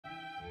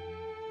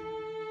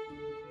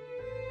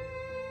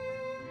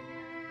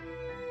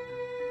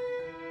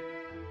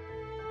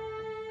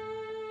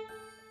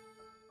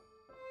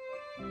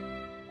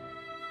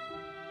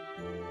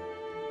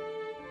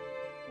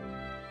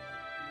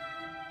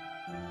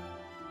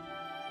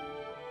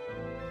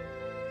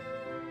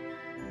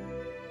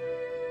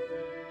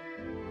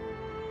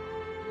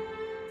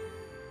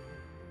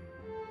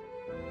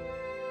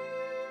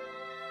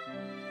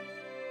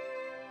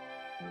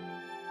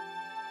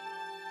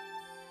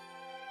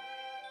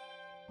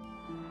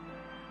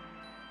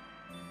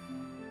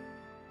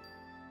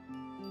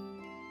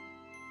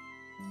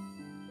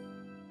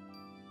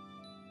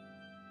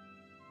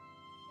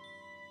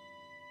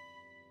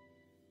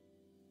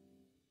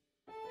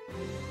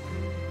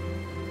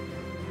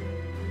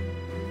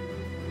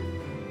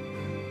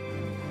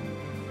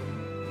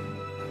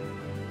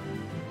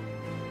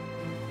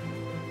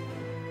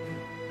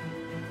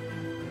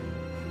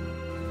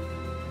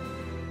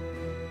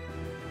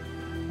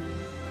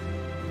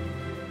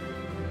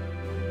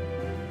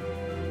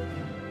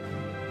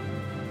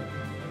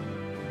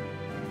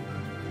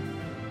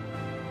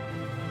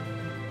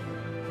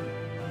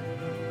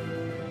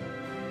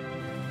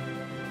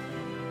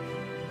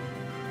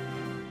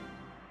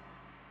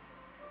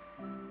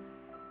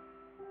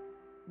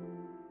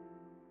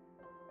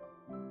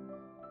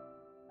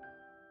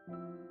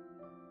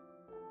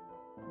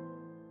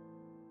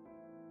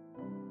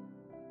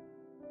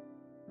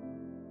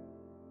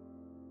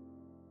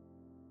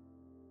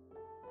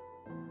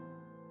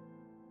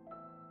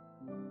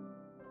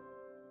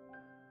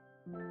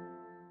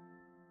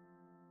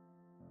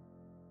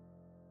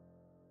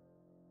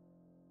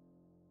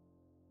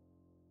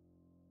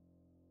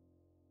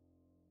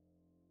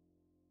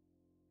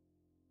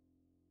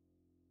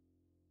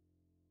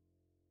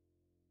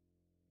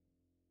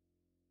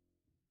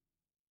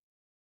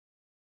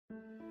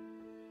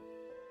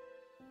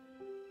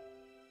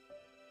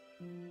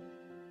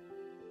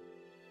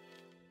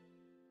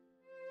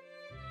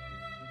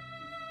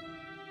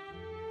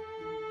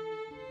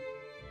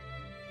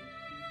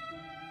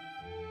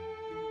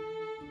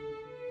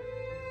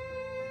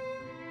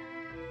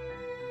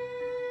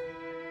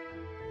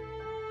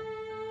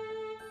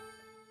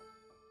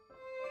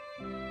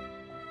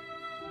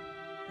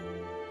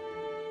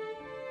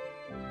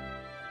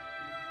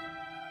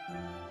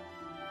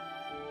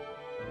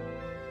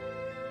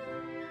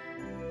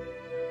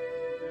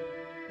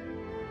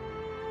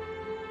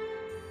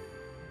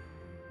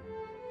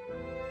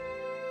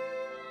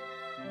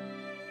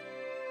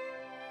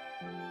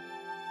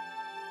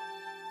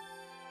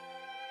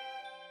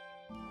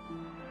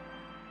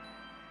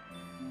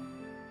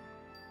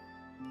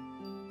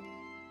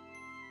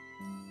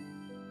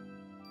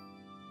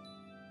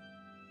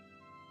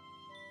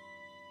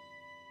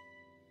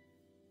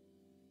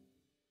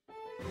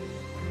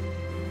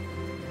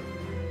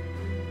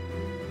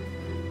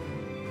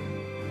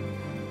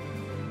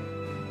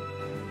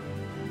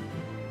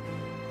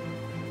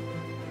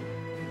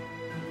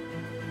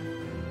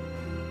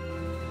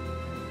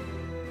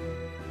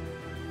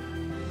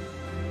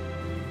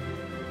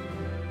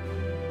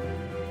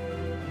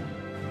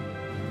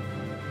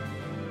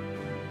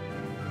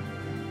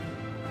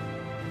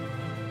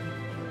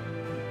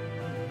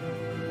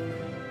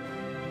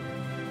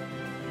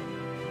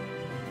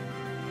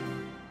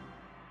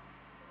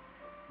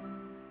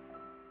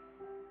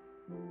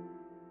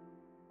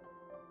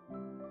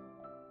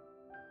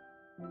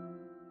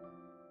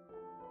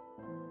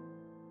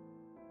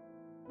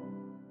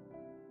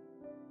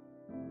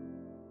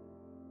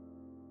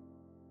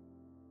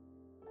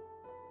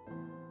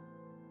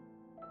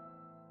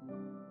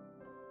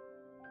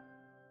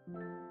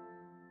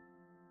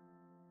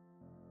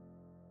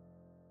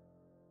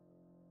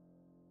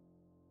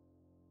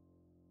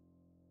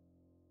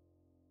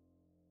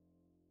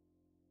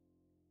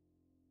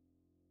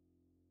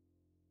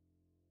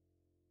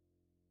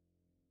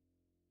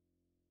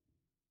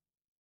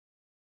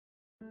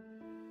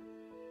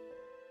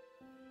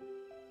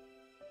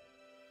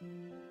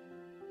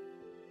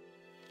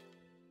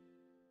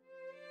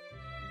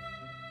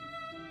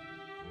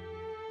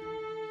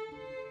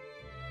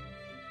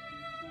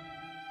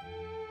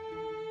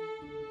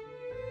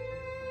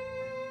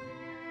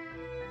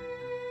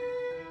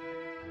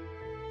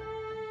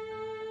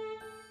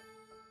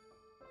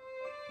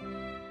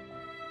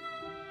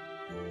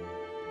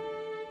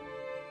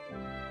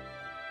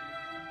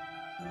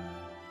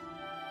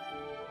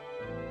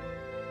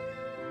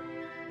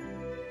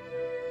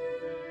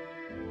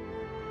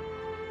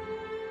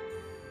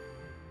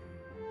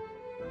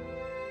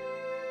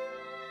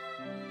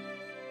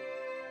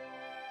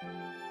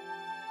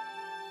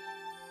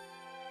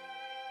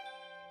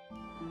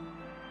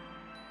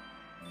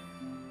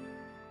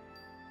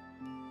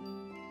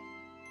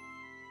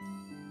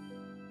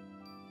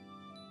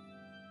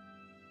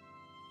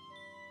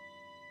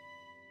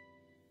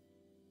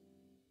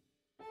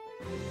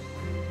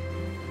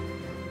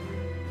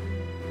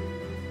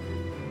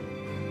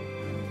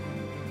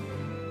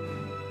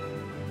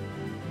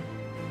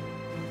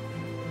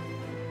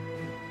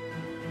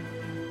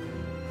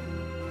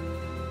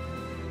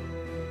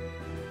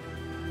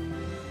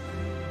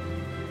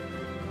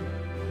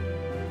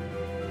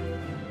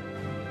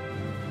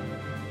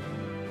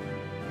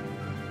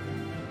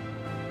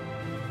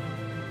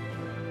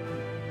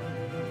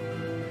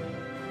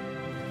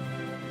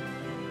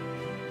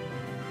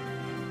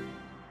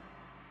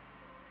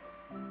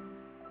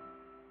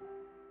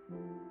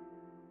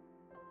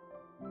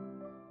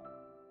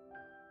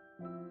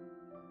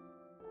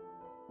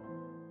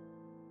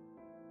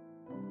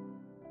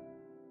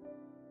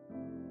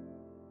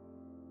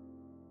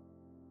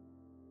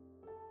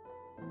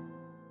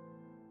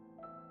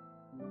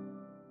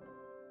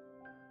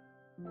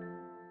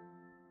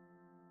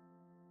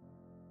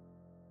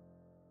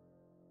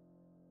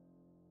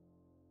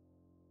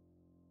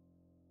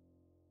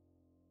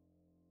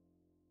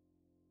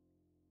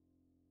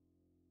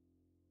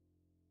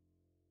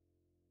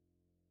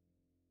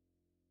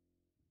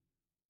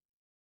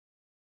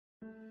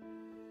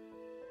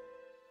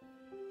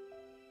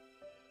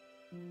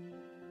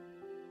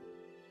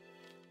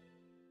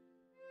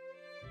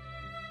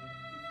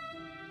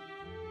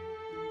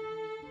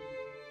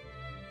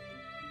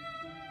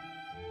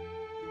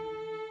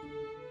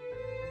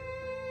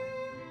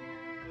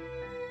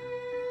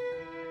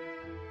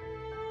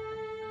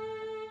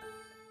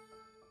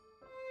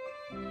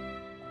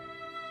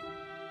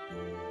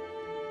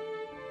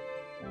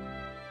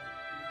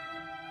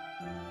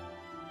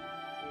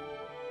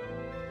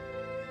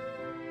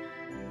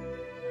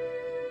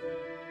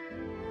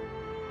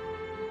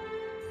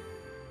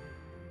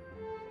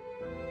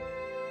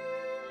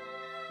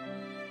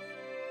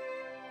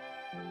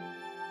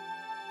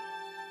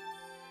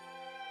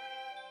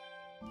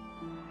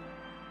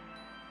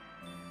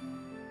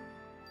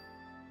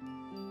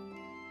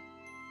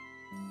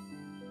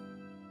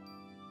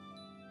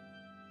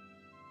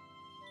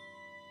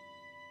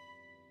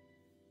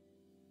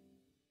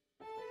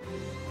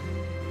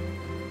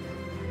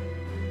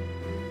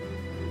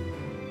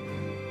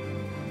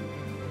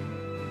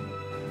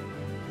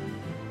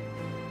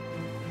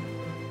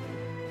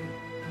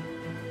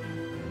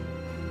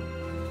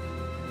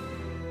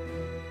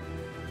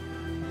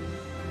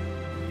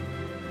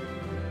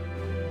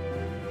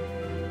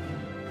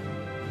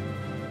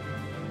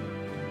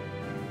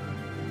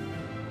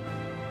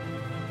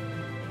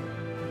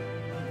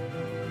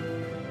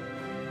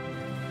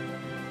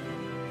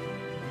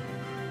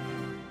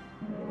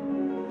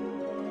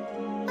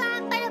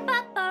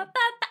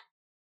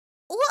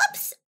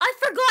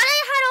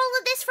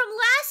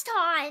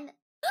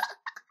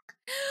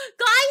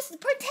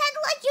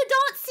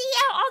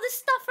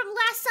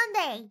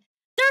today.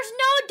 There's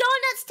no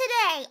donuts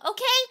today,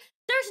 okay?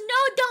 There's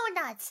no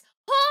donuts.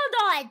 Hold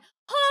on.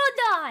 Hold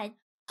on.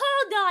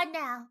 Hold on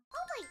now.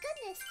 Oh my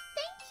goodness.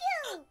 Thank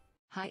you.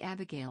 Hi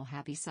Abigail,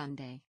 happy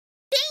Sunday.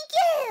 Thank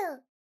you.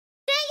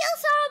 Thank you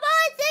so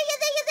much. Thank you,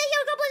 thank you, thank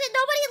you. Nobody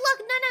look.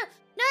 No, no.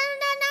 No, no,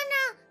 no, no,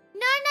 no.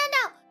 No, no,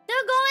 no.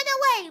 They're going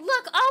away.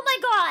 Look, oh my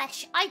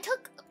gosh. I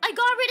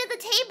got rid of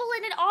the table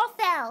and it all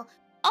fell.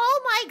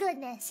 Oh my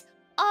goodness.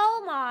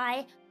 Oh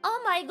my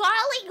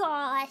golly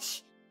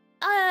gosh.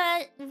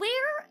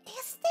 Where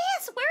is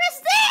this? Where is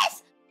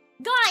this?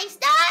 Guys,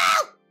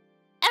 no!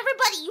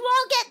 Everybody, you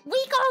all get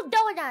week-old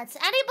donuts.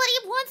 Anybody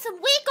want some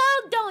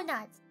week-old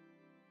donuts?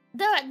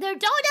 They're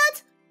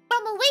donuts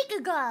from a week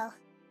ago.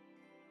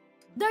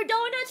 They're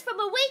donuts from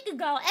a week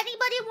ago.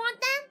 Anybody want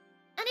them?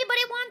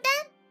 Anybody want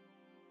them?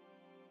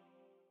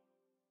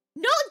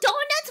 No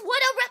donuts?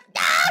 What a rep.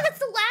 Ah, it's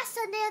the last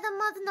Sunday of the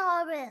month,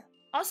 no.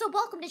 Also,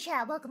 welcome to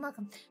chat. Welcome,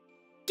 welcome.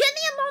 Give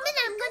me a moment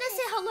and I'm gonna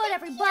say hello to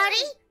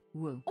everybody.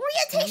 Woo.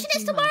 Orientation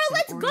is tomorrow.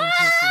 Let's go!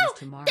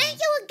 Tomorrow. Thank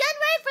you again,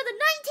 Ray, for the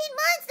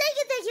 19 months. Thank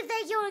you, thank you,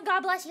 thank you, and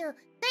God bless you.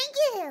 Thank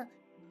you.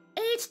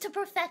 Age to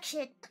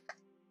perfection.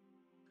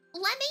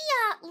 Let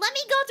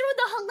me go through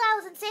the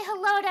hellos and say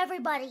hello to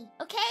everybody.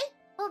 Okay?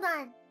 Hold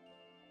on.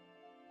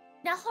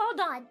 Now hold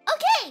on.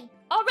 Okay.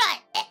 All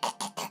right.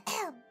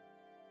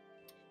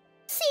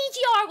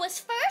 CGR was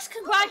first.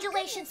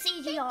 Congratulations,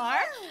 CGR.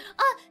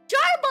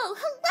 Jarbo,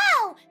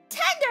 hello.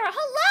 Tender,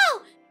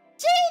 hello.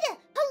 Jada,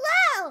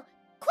 hello.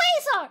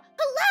 Quasar,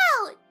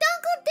 hello.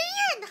 Duncle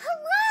Dan,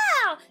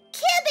 hello.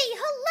 Kibby,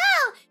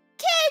 hello.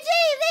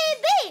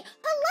 KGVB,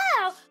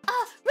 hello.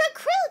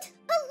 Recruit,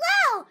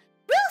 hello.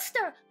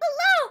 Rooster,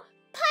 hello.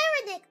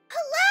 Pyronic,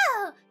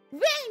 hello.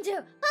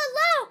 Ranger,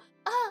 hello.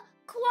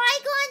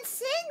 Qui-Gon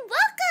Sin,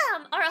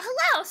 welcome. Or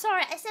hello,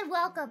 sorry, I said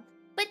welcome.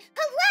 But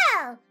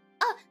hello.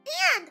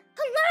 Hand,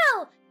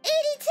 hello.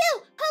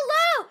 82,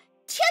 hello.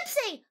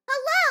 Chipsy,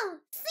 hello.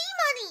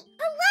 C-Money,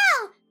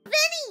 hello.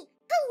 Vinny,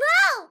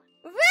 hello.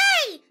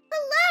 Ray,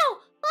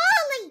 hello.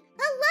 Ollie,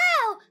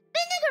 hello.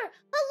 Vinegar,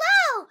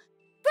 hello.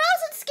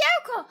 Frozen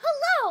Scarecrow,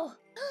 hello.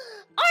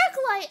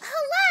 Arclight,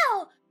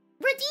 hello.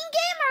 Redeem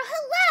Gamer,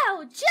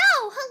 hello.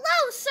 Joe, hello.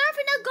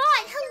 Surfing a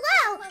God,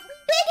 hello.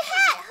 Big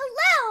Hat,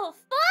 hello.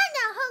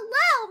 Fauna,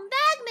 hello.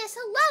 Magnus,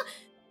 hello.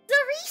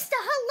 Dorista,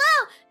 hello.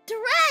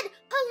 Dread,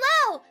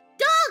 hello.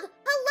 Dog,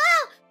 hello.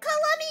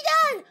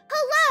 Calamidon,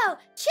 hello.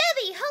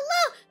 Chibi,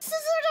 hello.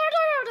 Scissor,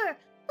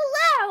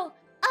 hello.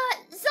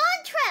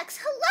 Zontrex,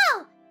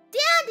 hello.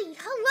 Dandy,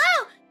 hello.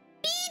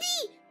 BD,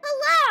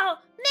 hello.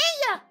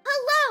 Maya,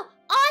 hello.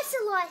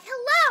 Ocelot,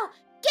 hello.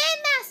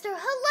 Game Master,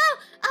 hello.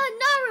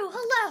 Naru,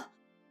 hello.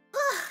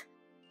 Whew.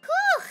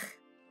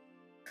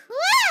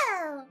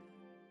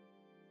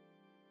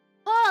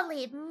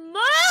 Holy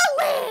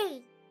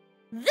moly!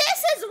 This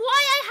is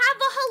why I have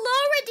a hello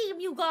redeem,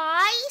 you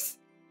guys.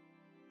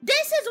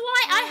 This is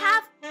why I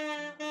have...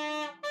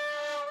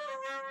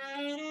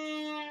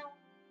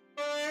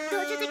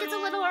 Don't you think it's a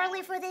little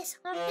early for this?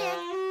 No,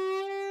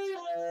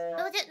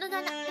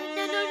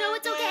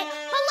 it's okay.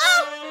 Hello!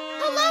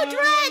 Hello,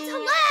 Dreads!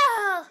 Hello!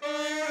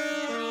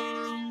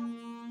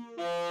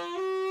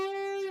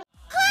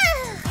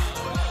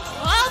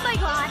 Oh my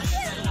gosh!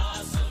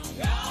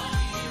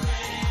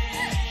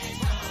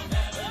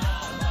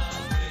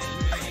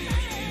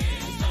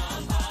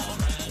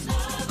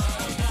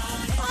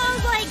 Oh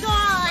my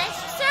gosh!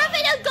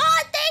 Servant of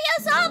God, thank you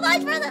so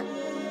much for the...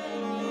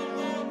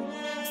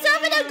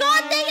 Servant of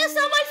God, thank you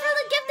so much for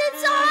the gifted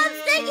songs!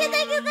 Thank you,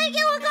 thank you, thank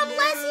you, and God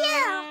bless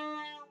you!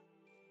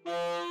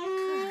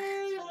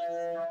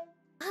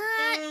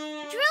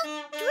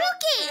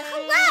 Druki,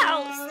 hello!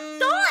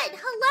 Dawn,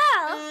 hello!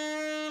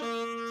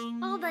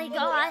 Oh my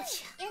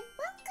gosh. And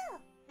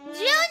welcome!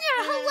 Junior,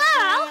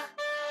 hello!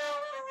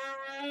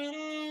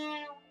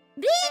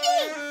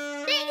 Beanie!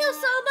 Thank you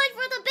so much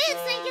for the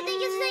bits! Thank you,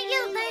 thank you, thank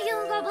you, thank you,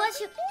 God bless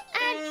you!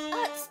 And,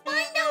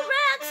 Spino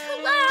Rex,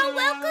 hello!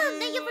 Welcome!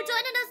 Thank you for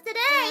joining us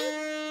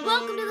today!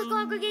 Welcome to the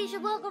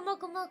congregation, welcome,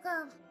 welcome,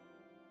 welcome!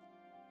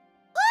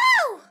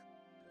 Woo!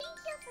 Thank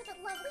you for the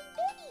lovely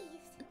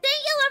biddies!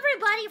 Thank you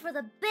everybody for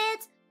the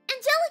bits!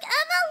 Angelic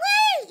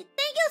Emily!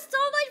 Thank you so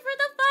much for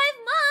the 5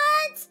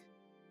 months!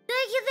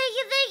 Thank you, thank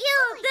you, thank you!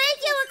 Thank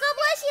you, and God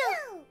bless you!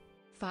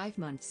 5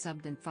 months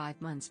subbed and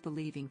 5 months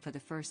believing for the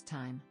first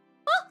time.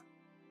 Oh!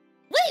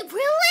 Wait,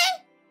 really?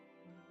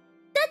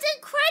 That's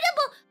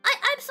incredible!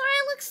 I'm sorry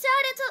I look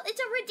sad,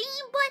 it's a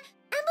redeem, but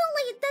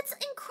Emily, that's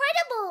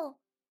incredible!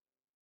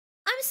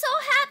 I'm so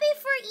happy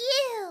for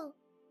you!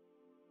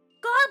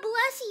 God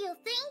bless you,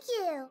 thank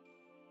you!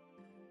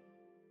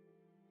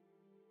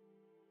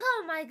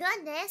 Oh my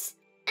goodness!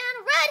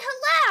 And Red,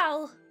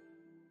 hello!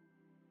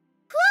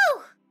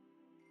 Whew!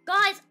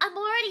 Guys, I'm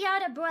already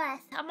out of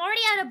breath.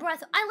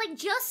 I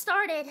just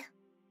started.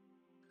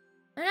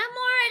 And I'm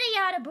already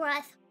out of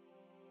breath.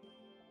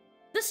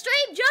 The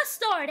stream just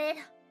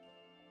started.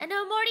 And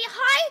I'm already...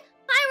 Hi!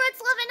 Hi, Red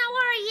Slevin, how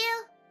are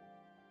you?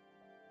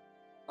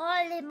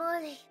 Holy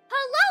moly.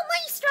 Hello,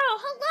 Maestro!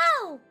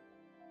 Hello!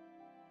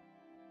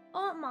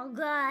 Oh my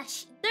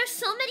gosh. There's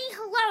so many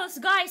hellos,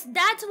 guys.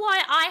 That's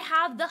why I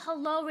have the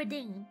hello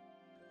redeem.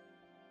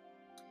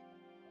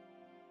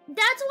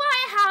 That's why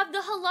I have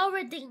the hello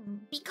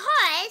redeem.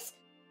 Because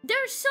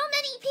there's so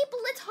many people,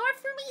 it's hard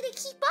for me to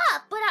keep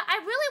up. But I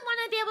really want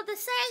to be able to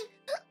say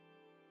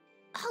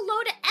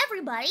hello to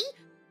everybody.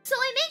 So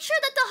I make sure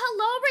that the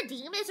hello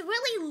redeem is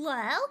really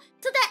low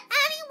so that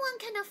anyone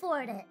can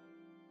afford it.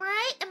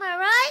 Right? Am I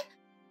right?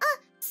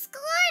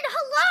 Scarred,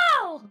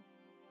 hello!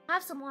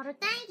 Have some water,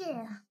 thank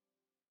you.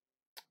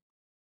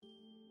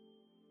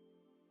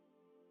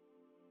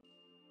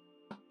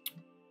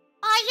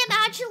 I am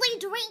actually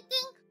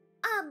drinking,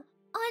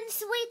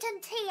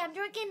 unsweetened tea. I'm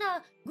drinking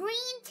a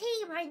green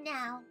tea right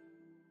now.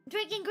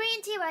 Drinking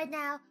green tea right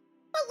now.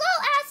 Hello,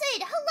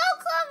 Acid! Hello,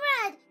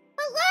 Comrade!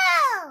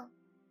 Hello!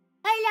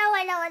 Hello,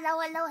 hello, hello,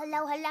 hello,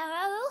 hello,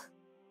 hello.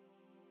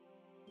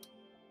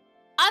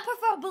 I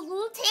prefer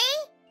blue tea.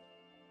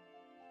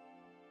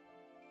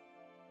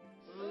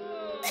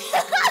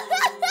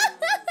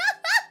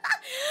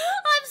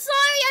 I'm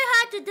sorry I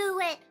had to do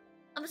it.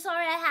 I'm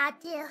sorry I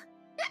had to.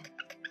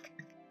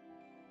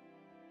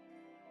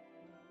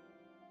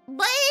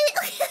 But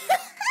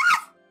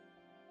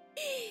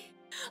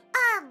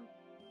I'm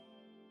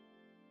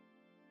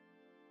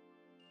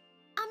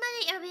at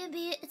an Airbnb.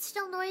 It's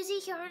still noisy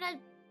here, and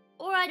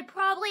I'd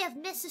probably have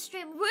missed the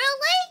stream.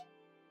 Really?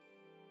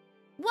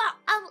 Well,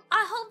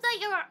 I hope that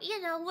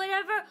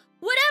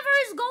whatever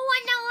is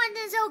going on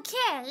is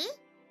okay.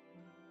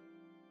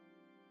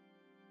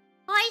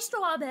 Hi,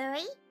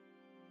 Strawberry.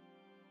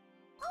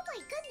 Oh my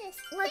goodness!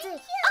 Thank you.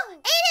 Oh,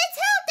 82!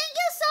 Thank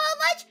you so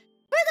much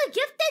for the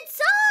gifted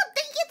sub.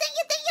 Thank you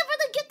for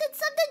the gifted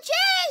sub to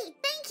Jay.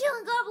 Thank you,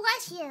 and God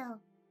bless you.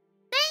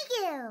 Thank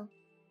you,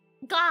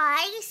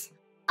 guys.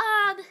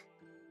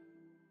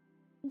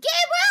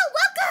 Gabriel,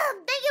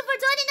 welcome! Thank you for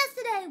joining us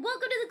today.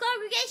 Welcome to the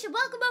congregation.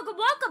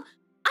 Welcome.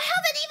 I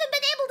haven't even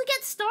been able to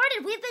get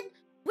started. We've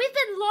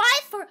been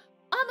live for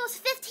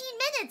almost 15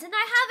 minutes, and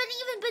I haven't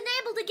even been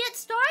able to get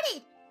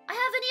started. I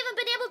haven't even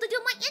been able to do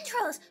my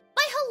intros,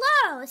 my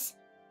hellos.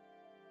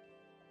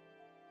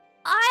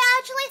 I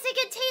actually think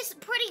it tastes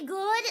pretty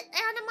good,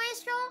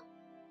 Animaestro.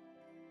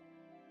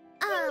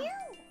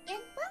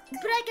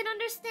 But I can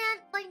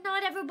understand, like,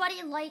 not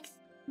everybody likes,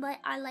 but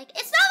I like.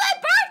 It's not my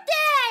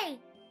birthday!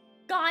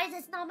 Guys,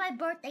 it's not my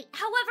birthday.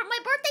 However, my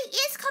birthday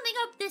is coming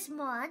up this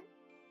month.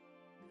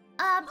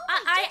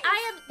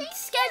 I am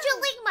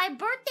scheduling my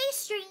birthday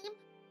stream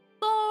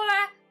for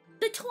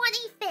the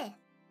 25th.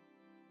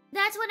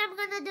 That's when I'm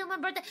gonna do my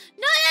birthday.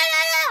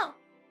 No!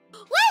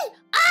 Wait!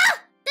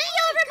 Thank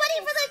you everybody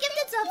for the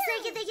gifted subs.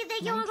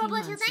 Thank you. God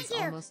bless you. Thank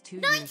you. 19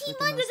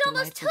 months is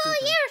almost 2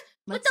 years.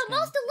 With the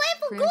most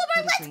delightful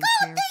goober. Let's go!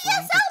 Thank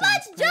you so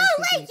much,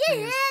 Julian! Thank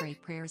you. And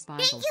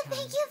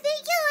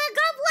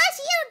God bless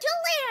you,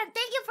 Julian!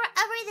 Thank you for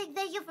everything.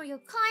 Thank you for your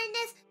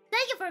kindness.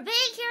 Thank you for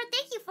being here.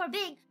 Thank you for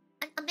being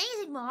an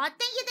amazing mod.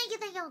 Thank you.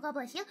 God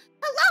bless you.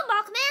 Hello,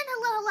 Mockman.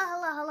 Hello.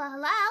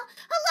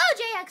 Hello,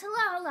 JX.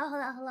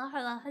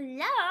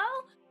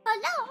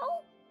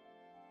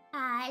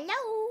 Hello.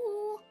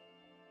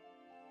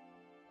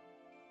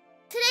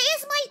 Today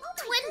is my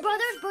twin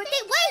brother's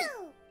birthday. Wait!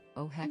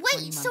 Oh heck,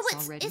 Wait, so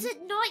already? is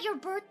it not your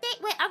birthday?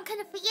 Wait, I'm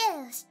kind of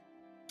confused.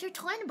 It's your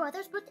twin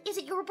brother's birthday? Is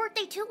it your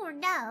birthday too or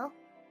no?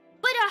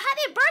 But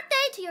happy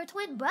birthday to your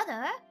twin brother.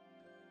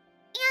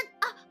 And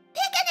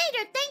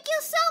Pickinator, thank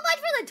you so much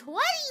for the 20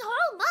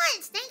 whole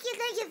months. Thank you.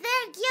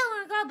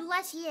 And God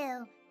bless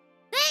you.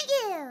 Thank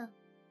you.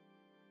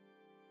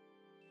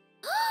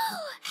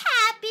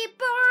 Happy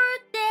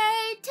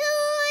birthday to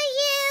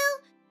you.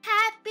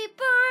 Happy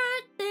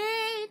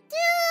birthday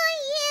to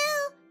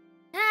you.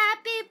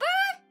 Happy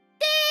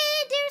birthday,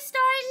 dear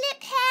Starlit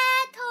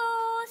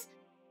Petals.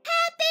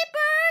 Happy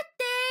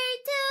birthday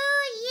to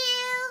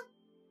you.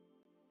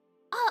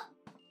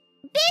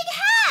 Big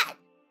hat.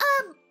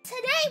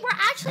 Today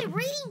we're actually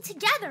reading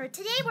together.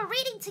 We're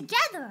reading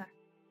together.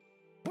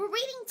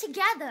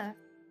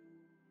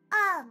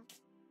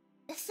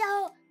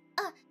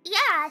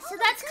 So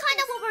that's kind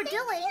of what we're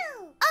doing.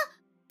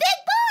 Big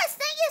Boss,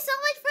 thank you so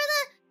much for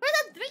the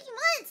 3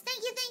 months. Thank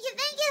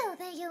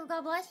you.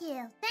 God bless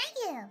you. Thank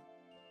you.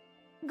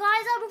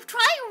 Guys, I'm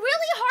trying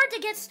really hard to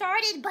get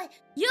started, but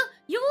you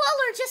all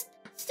are just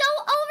so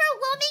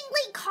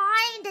overwhelmingly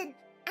kind,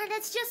 and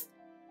it's just,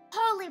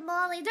 holy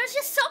moly, there's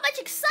just so much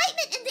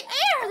excitement in the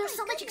air. There's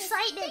so much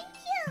excitement.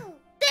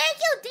 Thank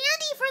you,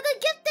 Danny, for the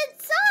gifted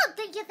sub.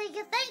 Thank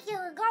you.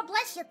 And God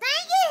bless you.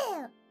 Thank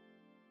you.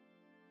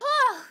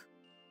 Oh.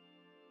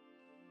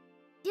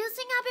 Do you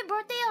sing happy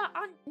birthday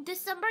on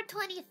December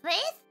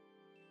 25th?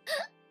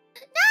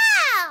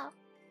 No!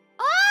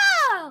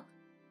 Oh!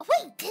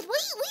 Wait, did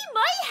we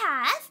might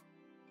have.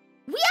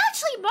 We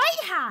actually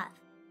might have.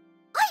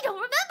 I don't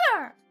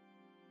remember.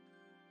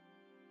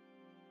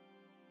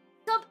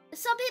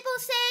 Some people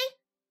say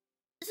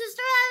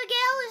Sister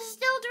Abigail is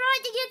still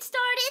trying to get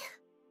started.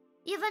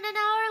 Even an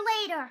hour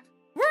later.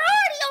 We're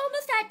already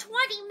almost at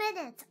 20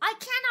 minutes. I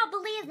cannot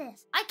believe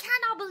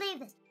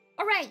this.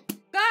 Alright,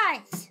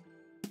 guys.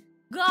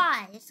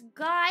 Guys. Oh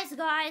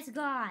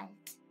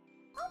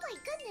my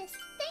goodness.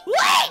 Thank you.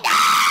 Wait, no!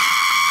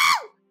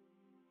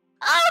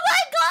 Oh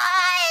my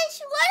gosh!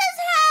 What is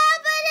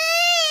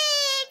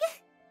happening?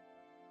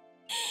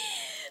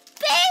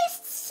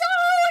 Based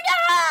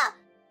soda!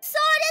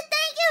 Soda,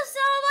 thank you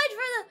so much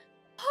for the...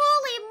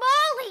 Holy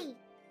moly!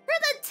 For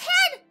the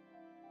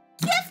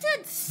 10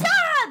 gifted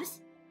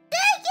subs!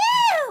 Thank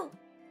you!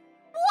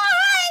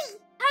 Why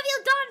have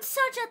you done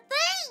such a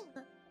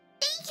thing?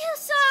 Thank you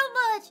so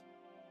much!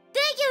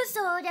 Thank you,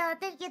 Soda!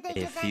 Thank you.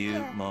 A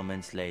few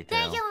moments later.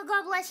 Thank you and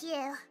God bless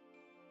you.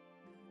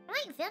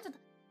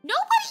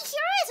 Nobody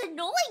here is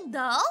annoying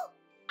though.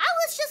 I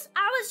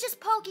was just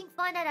poking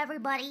fun at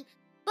everybody.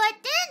 But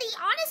Dandy,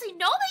 honestly,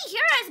 nobody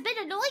here has been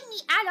annoying me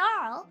at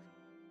all.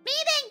 Me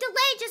being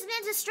delayed just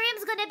means the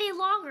stream's gonna be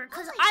longer,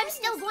 because I'm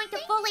still going to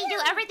fully do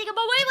everything.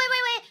 But wait.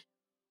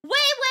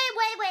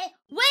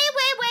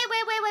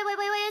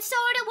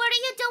 Soda, what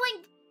are you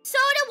doing?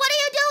 Soda, what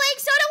are you doing?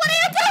 Soda, what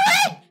are you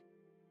doing?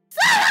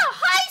 Soda!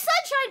 Hi,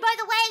 Sunshine, by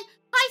the way.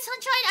 Hi,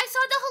 Sunshine. I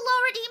saw the hello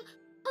redeem.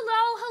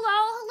 Hello.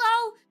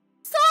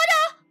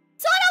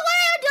 Soda, what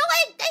are you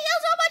doing? Thank you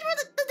so much for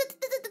the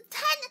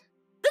 10.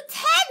 The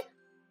 10?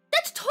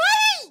 That's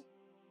 20!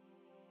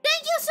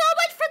 Thank you so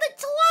much for the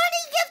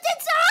 20 gifted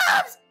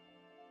subs!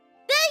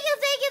 Thank you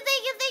for the...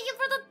 Thank you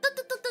for the...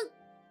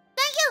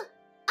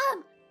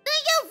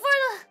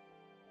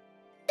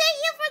 Thank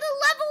you for the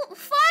level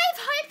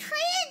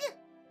 500!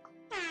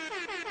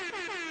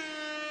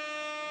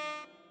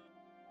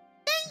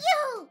 Thank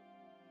you!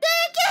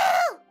 Thank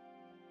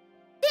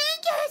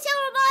you so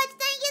much!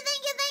 Thank you!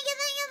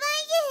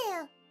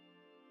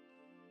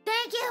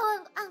 Thank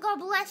you, and God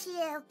bless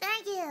you.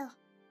 Thank you.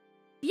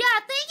 Yeah,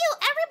 thank you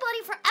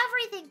everybody for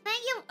everything.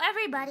 Thank you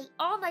everybody.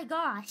 Oh my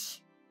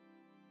gosh.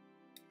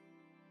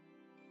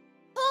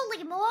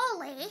 Holy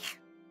moly.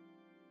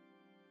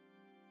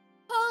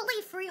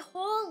 Holy free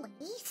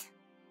holies.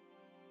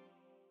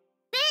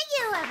 Thank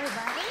you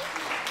everybody.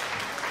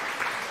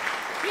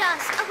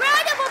 Yes, a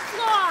round of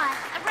applause.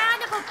 A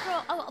round of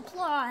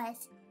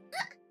applause.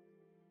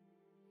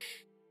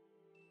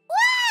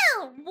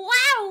 Wow!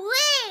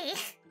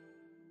 Wowee!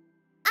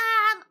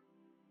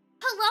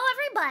 Hello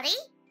everybody.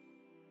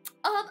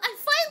 I'm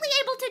finally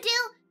able to do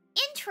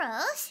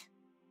intros.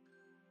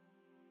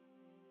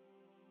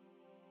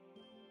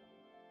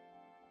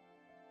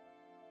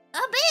 A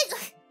big...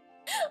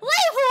 Wait,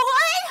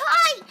 what?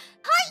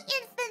 Hi,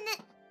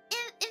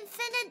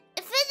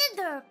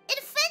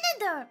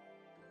 Infinitor.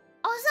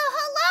 Also,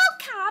 hello,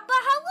 Kappa,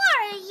 how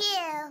are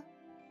you?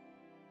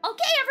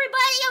 Okay,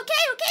 everybody,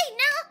 okay,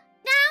 now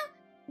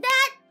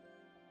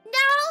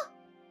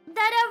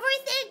that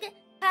everything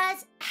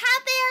has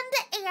happened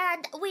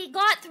and we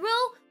got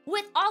through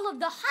with all of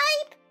the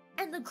hype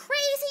and the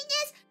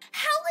craziness,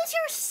 how was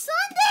your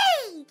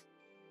Sunday?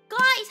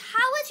 Guys,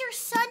 how was your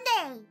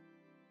Sunday?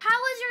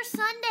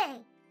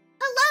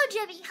 Hello,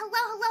 Jimmy.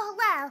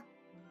 Hello.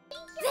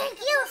 Thank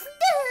you,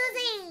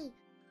 Stuzy.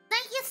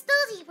 Thank you,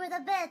 Stuzy, for the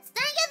bits.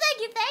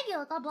 Thank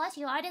you. God bless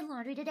you. I did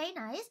laundry today.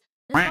 Nice.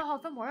 Just got home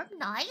from work.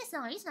 Nice.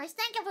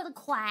 Thank you for the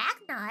quack.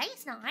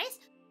 Nice. Laundry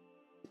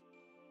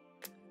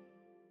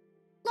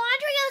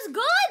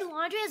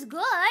is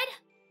good.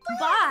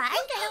 Bye.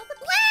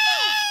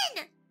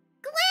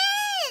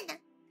 Gwen!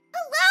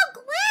 Hello,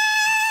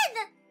 Gwen!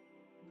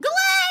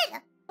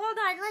 Hold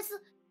on,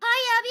 hi,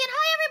 Abby, and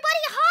hi,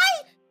 everybody.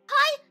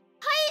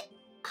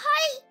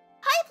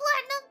 Hi,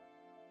 Platinum.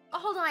 Oh,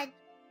 hold on.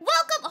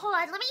 Welcome. Hold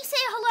on, let me say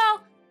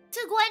hello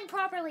to Gwen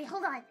properly.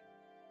 Hold on.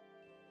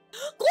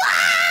 Gwen!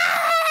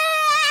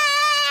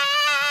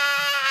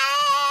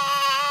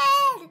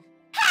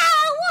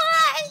 How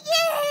are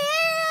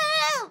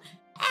you?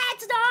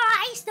 It's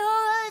nice to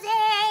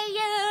see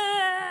you.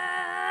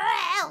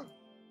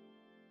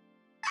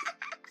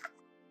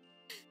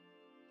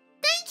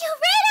 Thank you,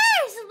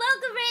 Raiders!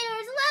 Welcome,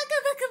 Raiders!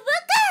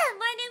 Welcome!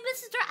 My name is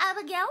Sister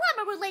Abigail.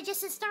 I'm a religious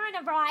sister and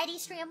a variety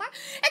streamer.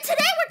 And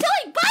today we're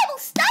doing Bible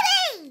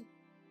study!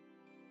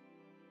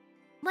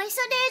 My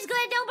Sunday is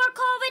good. No more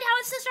COVID. How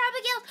is Sister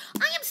Abigail?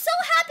 I am so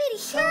happy to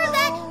hear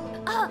that.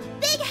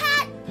 Big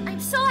hat. I'm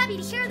so happy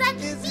to hear that.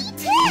 Me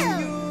too!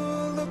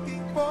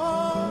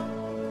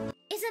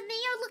 Is it me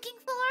you're looking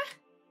for?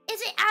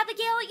 Is it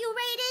Abigail you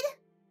rated?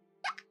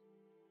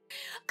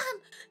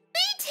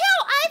 Me too!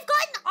 I've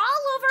gotten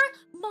all over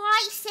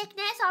my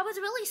sickness. I was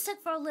really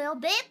sick for a little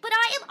bit, but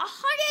I am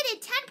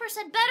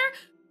 110% better,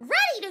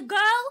 ready to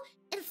go.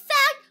 In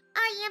fact,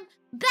 I am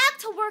back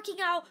to working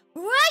out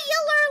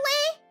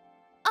regularly.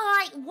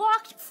 I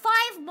walked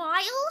 5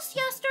 miles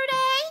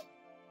yesterday,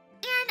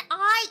 and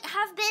I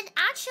have been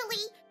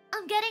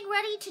I'm getting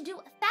ready to do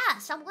a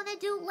fast. I'm gonna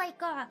do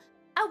like I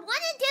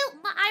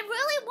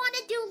really want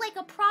to do like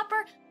a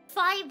proper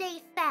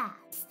 5-day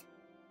fast.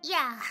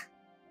 Yeah.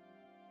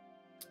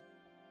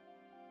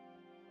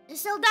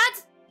 So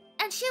that's,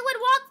 and she would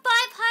walk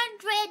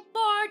 500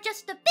 more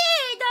just to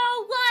be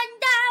the one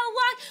that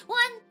walked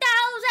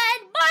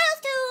 1,000 miles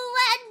to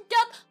end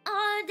up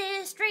on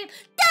this stream.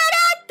 Da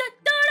da da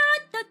da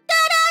da da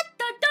da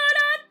da da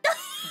da.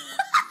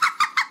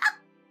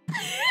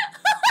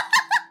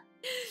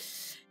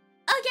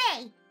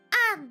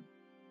 I'm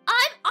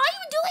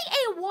doing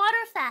a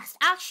water fast,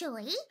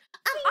 actually.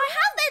 I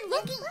have been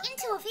looking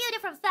into a few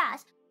different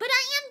fasts, but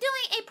I am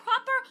doing a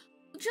proper,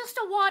 just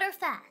a water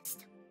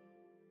fast.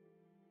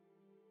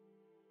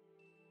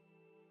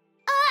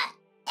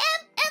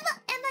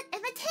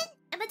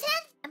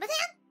 Emma 10,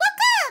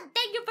 welcome!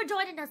 Thank you for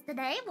joining us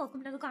today.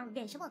 Welcome to the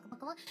congregation. Welcome. And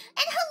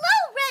hello,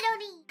 Red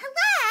Oni.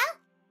 Hello.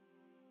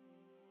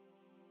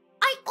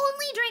 I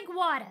only drink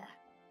water.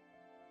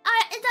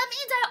 That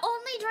means I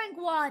only drink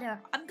water.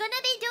 I'm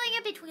gonna be doing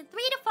it between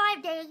 3 to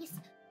 5 days,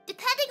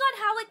 depending on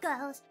how it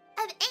goes.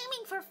 I'm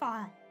aiming for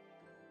 5.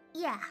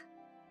 Yeah.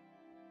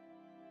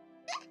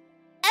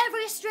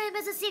 Every stream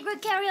is a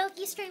secret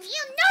karaoke stream.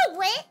 You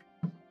know it!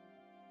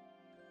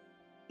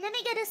 Let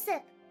me get a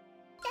sip.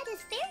 That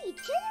is very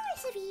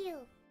generous of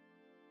you.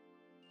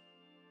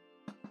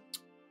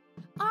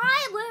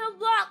 I will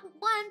walk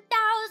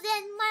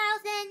 1,000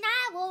 miles and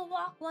I will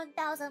walk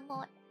 1,000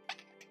 more.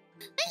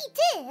 Me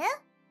too.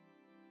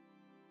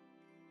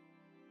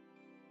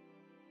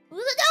 No,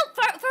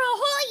 for a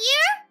whole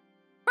year?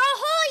 For a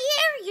whole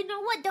year? You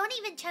know what? Don't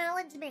even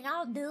challenge me.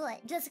 I'll do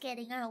it. Just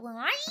kidding. I won't.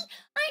 I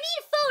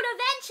need food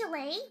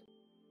eventually.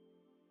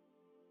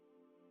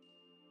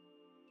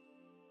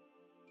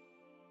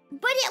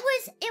 But it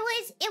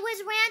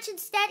was ranch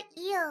instead.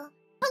 Ew.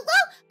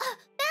 Hello,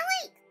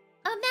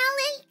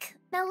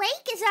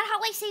 Malik. Is that how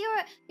I say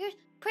your?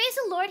 Praise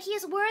the Lord. He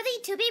is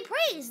worthy to be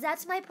praised.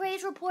 That's my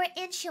praise report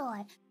in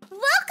short.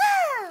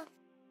 Welcome.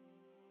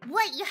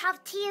 Wait, you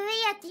have TV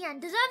at the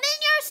end. Does that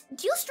mean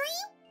do you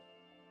stream?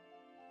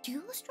 Do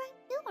you stream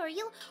too? Are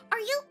you?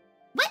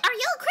 Wait, are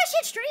you a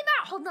Christian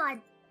streamer? Hold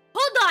on.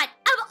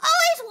 I'm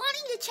always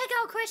wanting to check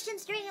out Christian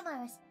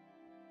streamers.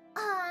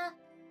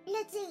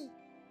 Let's see.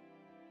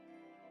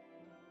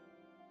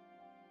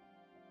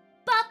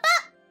 Papa,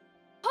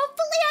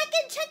 hopefully I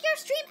can check your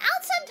stream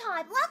out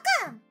sometime.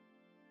 Welcome.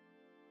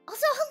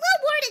 Also, hello,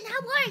 Warden.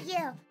 How are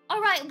you?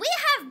 All right, we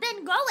have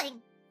been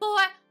going for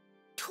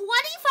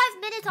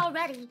 25 minutes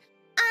already.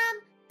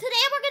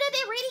 Today we're gonna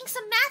be reading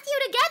some Matthew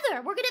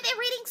together.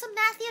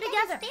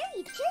 That is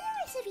very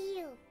generous of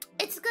you.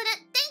 It's gonna.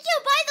 Thank you,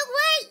 by the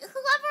way,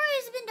 whoever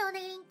has been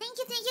donating. Thank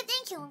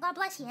you, and God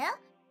bless you.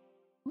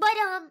 But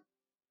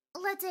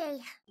let's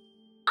see.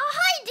 Oh,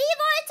 hi,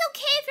 Diva. It's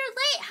okay if you're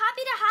late.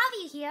 Happy to have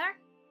you here.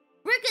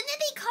 We're gonna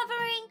be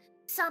covering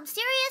some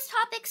serious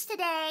topics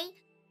today.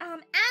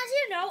 As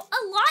you know,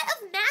 a lot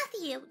of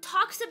Matthew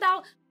talks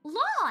about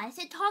laws.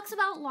 It talks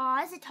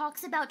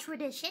about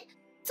tradition.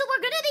 So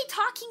we're gonna be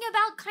talking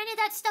about kind of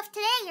that stuff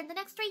today in the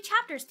next 3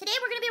 chapters. Today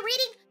we're gonna be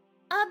reading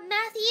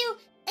Matthew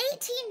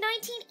 18,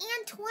 19,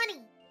 and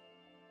 20.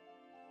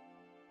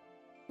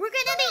 We're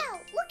gonna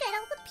be... Look at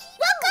all the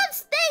people! Welcome,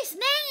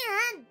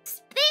 Spaceman!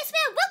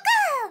 Spaceman,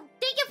 welcome!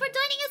 Thank you for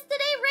joining us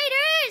today,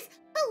 Raiders!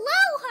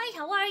 Hello! Hi,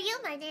 how are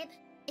you? My name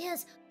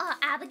is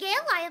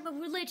Abigail. I am a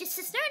religious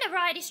sister and a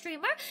variety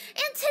streamer.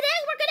 And today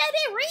we're gonna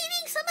be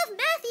reading some of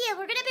Matthew.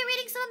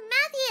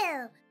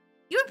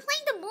 You're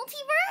playing the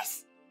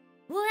multiverse?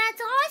 Well,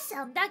 that's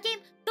awesome. That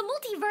game, the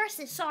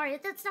multiverses. Sorry,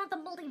 that's not the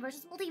multiverse.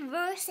 It's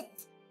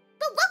multiverses.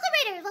 But welcome,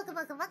 Raiders.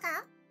 Welcome.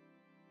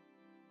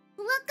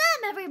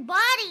 Welcome,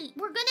 everybody.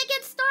 We're gonna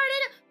get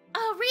started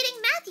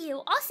reading Matthew.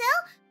 Also,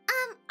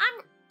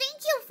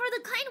 thank you for the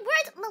kind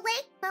words,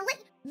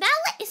 Malik.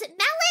 Is it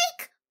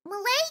Malik?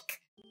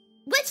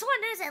 Which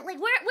one is it? Like,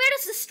 where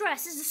does the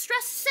stress? Is the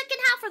stress second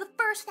half or the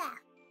first half?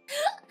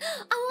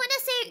 I want to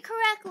say it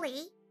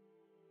correctly.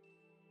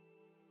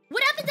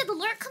 What happened to the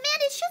lurk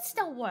command? It should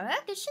still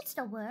work.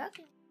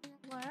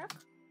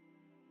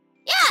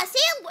 Yeah, see,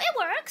 it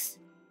works.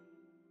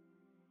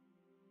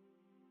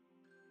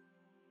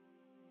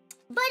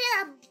 But,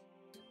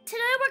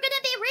 today we're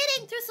gonna be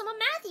reading through some of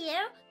Matthew.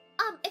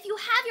 If you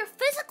have your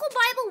physical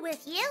Bible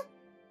with you...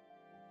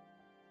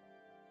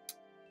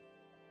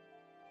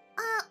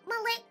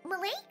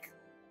 Malik?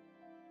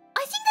 I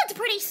think that's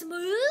pretty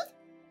smooth.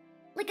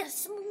 Like a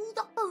smooth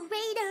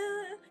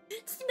operator.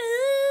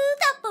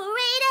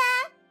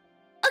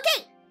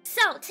 Okay,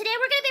 so today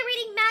we're gonna be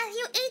reading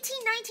Matthew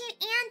 18, 19,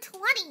 and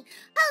 20.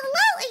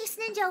 Hello, Ace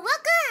Ninja,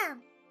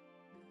 welcome!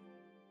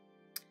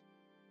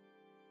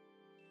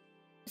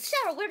 So,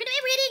 we're gonna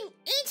be reading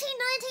 18,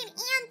 19,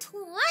 and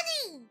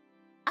 20.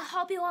 I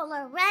hope you all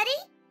are ready.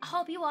 I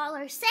hope you all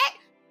are set,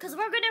 because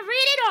we're gonna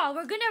read it all.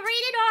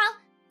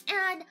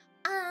 And,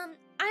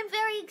 I'm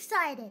very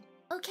excited,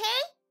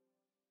 okay?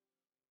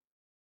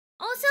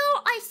 Also,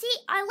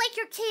 I like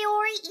your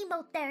Kaori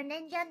emote there,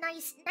 Ninja.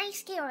 Nice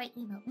Kaori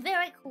emote.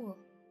 Very cool.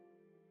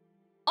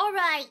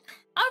 Alright,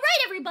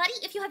 everybody.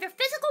 If you have your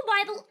physical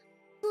Bible,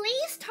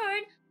 please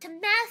turn to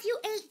Matthew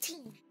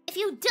 18. If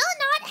you do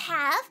not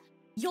have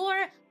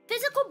your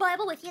physical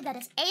Bible with you, that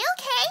is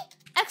A-OK,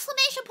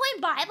 exclamation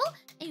point Bible,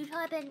 and you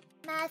type in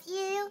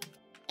Matthew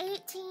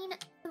 18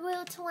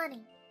 through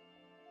 20.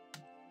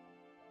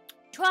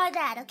 Try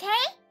that,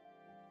 okay?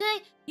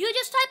 You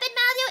just type in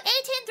Matthew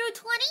 18 through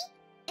 20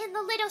 in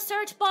the little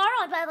search bar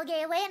on Bible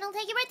Gateway, and it'll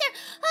take you right there.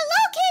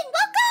 Hello, King!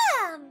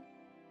 Welcome!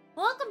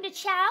 Welcome to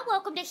chat,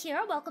 welcome to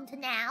here, welcome to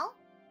now.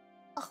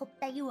 I hope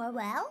that you are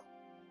well.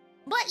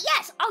 But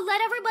yes, I'll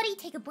let everybody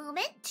take a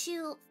moment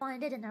to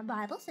find it in their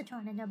Bibles, to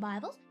turn in their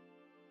Bibles.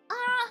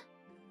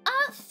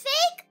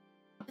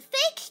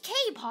 Fake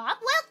K-pop,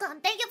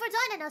 welcome. Thank you for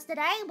joining us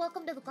today.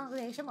 Welcome to the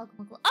congregation.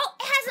 Welcome. Oh,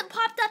 it hasn't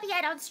popped up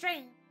yet on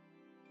stream.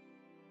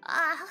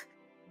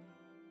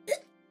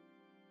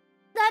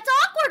 That's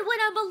awkward when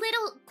I'm a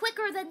little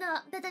quicker than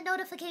the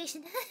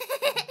notification.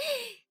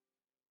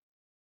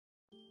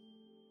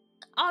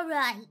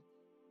 Alright.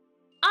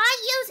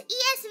 I use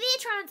ESV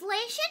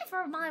translation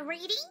for my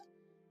reading.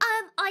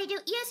 I do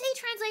ESV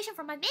translation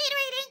for my main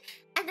reading,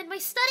 and then my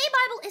study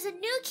Bible is a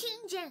New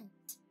King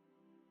James.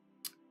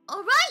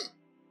 Alright.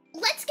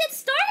 Let's get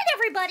started,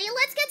 everybody.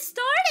 Let's get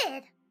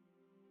started.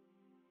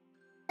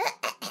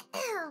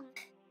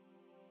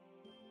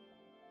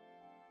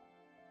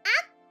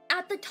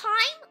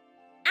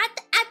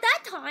 At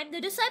that time,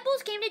 the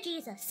disciples came to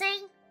Jesus,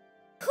 saying,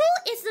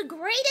 "Who is the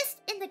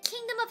greatest in the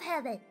kingdom of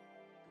heaven?"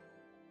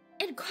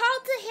 And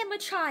called to him a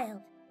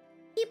child.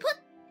 He put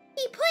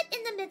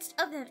in the midst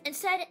of them and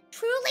said,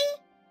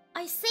 "Truly,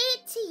 I say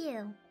it to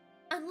you,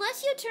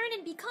 unless you turn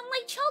and become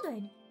like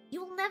children,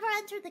 you will never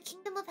enter the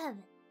kingdom of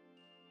heaven.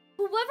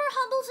 Whoever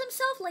humbles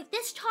himself like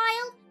this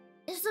child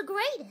is the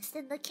greatest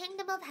in the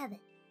kingdom of heaven.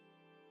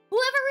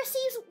 Whoever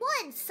receives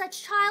one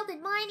such child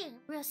in my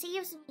name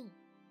receives me.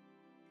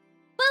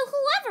 But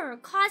whoever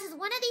causes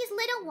one of these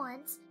little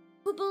ones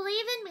who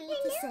believe in me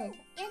to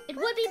sin, it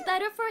would be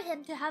better for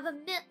him to have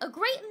a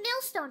great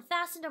millstone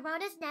fastened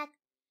around his neck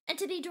and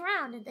to be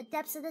drowned in the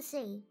depths of the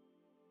sea."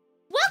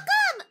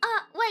 Welcome!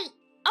 Wait.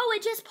 Oh,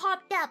 it just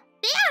popped up.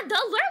 Damn, the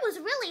alert was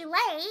really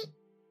late.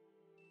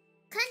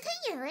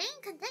 Continuing.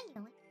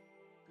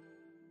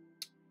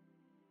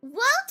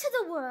 Woe to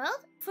the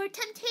world for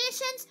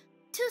temptations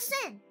to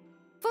sin,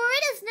 for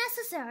it is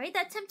necessary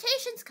that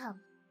temptations come.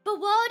 But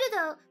woe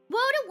to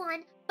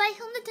one by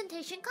whom the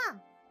temptation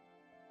comes.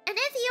 And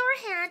if your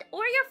hand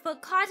or your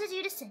foot causes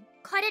you to sin,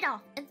 cut it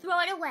off and throw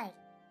it away.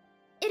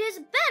 It is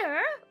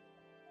better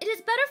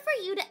for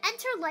you to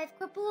enter life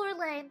crippled or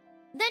lame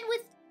than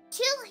with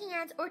 2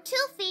 hands or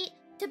 2 feet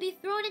to be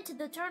thrown into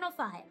the eternal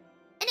fire.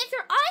 And if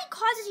your eye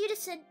causes you to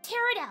sin,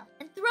 tear it out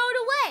and throw it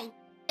away.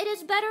 It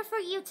is better for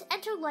you to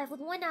enter life with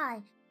 1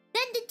 eye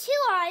than the 2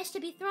 eyes to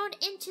be thrown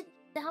into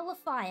the hell of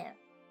fire.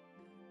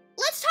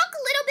 Let's talk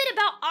a little bit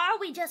about all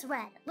we just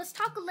read. Let's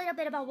talk a little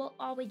bit about what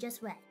all we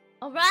just read.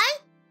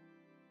 Alright?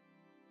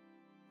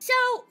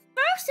 So,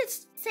 first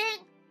it's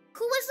saying,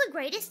 who is the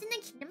greatest in the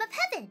kingdom of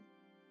heaven?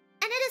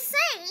 And it is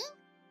saying,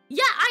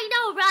 yeah, I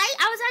know, right?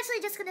 I was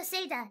actually just gonna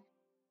say that.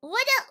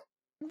 What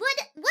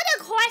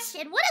a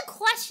question. What a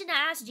question to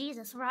ask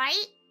Jesus,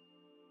 right?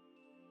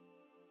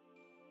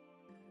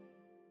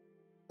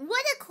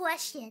 What a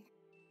question.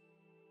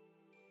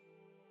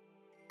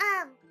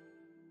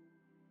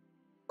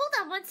 Hold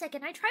on 1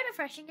 second. I tried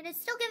refreshing and it's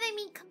still giving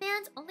me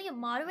commands only a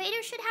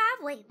moderator should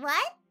have. Wait,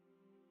 what?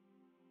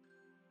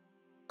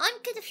 I'm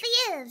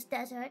confused,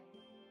 Desert.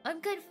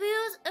 I'm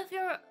confused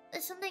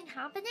is something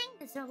happening?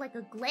 Is there like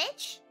a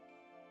glitch?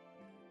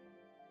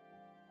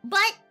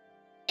 But,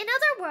 in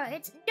other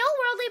words, no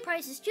worldly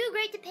price is too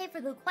great to pay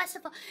for the quest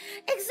of...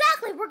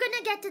 Exactly, we're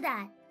gonna get to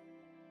that.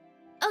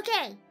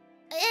 Okay,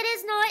 it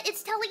is not,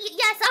 it's telling you...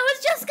 Yes, I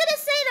was just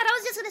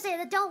gonna say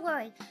that, don't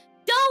worry.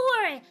 Don't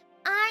worry,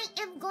 I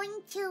am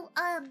going to,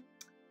 I'm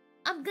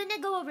gonna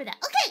go over that.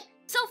 Okay,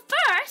 so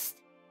first...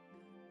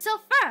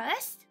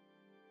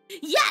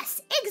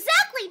 Yes,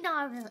 exactly,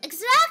 Naril.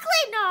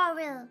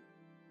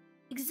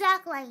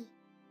 Exactly.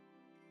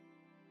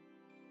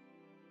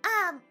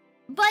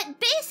 But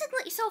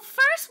basically, so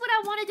first what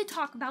I wanted to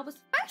talk about was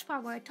the first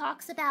part where it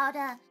talks about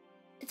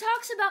who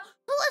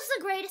is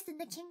the greatest in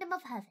the kingdom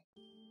of heaven.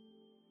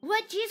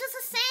 What Jesus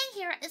is saying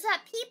here is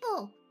that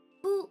people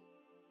who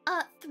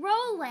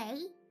throw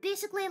away,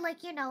 basically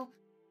like, you know,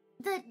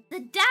 the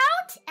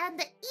doubt and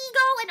the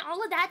ego and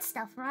all of that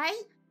stuff,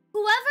 right?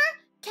 Whoever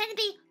can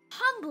be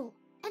humble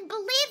and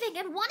believing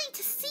and wanting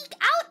to seek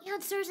out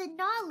answers and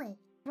knowledge,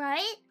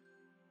 right?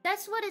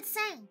 That's what it's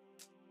saying.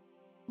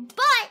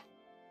 But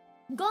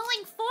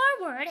going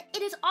forward,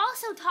 it is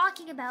also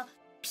talking about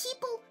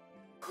people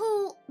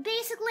who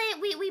basically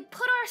we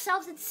put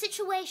ourselves in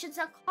situations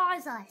that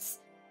cause us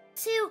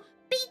to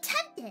be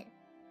tempted.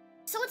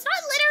 So it's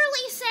not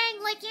literally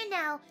saying like, you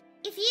know,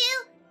 if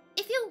you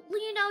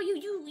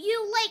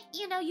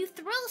you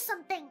throw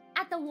something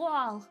at the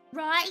wall,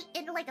 right?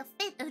 In like a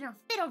fit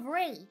of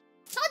rage.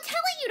 It's not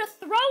telling you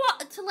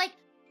to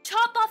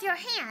chop off your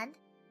hand,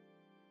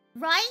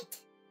 right?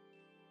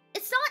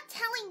 It's not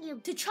telling you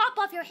to chop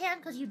off your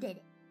hand because you did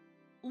it.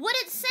 What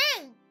it's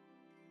saying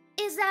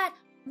is that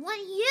when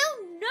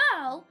you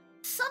know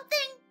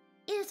something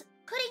is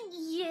putting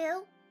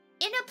you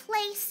in a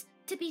place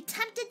to be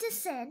tempted to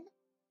sin,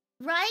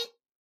 right?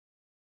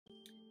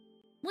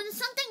 When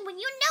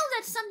you know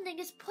that something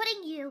is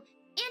putting you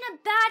in a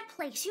bad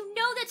place, you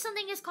know that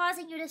something is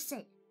causing you to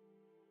sin.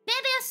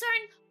 Maybe a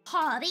certain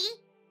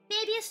hobby,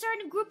 maybe a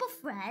certain group of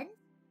friends,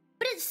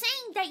 but it's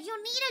saying that you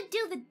need to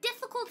do the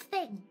difficult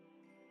thing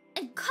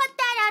and cut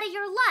that out of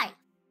your life.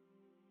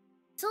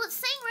 So it's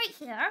saying right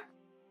here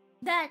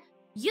that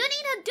You need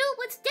to do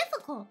what's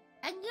difficult.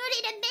 And you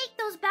need to make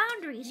those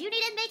boundaries. You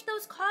need to make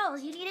those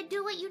calls. You need to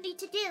do what you need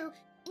to do.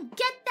 And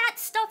get that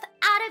stuff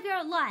out of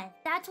your life.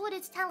 That's what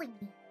it's telling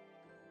you.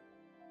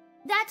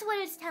 That's what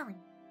it's telling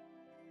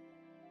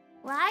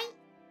you. Right?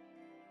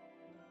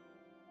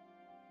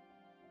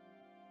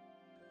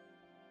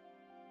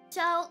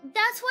 So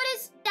that's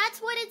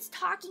what it's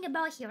talking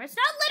about here. It's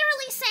not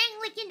literally saying,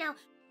 like, you know,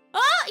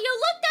 oh, you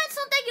looked at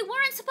something you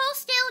weren't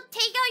supposed to.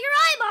 Take out your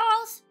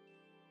eyeballs.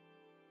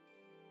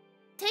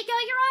 Take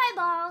out your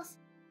eyeballs.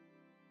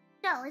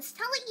 No, it's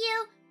telling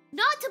you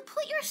not to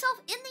put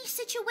yourself in these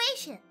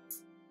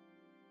situations.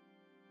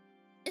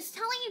 It's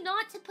telling you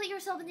not to put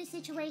yourself in these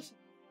situations.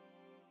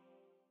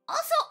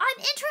 Also, I'm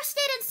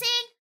interested in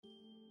seeing,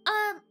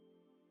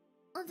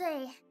 let's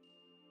see.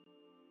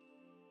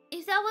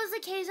 If that was the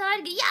case,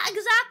 yeah,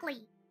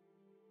 exactly.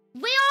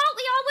 We all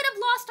would have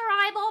lost our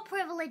eyeball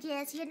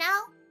privileges, you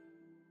know?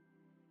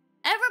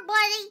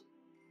 Everybody,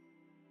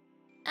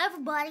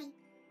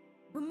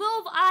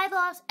 remove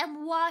eyeballs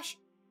and wash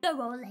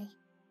thoroughly.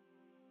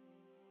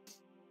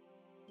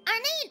 I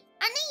need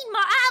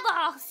my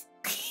eyeballs.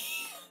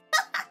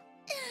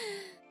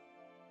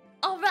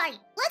 All right,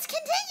 let's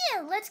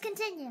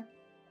continue.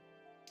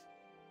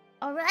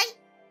 All right.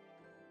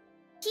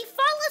 He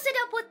follows it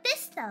up with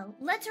this, though.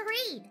 Let's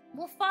read.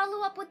 We'll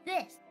follow up with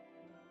this.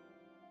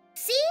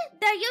 See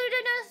that you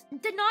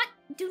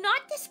do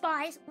not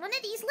despise one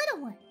of these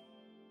little ones.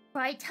 For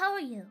I tell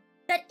you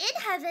that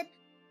in heaven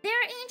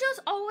their angels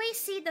always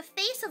see the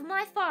face of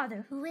my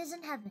Father who is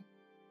in heaven.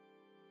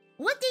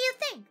 What do you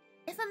think?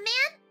 If a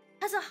man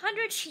has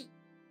 100 sheep,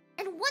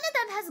 and one of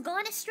them has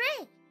gone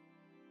astray,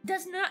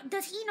 does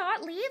he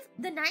not leave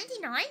the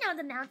 99 on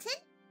the mountain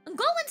and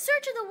go in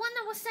search of the one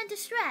that was sent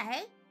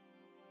astray?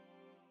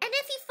 And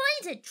if he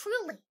finds it,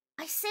 truly,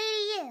 I say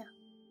to you,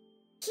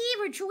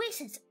 he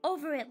rejoices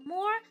over it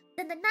more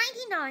than the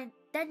 99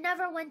 that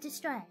never went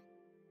astray.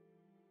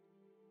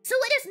 So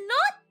it is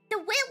not the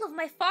will of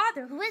my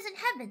Father who is in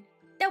heaven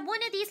that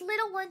one of these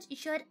little ones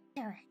should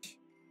perish.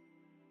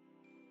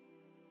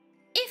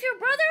 If your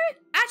brother,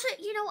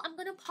 actually, you know, I'm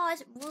gonna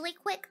pause really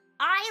quick.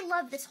 I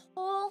love this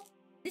whole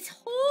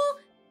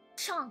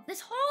chunk,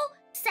 this whole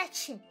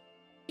section,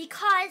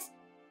 because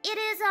it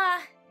is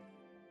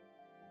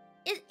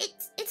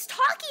it's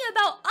talking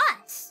about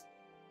us.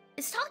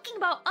 It's talking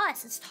about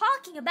us. It's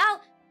talking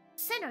about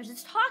sinners.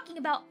 It's talking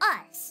about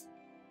us.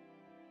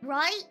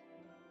 Right?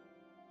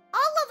 All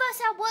of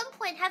us at one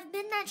point have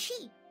been that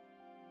sheep.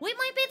 We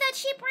might be that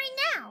sheep right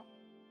now.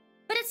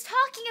 But it's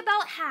talking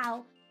about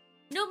how,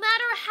 no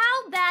matter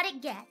how bad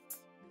it gets,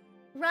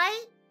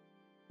 right?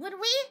 When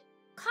we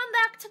come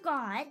back to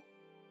God,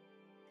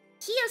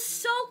 He is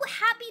so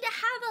happy to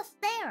have us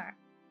there.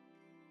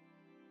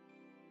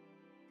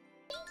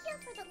 Thank you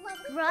for the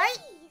lovely Right?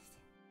 praise.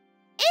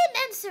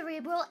 Amen,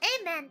 Cerebral.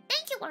 Amen.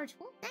 Thank you,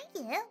 Archibald. Thank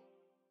you.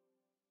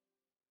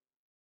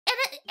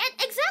 And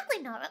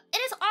exactly, Nara. It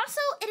is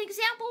also an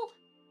example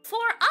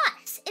for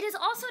us. It is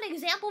also an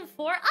example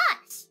for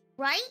us,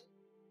 right?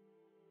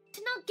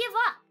 To not give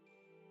up.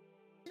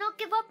 To not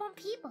give up on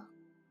people.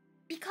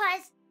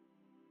 Because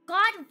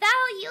God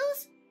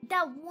values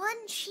that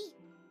one sheep.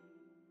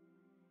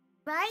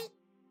 Right?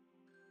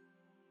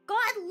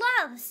 God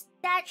loves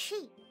that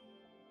sheep.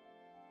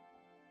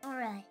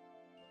 Alright.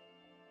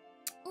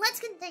 Let's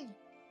continue.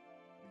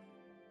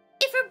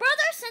 If your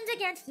brother sins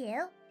against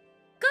you,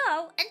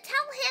 go and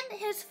tell him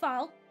his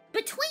fault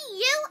between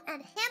you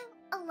and him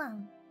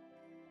alone.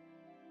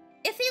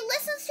 If he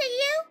listens to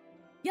you,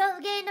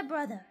 you'll gain a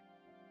brother.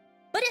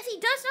 But if he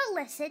does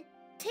not listen,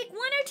 take one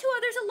or two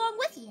others along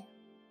with you,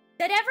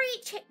 that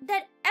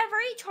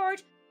every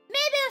charge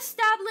may be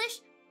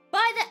established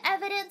by the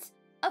evidence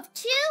of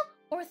 2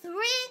 or 3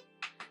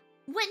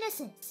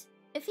 witnesses.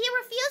 If he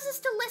refuses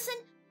to listen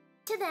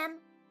to them,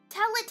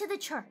 tell it to the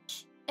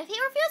church. If he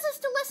refuses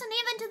to listen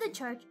even to the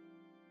church,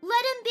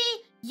 let him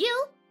be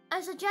you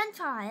as a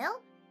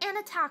Gentile and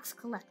a tax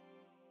collector.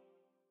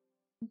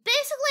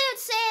 Basically,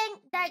 it's saying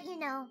that, you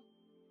know,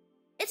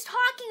 it's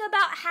talking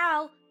about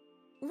how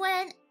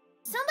when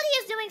somebody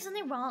is doing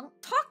something wrong,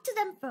 talk to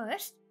them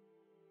first.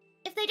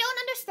 If they don't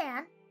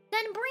understand,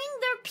 then bring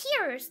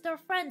their peers, their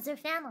friends, their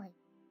family,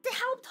 to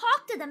help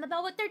talk to them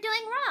about what they're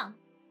doing wrong.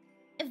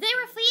 If they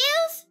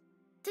refuse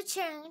to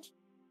change,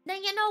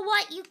 then you know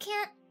what? You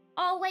can't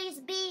always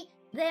be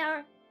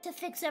there to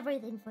fix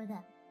everything for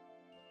them.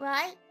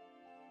 Right?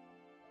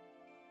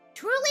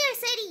 Truly I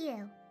say to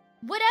you,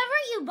 whatever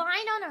you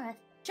bind on earth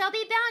shall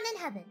be bound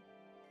in heaven.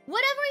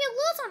 Whatever you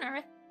loose on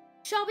earth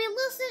shall be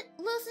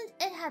loosened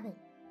in heaven.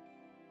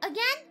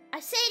 Again, I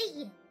say to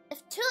you,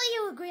 if 2 of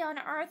you agree on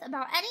earth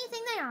about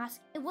anything they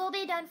ask, it will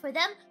be done for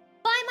them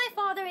by my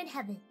Father in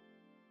heaven.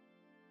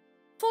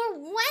 For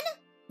where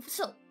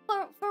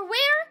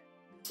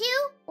 2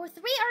 or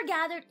 3 are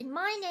gathered in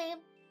my name,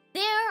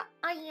 there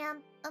I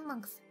am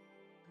amongst them.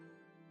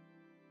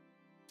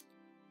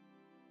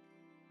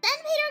 Then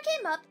Peter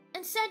came up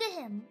and said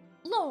to him,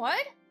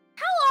 Lord,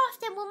 how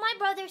often will my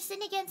brother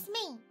sin against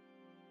me?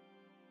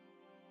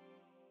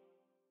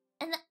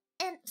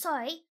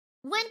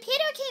 When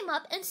Peter came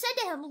up and said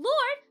to him,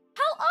 Lord,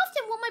 how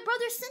often will my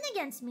brother sin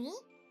against me,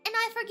 and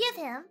I forgive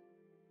him?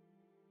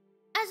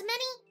 As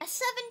many as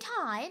 7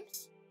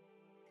 times?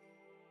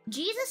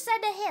 Jesus said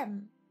to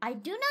him, I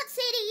do not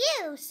say to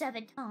you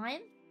 7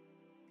 times,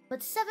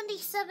 but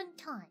 77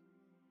 times.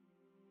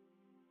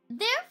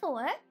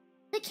 Therefore,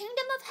 the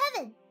kingdom of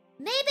heaven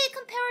may be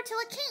compared to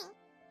a king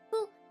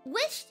who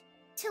wished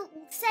to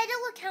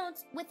settle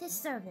accounts with his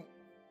servant.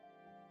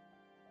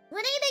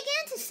 When he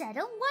began to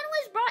settle, one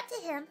was brought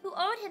to him who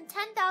owed him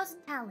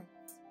 10,000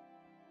 talents.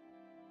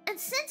 And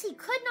since he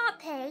could not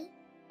pay,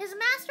 his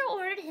master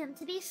ordered him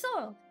to be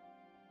sold,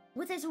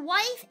 with his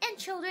wife and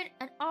children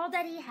and all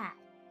that he had,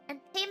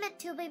 and payment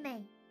to be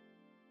made.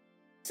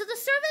 So the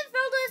servant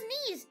fell to his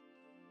knees,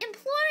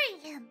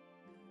 imploring him,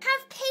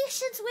 have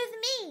patience with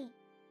me,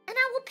 and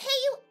I will pay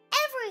you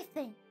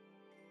everything.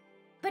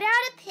 But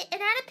out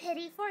of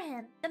pity for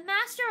him, the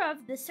master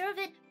of the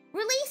servant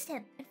released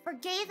him and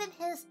forgave him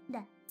his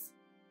debts.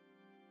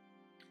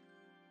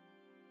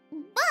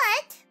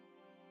 But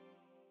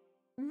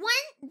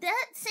when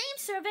that same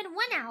servant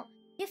went out,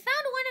 he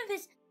found one of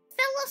his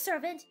fellow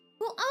servants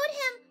who owed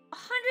him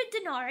 100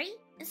 denarii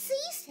and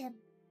seized him.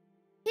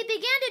 He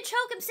began to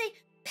choke and say,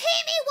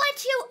 Pay me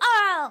what you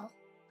owe!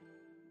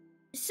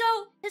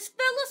 So his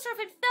fellow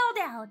servant fell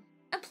down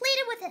and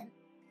pleaded with him,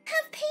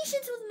 Have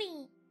patience with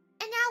me,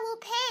 and I will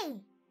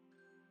pay.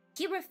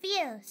 He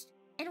refused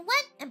and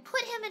went and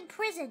put him in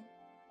prison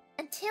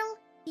until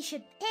he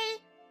should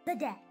pay the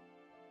debt.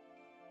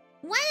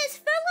 When his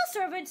fellow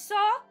servants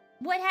saw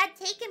what had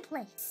taken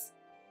place,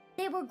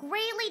 they were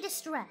greatly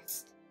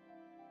distressed.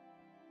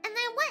 And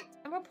they went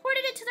and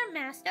reported it to their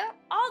master,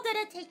 all that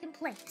had taken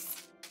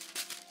place.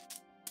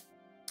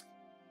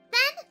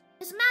 Then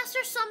his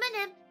master summoned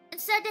him and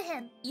said to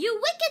him, You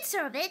wicked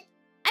servant,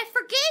 I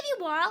forgave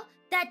you all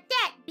that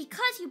debt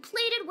because you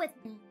pleaded with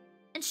me.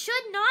 And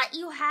should not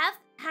you have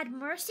had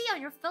mercy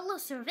on your fellow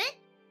servant,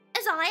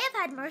 as I have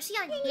had mercy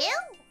on you?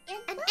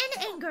 And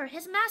in anger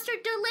his master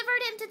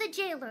delivered him to the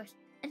jailers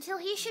until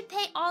he should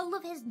pay all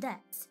of his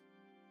debts.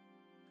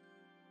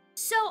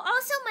 So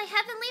also my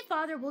heavenly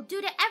Father will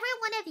do to every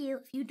one of you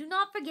if you do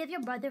not forgive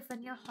your brother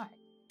from your heart.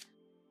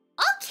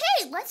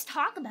 Okay, let's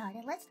talk about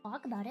it.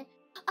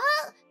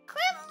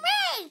 Krim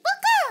Ray,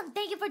 welcome!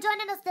 Thank you for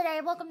joining us today.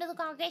 Welcome to the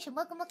congregation.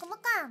 Welcome.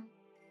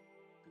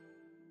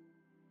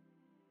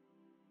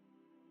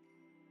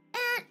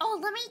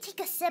 And, let me take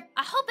a sip.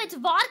 I hope it's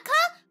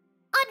vodka.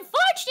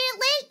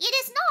 Unfortunately, it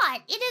is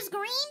not. It is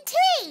green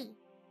tea.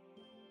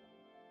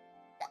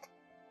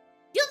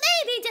 You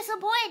may be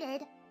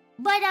disappointed,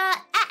 but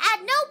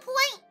at no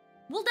point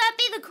will that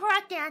be the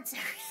correct answer.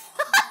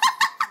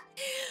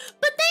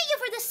 But thank you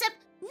for the sip.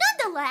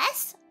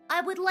 Nonetheless,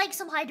 I would like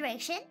some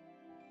hydration.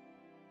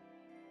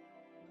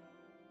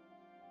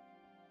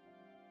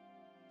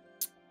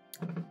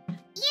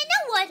 You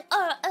know what?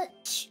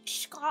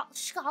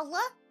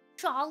 Shala?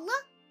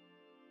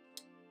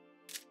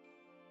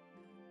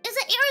 Is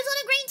it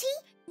Arizona green tea?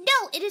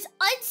 No, it is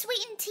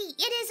unsweetened tea.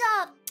 It is,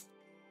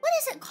 what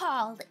is it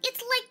called?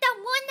 It's like that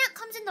one that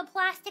comes in the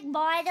plastic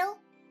bottle.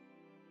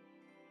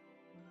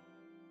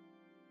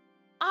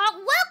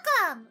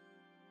 Welcome!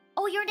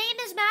 Oh, your name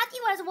is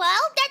Matthew as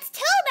well? That's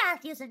 2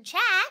 Matthews in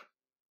chat.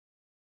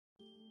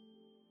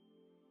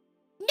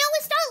 No,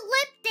 it's not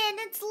Lipton.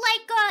 It's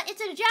like,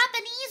 it's a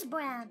Japanese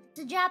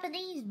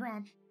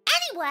brand.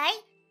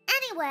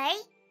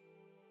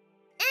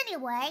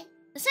 Anyway,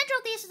 the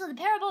central thesis of the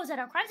parable is that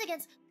our crimes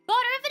against God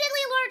are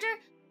infinitely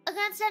larger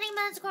against any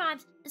man's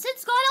crimes. And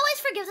since God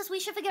always forgives us, we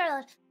should forgive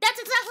others. That's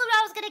exactly what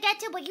I was gonna get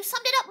to, but you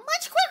summed it up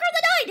much quicker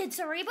than I did,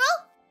 Cerebro.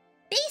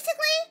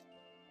 Basically,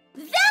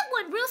 that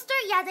one, Rooster,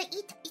 yeah, the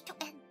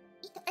Ito-en.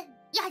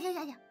 Yeah.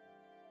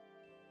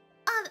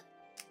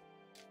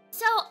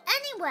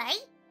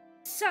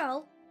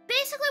 So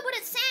basically what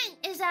it's saying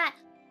is that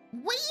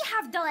we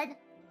have done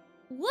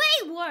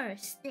way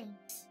worse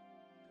things,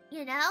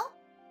 you know?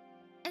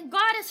 And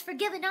God has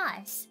forgiven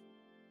us.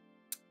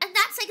 And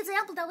that's an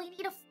example that we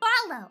need to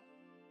follow.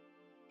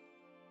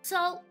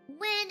 So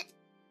when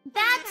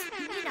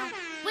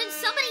when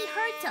somebody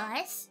hurts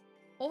us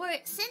or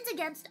sins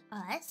against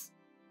us,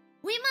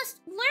 we must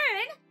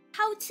learn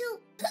how to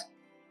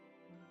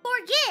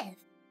forgive.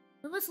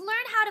 We must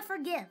learn how to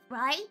forgive,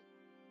 right?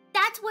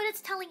 That's what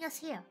it's telling us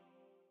here.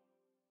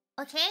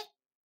 Okay?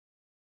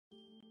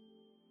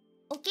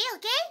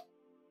 Okay?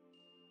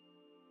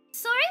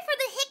 Sorry for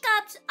the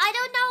hiccups. I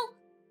don't know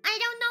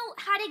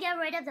how to get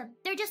rid of them.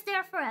 They're just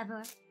there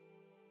forever.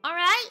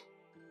 Alright?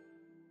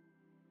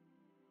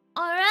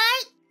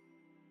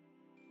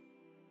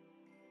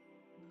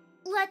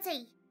 Let's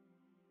see.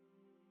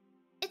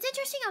 It's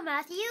interesting how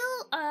Matthew,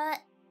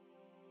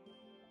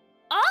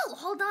 oh,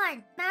 hold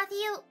on.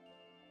 Matthew...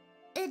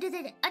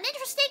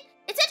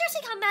 It's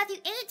interesting how Matthew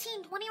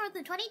 18, 21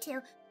 through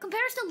 22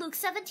 compares to Luke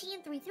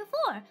 17, 3 through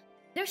 4.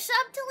 They're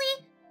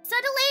subtly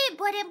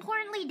but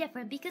importantly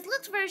different because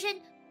Luke's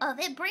version of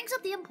it brings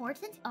up the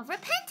importance of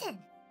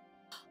repentance.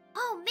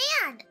 Oh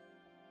man!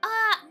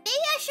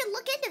 Maybe I should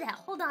look into that.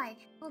 Hold on.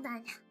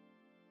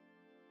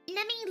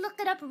 Let me me look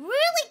it up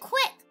really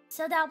quick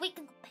so that we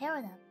can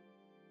compare them.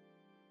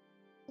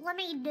 Let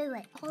me do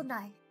it. Hold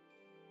on.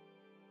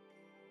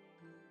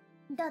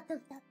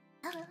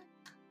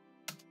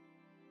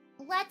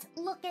 Let's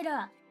look it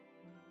up.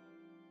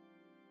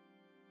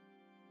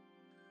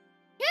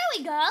 Here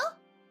we go.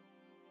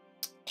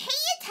 Pay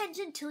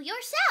attention to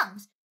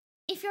yourselves.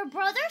 If your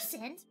brother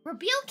sins,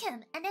 rebuke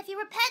him, and if he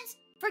repents,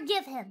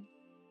 forgive him.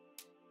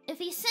 If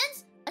he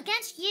sins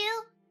against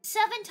you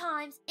 7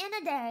 times in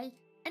a day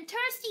and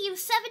turns to you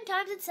 7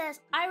 times and says,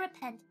 I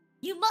repent,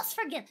 you must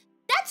forgive.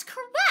 That's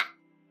correct.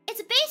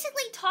 It's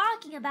basically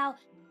talking about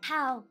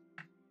how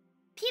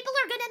people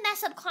are going to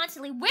mess up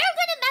constantly. We're going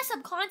to mess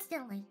up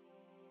constantly.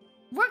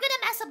 We're going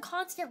to mess up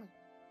constantly.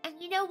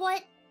 And you know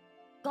what?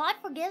 God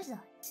forgives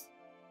us.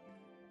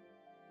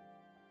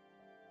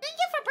 Thank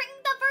you for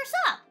bringing the verse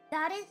up.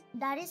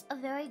 That is a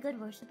very good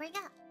verse to bring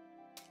up.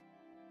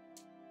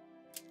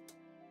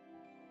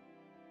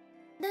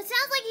 That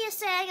sounds like he is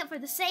saying it for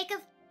the sake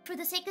of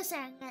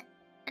saying it.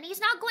 And he's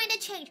not going to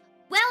change.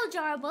 Well,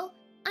 Jarble,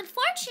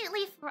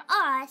 unfortunately for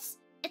us,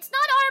 it's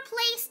not our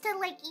place to,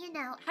 like, you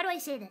know, how do I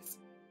say this?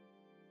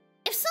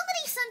 If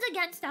somebody sins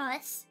against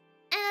us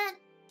and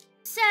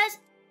says,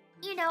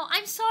 you know,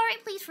 I'm sorry,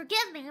 please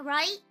forgive me,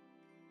 right?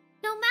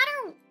 No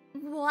matter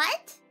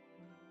what,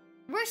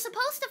 we're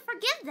supposed to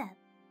forgive them.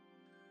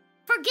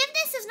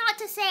 Forgiveness is not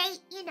to say,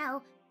 you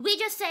know, we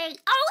just say,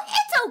 oh,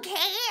 it's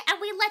okay, and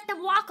we let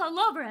them walk all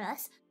over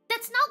us.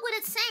 That's not what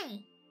it's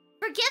saying.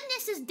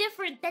 Forgiveness is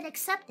different than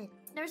acceptance.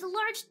 There's a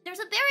very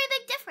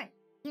big difference,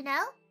 you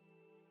know?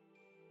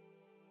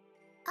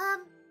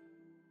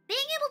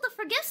 Being able to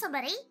forgive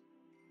somebody,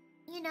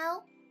 you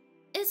know,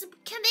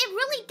 can be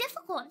really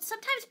difficult.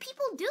 Sometimes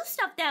people do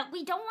stuff that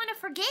we don't want to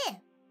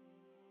forgive.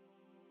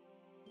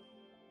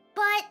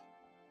 But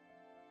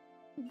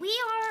we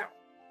are,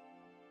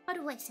 how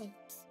do I say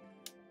this?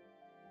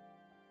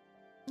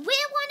 We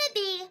want to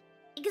be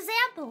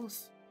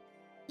examples,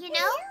 you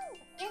know?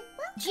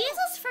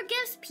 Jesus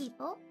forgives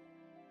people,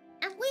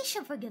 and we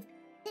should forgive them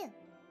too,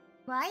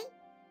 right?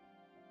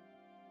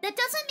 That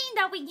doesn't mean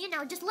that we, you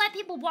know, just let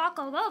people walk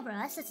all over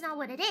us. That's not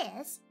what it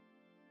is.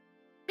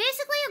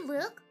 Basically in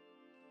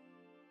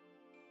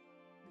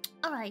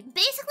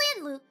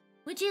Luke,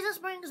 what Jesus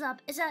brings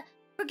up is that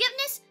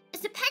forgiveness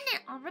is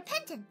dependent on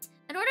repentance.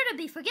 In order to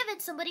be forgiven,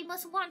 somebody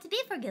must want to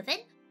be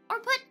forgiven, or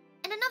put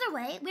in another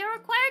way, we are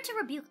required to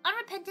rebuke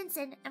unrepentant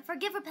sin and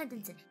forgive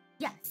repentant sin.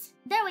 Yes,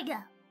 there we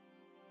go.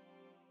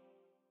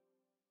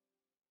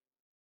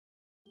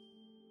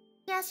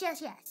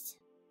 Yes.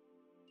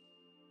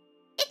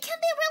 It can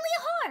be really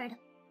hard.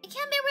 It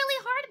can be really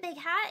hard, Big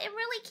Hat. It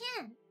really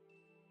can.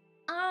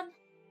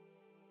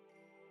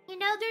 You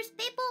know, there's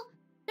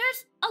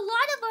a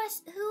lot of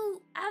us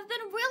who have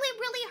been really,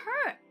 really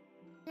hurt,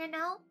 you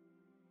know?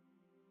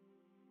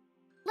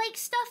 Like,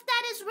 stuff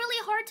that is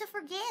really hard to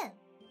forgive.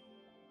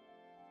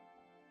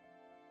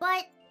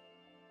 But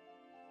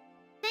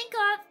think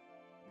of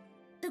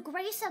the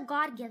grace that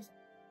God gives,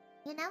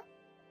 you know?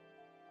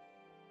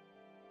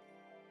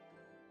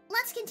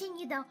 Let's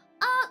continue, though.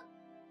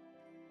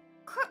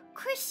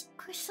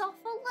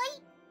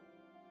 Chrysopholite?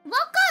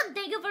 Welcome!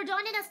 Thank you for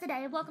joining us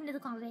today. Welcome to the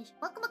congregation.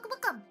 Welcome.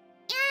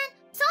 And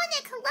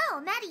Sonic,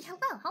 hello. Maddie,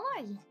 hello. How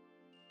are you?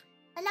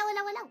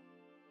 Hello.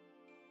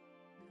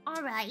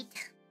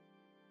 Alright.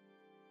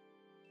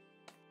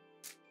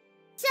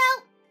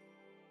 So,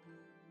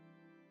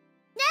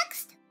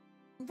 next,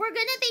 we're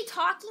gonna be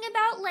talking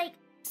about, like,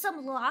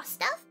 some law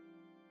stuff.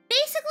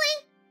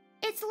 Basically,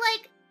 it's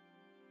like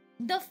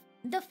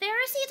the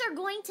Pharisees are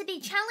going to be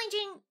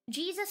challenging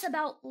Jesus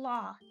about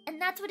law,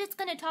 and that's what it's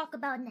going to talk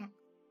about next.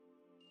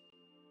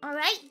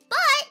 Alright?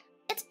 But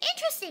it's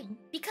interesting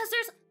because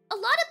there's a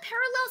lot of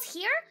parallels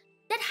here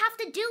that have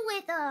to do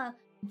with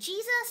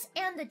Jesus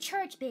and the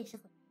church,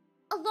 basically.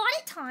 A lot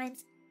of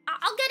times,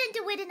 I'll get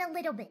into it in a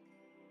little bit.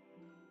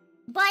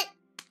 But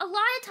a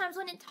lot of times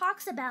when it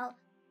talks about,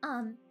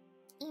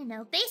 you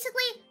know,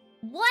 basically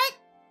what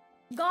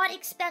God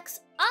expects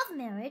of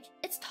marriage,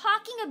 it's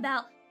talking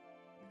about,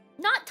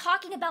 not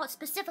talking about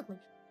specifically,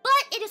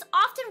 but it is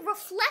often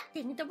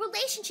reflecting the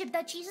relationship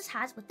that Jesus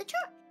has with the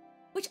church,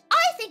 which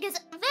I think is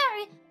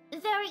very,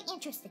 very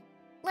interesting.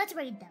 Let's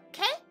read them,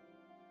 okay?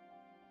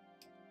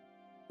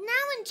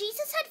 Now when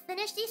Jesus had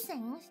finished these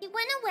things, he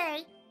went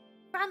away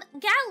from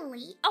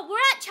Galilee. Oh,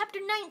 we're at chapter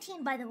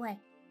 19, by the way.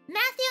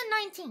 Matthew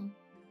 19.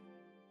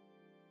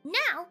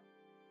 Now,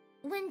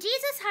 when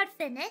Jesus had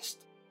finished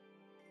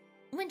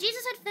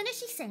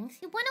these things,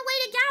 he went away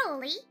to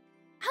Galilee.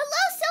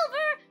 Hello,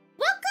 Silver!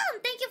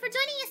 Welcome! Thank you for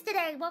joining us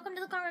today. Welcome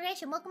to the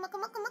congregation. Welcome.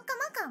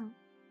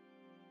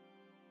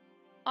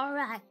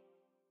 Alright.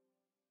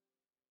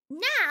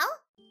 Now,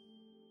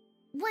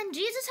 when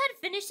Jesus had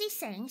finished these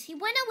sayings, he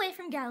went away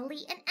from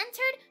Galilee and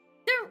entered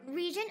the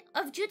region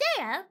of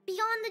Judea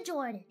beyond the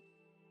Jordan.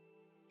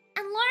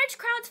 And large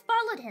crowds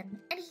followed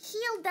him, and he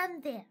healed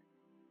them there.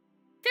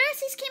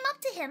 Pharisees came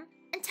up to him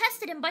and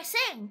tested him by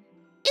saying,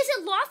 "Is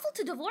it lawful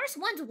to divorce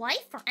one's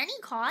wife for any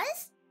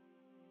cause?"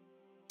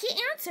 He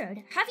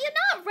answered, "Have you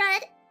not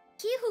read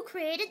He who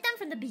created them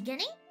from the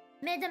beginning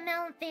made them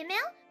male and female,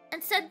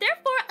 and said,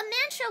 therefore a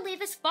man shall leave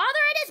his father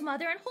and his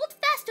mother and hold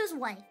fast to his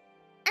wife,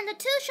 and the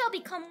two shall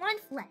become one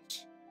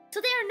flesh.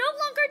 So they are no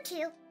longer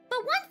two,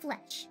 but one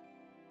flesh.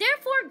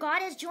 Therefore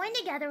God has joined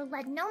together,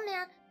 let no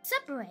man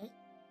separate.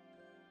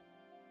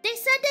 They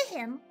said to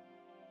him,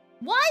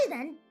 why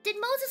then did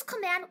Moses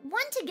command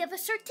one to give a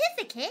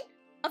certificate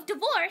of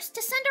divorce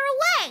to send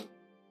her away?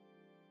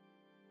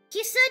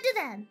 He said to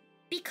them,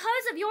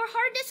 because of your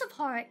hardness of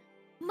heart,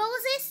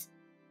 Moses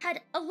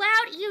had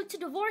allowed you to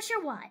divorce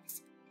your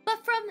wives,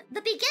 but from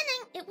the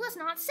beginning it was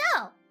not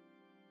so.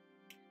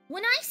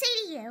 When I say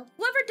to you,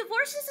 whoever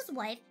divorces his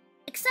wife,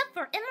 except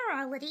for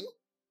immorality,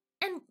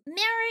 and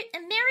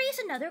marries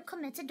another,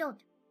 commits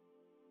adultery.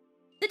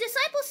 The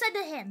disciples said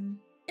to him,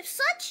 if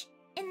such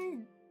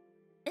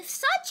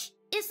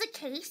is the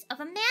case of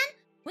a man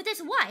with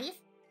his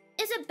wife,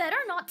 is it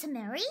better not to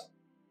marry?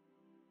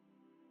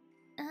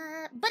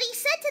 But he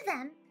said to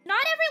them,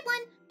 not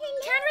everyone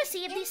can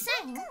receive these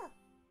things,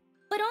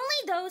 but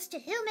only those to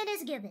whom it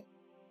is given.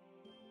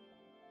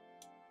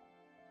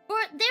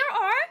 For there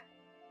are...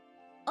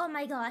 Oh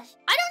my gosh.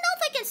 I don't know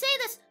if I can say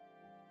this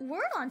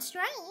word on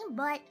stream,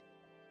 but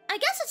I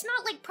guess it's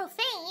not like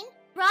profane,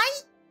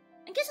 right?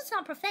 I guess it's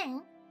not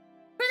profane.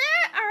 For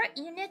there are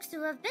eunuchs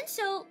who have been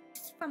so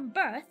from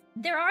birth.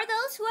 There are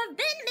those who have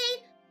been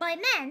made by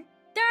men.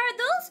 There are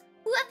those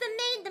who have been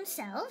made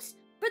themselves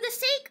for the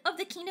sake of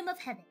the kingdom of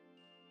heaven.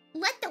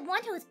 Let the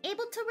one who is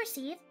able to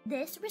receive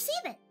this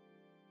receive it.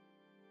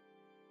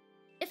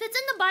 If it's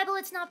in the Bible,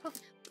 it's not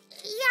profane.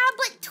 Yeah,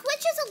 but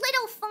Twitch is a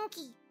little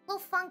funky.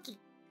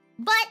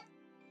 But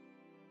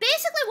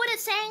basically what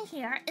it's saying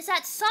here is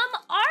that some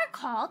are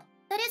called.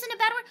 That isn't a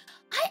bad word.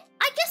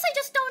 I guess I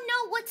just don't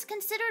know what's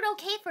considered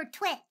okay for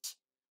Twitch.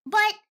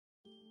 But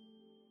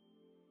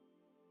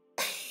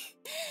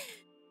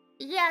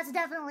yeah, it's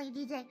definitely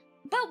DJ.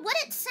 But what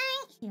it's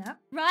saying here,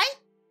 right?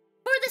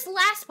 For this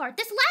last part,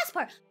 I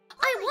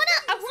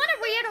wanna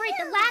reiterate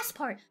the last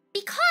part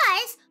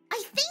because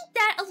I think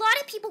that a lot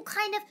of people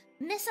kind of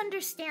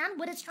misunderstand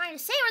what it's trying to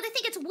say, or they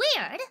think it's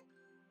weird,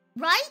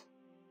 right?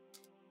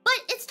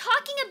 But it's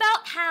talking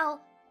about how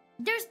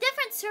there's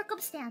different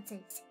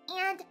circumstances,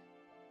 and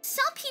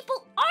some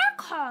people are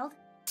called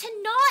to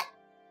not,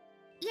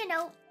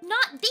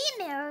 not be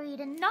married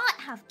and not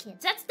have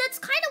kids. That's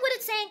kind of what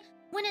it's saying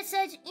when it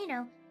says,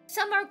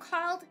 some are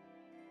called,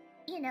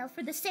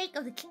 for the sake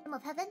of the kingdom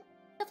of heaven,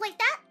 stuff like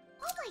that.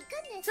 Oh my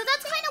goodness. So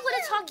that's kind of what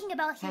it's talking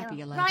about here, Happy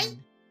 11. right?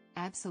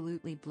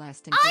 Absolutely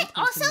blessed and grateful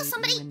to Also, meet you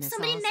somebody in this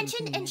mentioned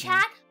awesome in community.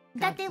 chat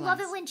that God they love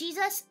it bless. when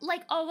Jesus,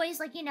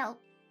 always,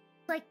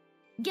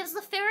 gives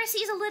the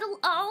Pharisees a little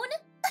own.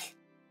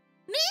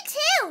 Me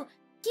too!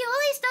 He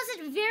always does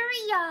it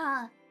very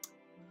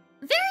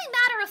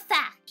matter of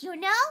fact, He's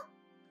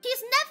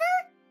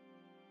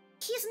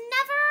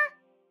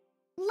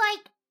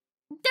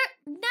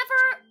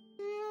never,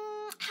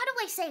 how do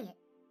I say it?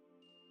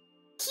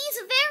 He's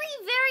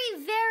very, very,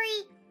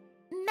 very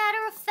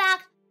matter of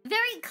fact,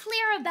 very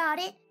clear about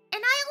it,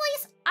 and I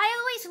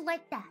always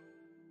like that.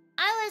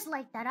 I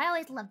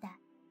always love that.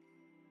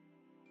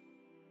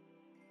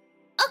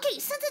 Okay,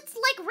 since it's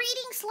like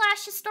reading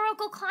 /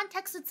 historical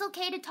context, it's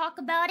okay to talk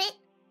about it.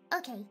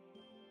 Okay.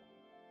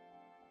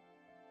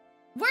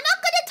 We're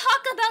not gonna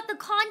talk about the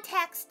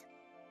context.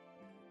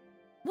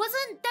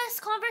 Wasn't this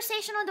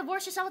conversation on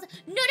divorce yourself?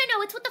 No,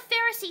 it's with the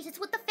Pharisees. It's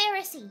with the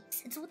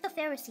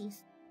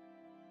Pharisees.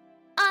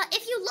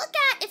 If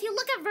you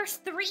look at verse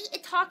 3,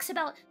 it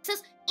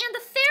says, and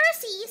the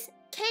Pharisees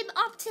came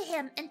up to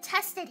him and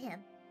tested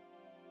him.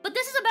 But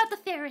this is about the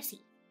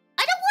Pharisees.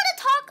 I don't want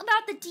to talk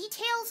about the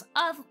details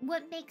of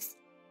what makes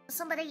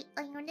somebody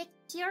a eunuch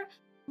here,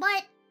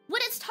 but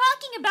what it's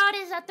talking about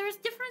is that there's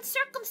different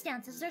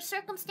circumstances. There's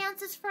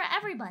circumstances for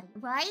everybody,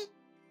 right?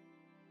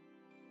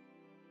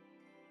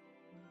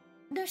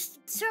 There's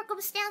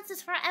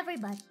circumstances for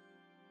everybody.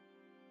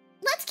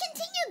 Let's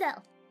continue,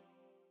 though.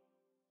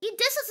 He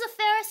disses the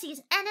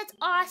Pharisees, and it's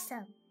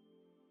awesome.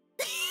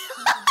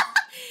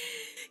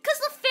 Because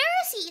the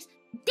Pharisees,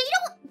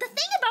 the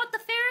thing about the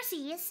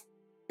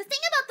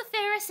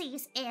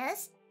Pharisees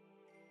is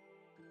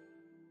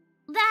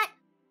that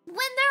when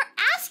they're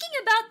asking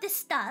about this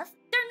stuff,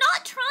 they're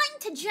not trying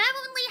to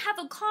genuinely have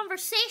a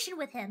conversation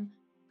with him,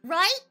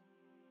 right?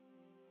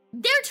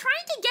 They're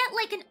trying to get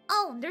an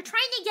own. They're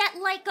trying to get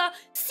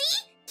see,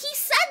 he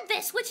said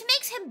this, which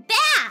makes him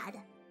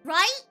bad,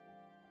 right?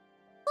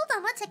 Hold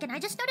on 1 second. I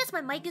just noticed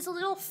my mic is a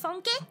little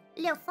funky.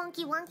 A little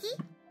funky wonky.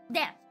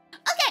 There.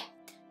 Okay.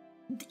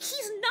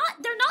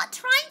 They're not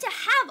trying to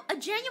have a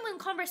genuine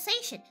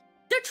conversation.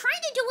 They're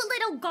trying to do a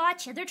little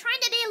gotcha. They're trying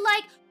to be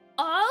like,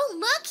 oh,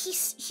 look, he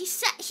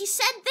said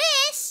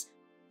this.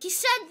 He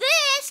said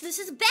this. This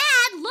is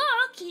bad.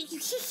 Look, he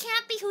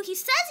can't be who he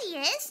says he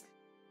is.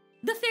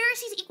 The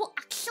Pharisees equal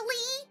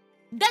actually.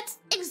 That's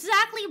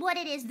exactly what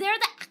it is. They're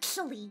the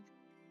actually.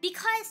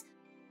 Because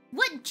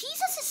what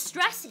Jesus is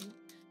stressing,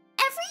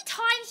 every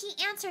time he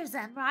answers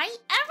them, right?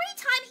 Every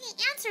time he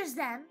answers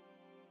them,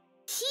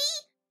 he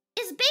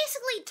is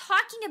basically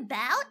talking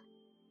about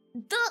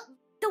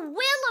the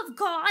will of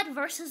God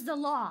versus the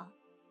law,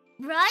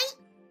 right?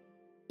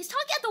 He's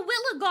talking about the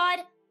will of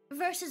God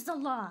versus the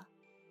law.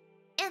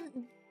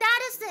 And that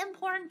is the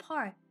important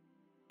part.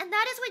 And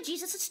that is what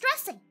Jesus is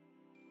stressing.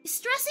 He's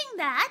stressing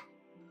that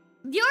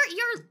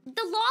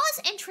the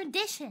laws and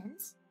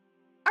traditions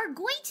are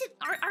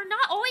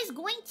not always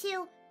going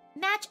to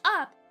match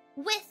up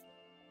with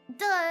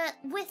the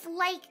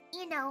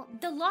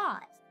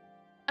laws.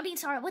 I mean,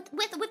 sorry, with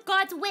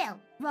God's will,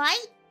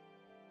 right?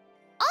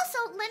 Also,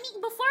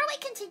 before we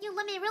continue,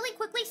 let me really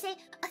quickly say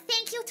a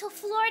thank you to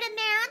Florida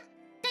Man.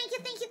 Thank you,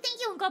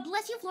 and God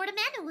bless you, Florida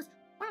Man, who was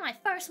one of my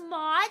first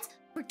mods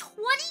for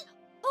 20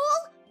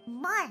 whole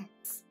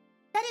months.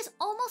 That is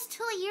almost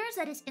 2 years.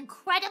 That is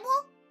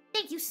incredible.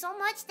 Thank you so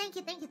much. Thank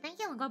you,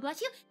 and God bless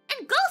you.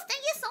 And Ghost,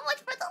 thank you so much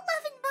for the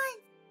 11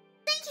 months.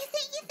 Thank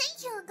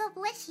you, and God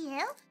bless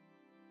you.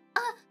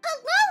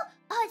 Hello,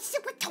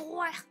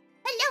 Supertor.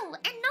 Hello,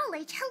 and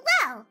Knowledge.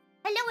 Hello.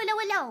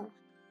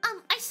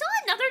 I saw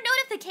another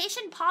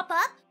notification pop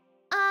up.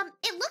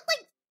 It looked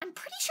like, I'm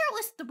pretty sure it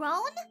was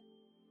Throne.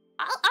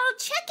 I'll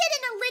check it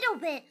in a little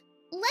bit.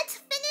 Let's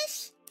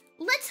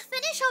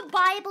finish our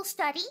Bible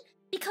study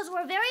because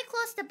we're very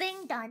close to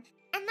being done.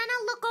 And then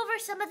I'll look over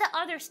some of the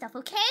other stuff,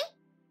 okay?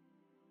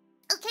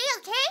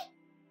 Okay?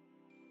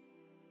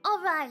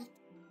 Alright.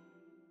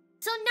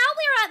 So now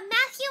we're at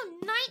Matthew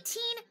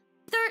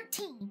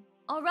 19:13.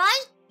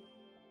 Alright?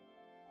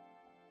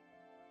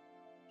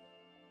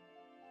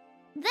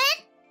 Then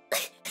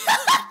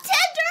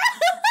Tender!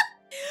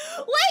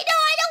 Wait, no,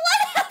 I don't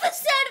want to have a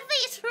sad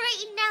face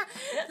right now.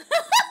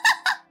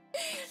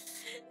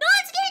 No,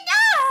 it's good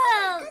now.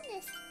 Oh my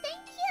goodness,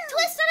 thank you.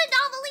 Twisted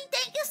Anomaly,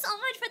 thank you so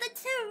much for the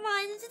 2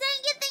 months.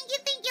 Thank you,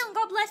 and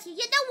God bless you.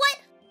 You know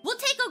what? We'll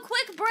take a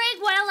quick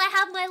break while I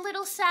have my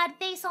little sad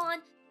face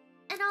on,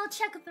 and I'll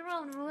check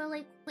Throne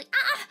really quickly.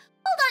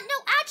 Hold on,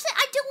 no, actually,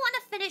 I do want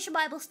to finish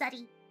Bible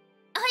study.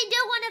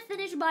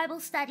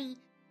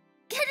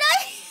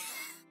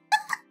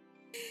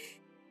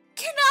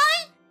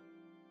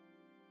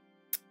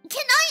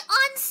 Can I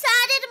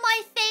unsatted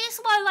my face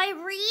while I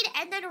read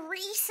and then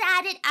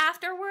resat it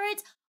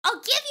afterwards? I'll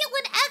give you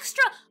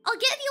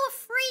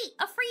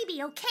a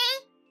freebie, okay?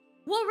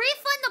 We'll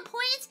refund the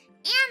points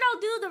and I'll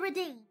do the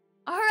redeem.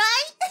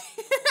 Alright?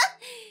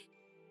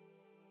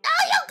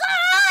 Oh, you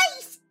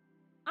guys!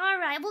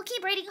 Alright, we'll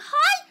keep reading.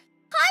 Hi,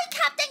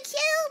 Captain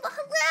Cube!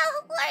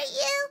 Hello, how are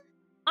you?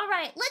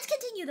 Alright, let's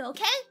continue though,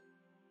 okay?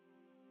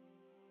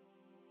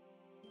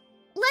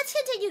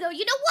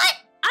 You know what?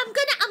 I'm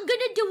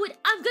gonna do it.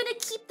 I'm gonna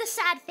keep the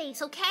sad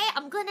face, okay?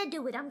 I'm gonna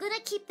do it. I'm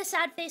gonna keep the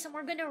sad face and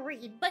we're gonna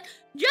read. But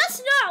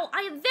just know,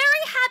 I am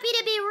very happy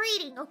to be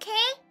reading,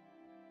 okay?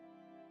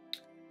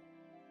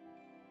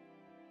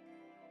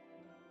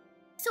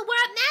 So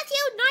we're at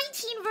Matthew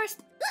 19, verse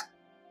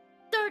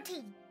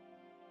 13.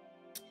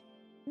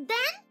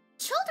 Then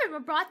children were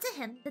brought to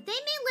him that he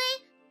may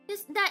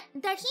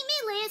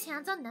lay his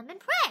hands on them and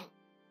pray.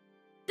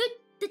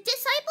 The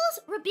disciples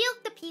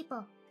rebuked the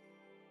people.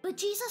 But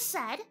Jesus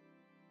said,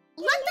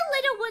 "Let the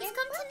little ones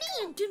come to me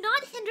and do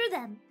not hinder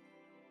them,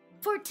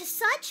 for to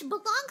such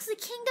belongs the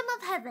kingdom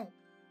of heaven."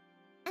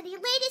 And he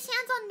laid his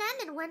hands on them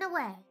and went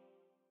away.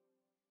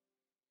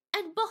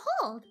 And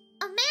behold,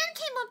 a man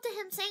came up to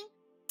him saying,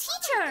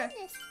 "Teacher, Oh my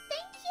goodness,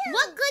 thank you.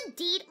 what good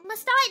deed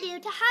must I do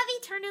to have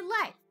eternal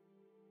life?"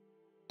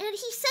 And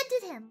he said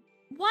to him,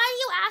 "Why do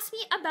you ask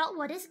me about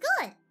what is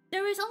good?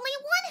 There is only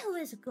one who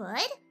is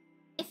good.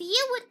 If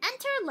you would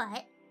enter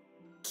light,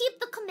 keep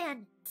the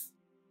commandments."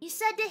 He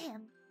said to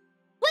him,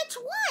 "Which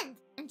one?"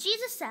 And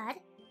Jesus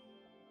said,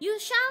 You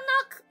shall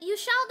not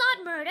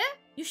murder,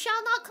 you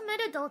shall not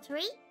commit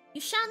adultery,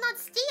 you shall not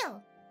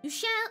steal, you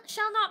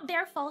shall not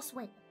bear false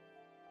witness.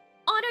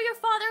 Honor your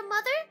father and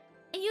mother,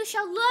 and you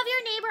shall love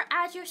your neighbor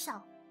as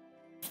yourself."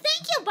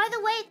 Thank you, by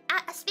the way,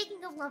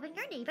 speaking of loving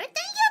your neighbor, thank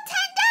you,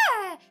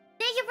 Tender!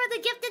 Thank you for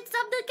the gifted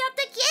sub to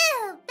Captain Q!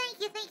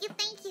 Thank you.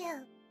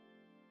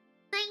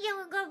 Thank you,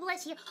 and God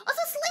bless you.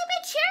 Also,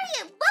 Sleeping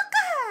Chariot,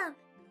 welcome!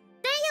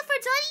 Thank you for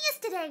joining us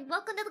today.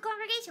 Welcome to the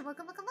congregation.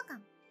 Welcome.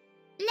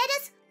 Let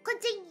us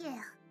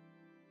continue.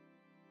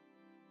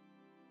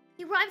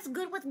 He rhymes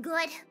good with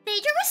good.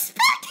 Major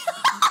respect!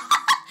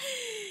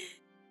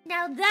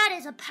 Now that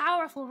is a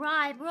powerful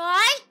rhyme,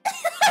 right?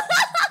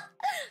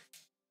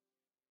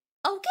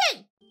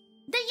 Okay.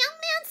 The young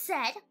man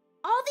said,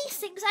 "All these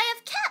things I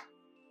have kept.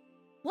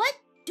 What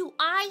do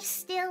I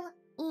still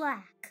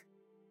lack?"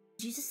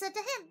 Jesus said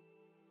to him,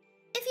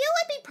 "If you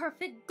would be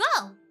perfect,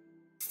 go.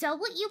 Sell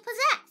what you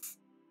possess,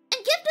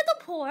 and give to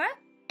the poor,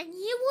 and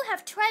you will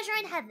have treasure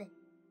in heaven.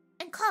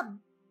 And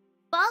come,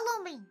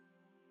 follow me."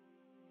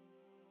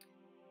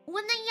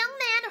 When the young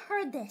man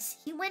heard this,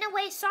 he went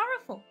away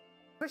sorrowful,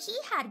 for he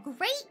had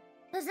great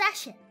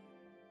possession.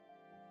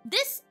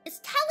 This is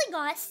telling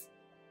us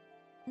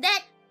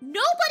that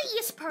nobody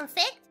is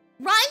perfect,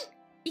 right?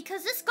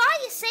 Because this guy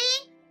is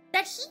saying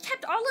that he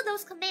kept all of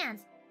those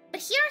commands.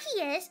 But here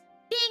he is,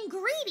 being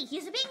greedy.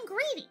 He's being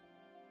greedy.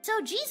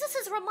 So Jesus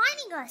is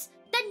reminding us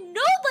that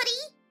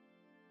nobody,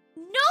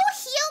 no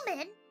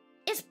human,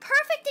 is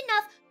perfect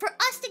enough for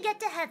us to get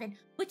to heaven,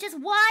 which is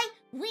why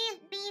we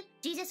need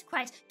Jesus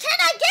Christ. Can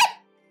I get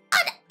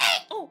an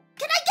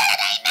can I get an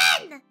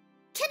amen?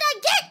 Can I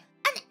get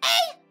an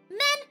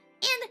amen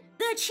in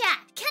the chat?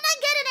 Can I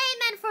get an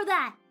amen for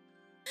that?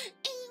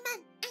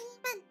 Amen,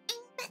 amen,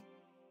 amen.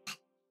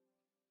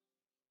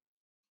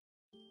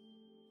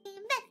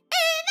 Amen,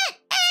 amen,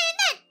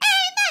 amen,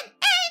 amen,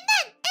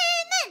 amen,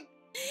 amen,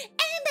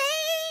 amen.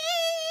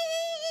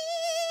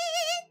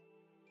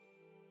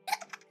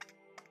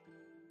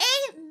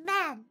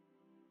 Amen.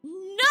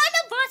 None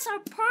of us are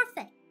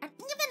perfect. And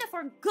even if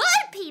we're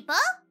good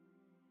people,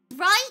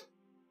 right?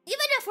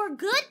 Even if we're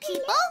good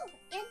people,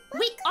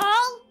 we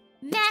all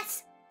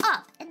mess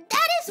up. And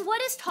that is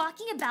what it's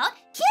talking about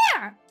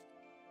here.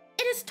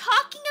 It is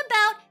talking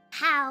about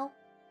how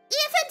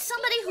even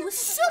somebody who's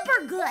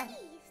super good,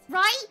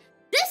 right?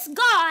 This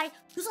guy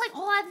who's like,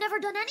 oh, I've never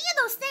done any of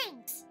those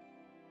things.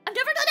 I've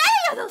never done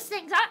any of those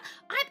things.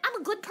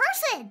 I'm a good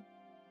person.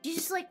 He's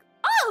just like,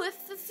 oh,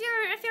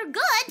 if you're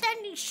good,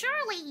 then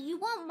surely you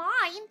won't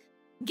mind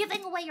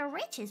giving away your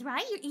riches,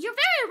 right? You're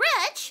very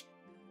rich.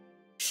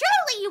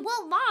 Surely you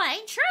won't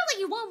mind. Surely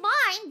you won't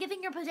mind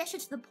giving your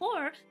possessions to the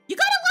poor. You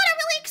got a lot of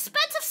really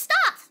expensive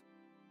stuff.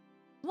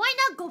 Why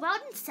not go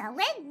out and sell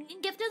it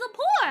and give to the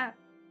poor?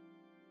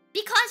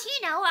 Because,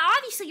 you know,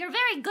 obviously you're a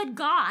very good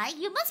guy.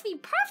 You must be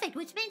perfect,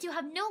 which means you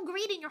have no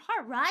greed in your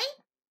heart, right?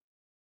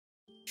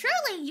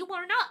 Surely you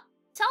are not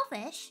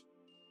selfish,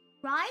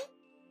 right?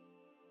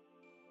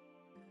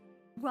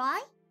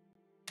 Right?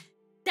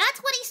 That's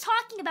what he's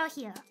talking about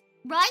here,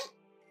 right?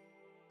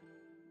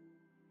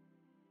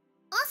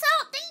 Also,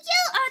 thank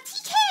you,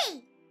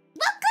 TK!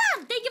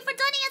 Welcome! Thank you for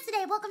joining us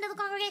today. Welcome to the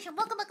congregation.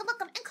 Welcome, welcome,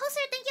 welcome. And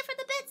Koser, thank you for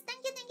the bits.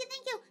 Thank you, thank you,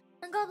 thank you.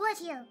 And God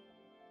bless you.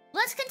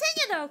 Let's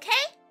continue though,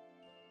 okay?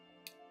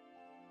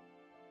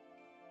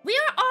 We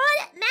are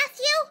on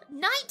Matthew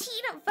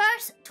 19,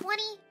 verse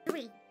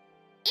 23.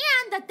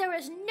 And that there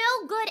is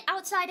no good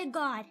outside of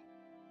God.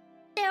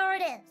 There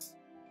it is.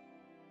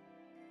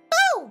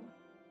 Boom!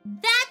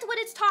 That's what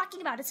it's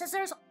talking about. It says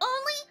there's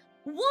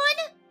only one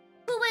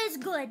who is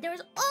good. There's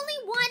only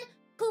one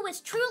who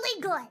is truly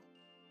good.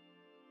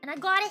 And I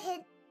got a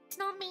hint. It's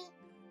not me.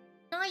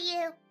 Not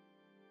you.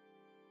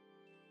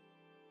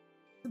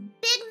 The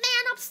big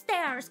man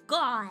upstairs,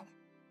 God.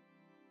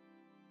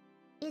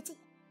 It's...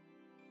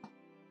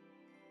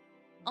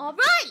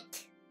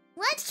 Alright!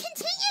 Let's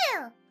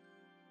continue!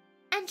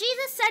 And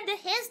Jesus said to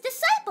his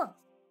disciples,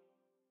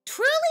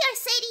 truly I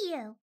say to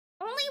you,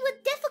 only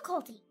with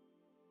difficulty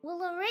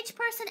will a rich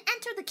person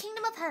enter the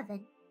kingdom of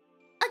heaven.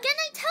 Again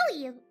I tell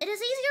you, it is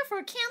easier for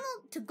a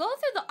camel to go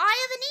through the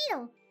eye of a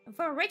needle than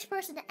for a rich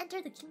person to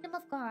enter the kingdom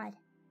of God.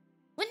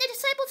 When the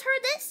disciples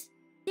heard this,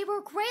 they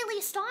were greatly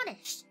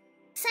astonished,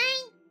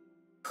 saying,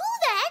 who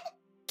then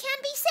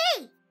can be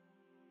saved?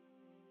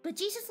 But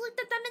Jesus looked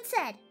at them and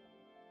said,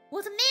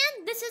 with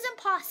man this is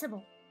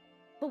impossible,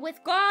 but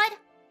with God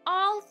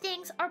all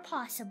things are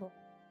possible.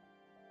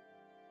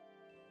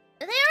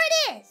 There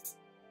it is.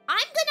 I'm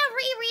gonna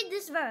reread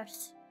this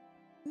verse.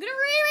 I'm gonna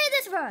reread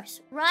this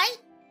verse, right?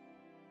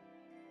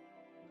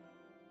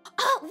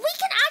 We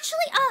can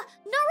actually,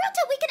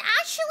 Naruto, we can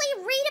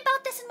actually read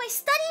about this in my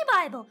study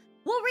Bible.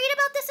 We'll read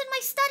about this in my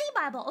study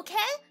Bible,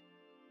 okay?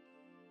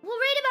 We'll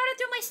read about it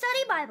through my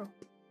study Bible.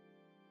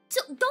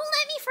 So don't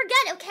let me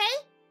forget, okay?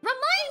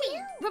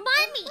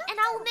 Remind me, and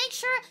I will make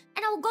sure,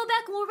 and I will go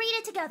back and we'll read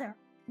it together.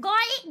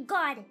 Got it?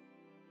 Got it.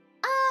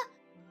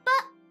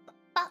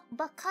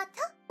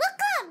 Bakata?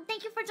 Welcome!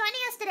 Thank you for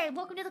joining us today.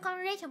 Welcome to the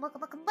congregation.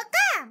 Welcome, welcome,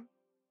 welcome!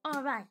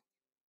 Alright.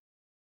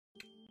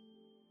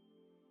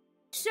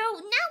 So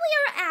now we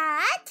are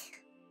at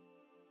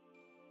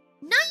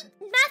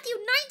Matthew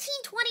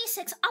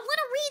 19:26. I want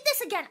to read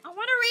this again. I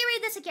want to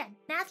reread this again.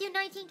 Matthew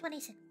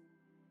 19:26.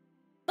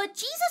 But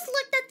Jesus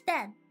looked at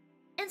them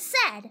and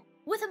said,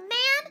 with a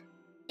man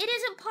it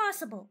is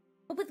impossible,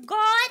 but with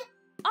God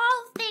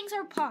all things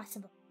are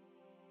possible.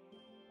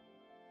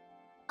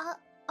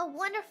 A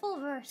wonderful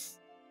verse.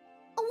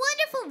 A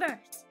wonderful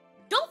verse.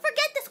 Don't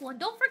forget this one.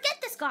 Don't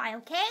forget this guy,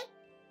 okay?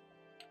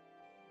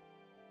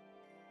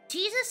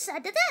 Jesus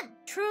said to them,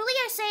 truly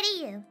I say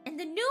to you, in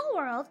the new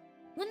world,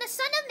 when the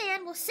Son of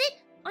Man will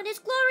sit on his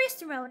glorious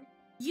throne,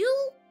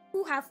 you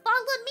who have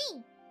followed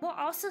me will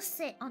also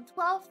sit on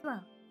 12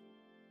 thrones,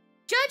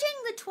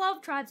 judging the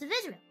 12 tribes of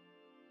Israel.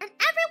 And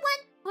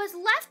everyone who has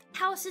left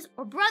houses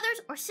or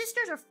brothers or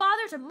sisters or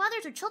fathers or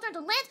mothers or children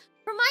or lands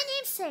for my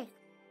name's sake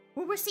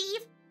will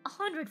receive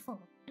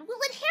 100-fold and will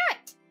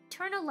inherit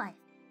eternal life.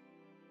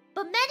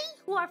 But many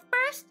who are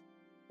first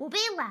will be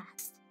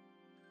last,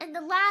 and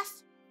the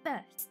last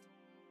first.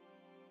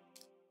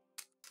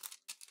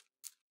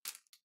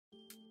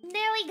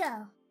 There we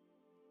go.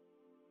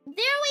 There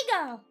we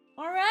go.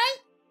 Alright?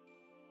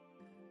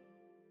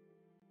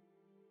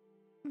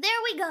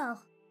 There we go.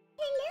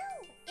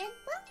 Hello and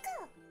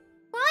welcome.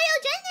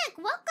 Cryogenic,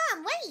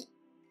 welcome.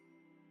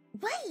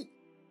 Wait.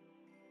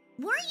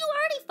 Weren't you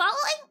already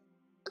following?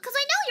 Because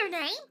I know your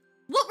name.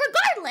 Well,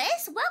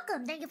 regardless,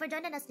 welcome. Thank you for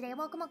joining us today.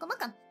 Welcome, welcome,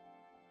 welcome.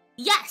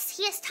 Yes,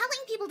 he is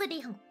telling people to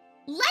be humble.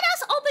 let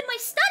us open my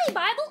study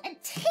Bible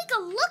and take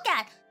a look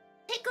at.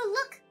 Take a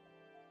look.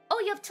 Oh,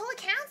 you have 2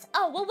 accounts?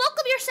 Oh, well,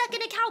 welcome your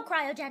second account,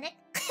 Cryogenic.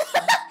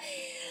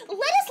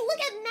 Let us look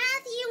at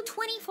Matthew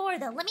 24,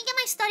 though. Let me get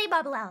my study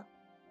Bible out.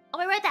 I'll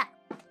be right back.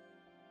 And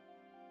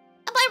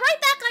by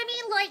right back, I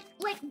mean,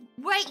 like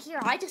right here.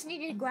 I just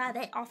needed to grab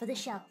it off of the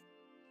shelf.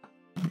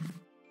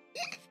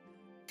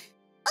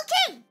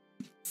 Okay,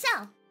 so.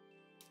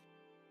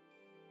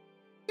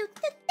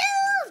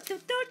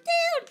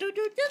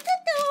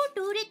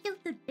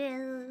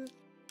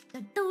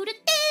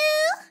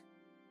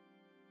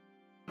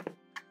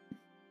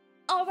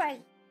 All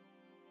right.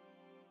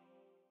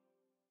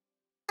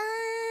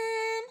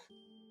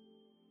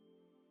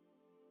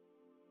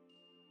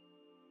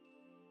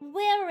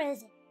 Where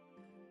is it?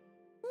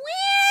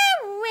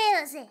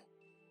 Where is it?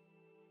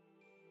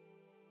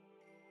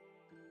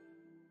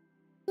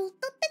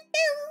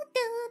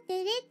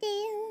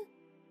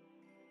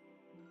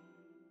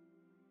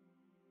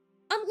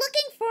 I'm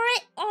looking for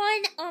it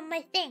on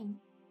my thing.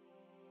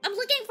 I'm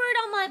looking for it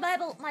on my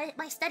Bible,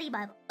 my study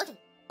Bible. Okay,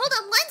 hold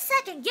on 1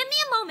 second. Give me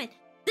a moment.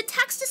 The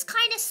text is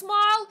kind of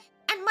small,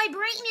 and my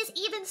brain is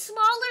even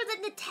smaller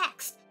than the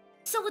text.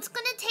 So it's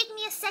gonna take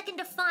me a second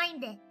to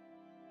find it.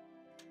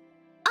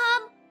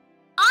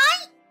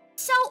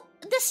 So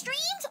the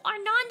streams are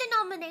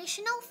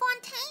non-denominational,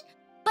 Fontaine,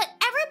 but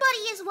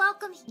everybody is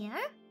welcome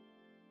here.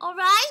 All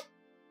right?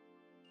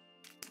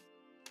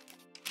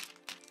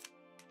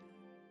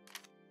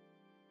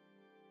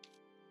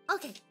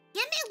 Okay,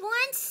 give me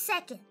 1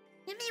 second.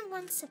 Give me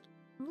 1 second.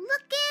 I'm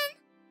looking.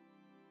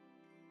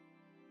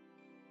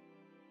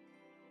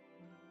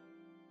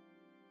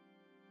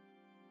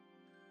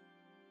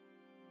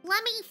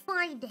 Let me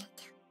find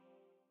it.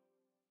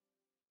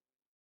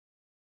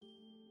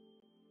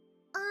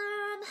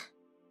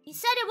 You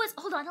said it was,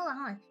 hold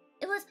on.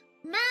 It was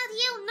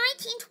Matthew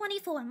 19:24.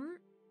 19,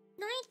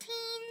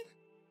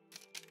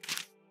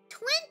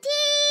 20.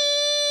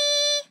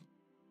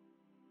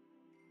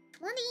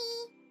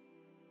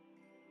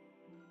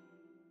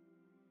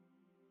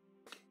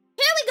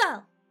 Here we go.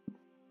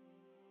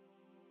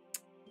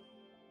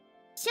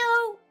 So,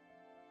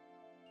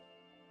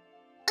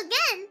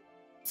 again,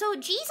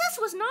 Jesus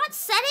was not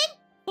setting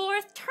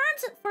forth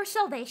terms for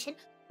salvation,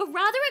 but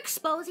rather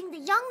exposing the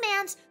young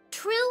man's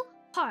true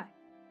heart.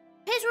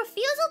 His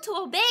refusal to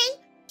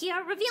obey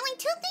here revealing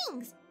 2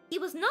 things. He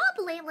was not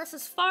blameless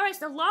as far as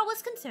the law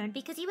was concerned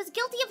because he was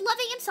guilty of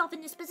loving himself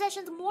and his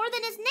possessions more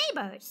than his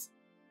neighbors.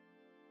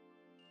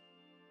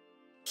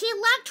 He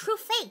lacked true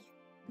faith,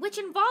 which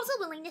involves a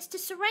willingness to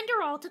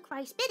surrender all to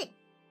Christ's bidding.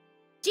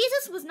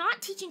 Jesus was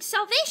not teaching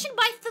salvation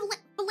by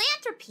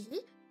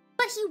philanthropy,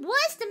 but he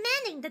was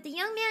demanding that the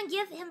young man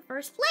give him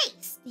first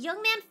place. The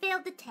young man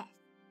failed the test.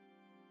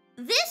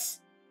 This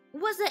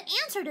was the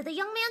answer to the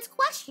young man's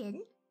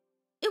question.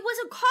 It was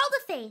a call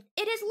to faith.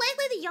 It is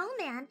likely the young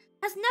man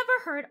has never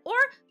heard or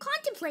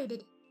contemplated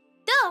it,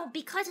 though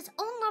because his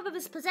own love of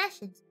his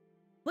possessions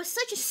was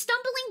such a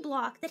stumbling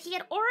block that he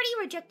had already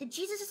rejected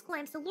Jesus'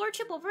 claims to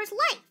lordship over his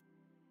life.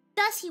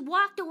 Thus, he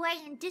walked away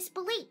in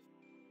disbelief.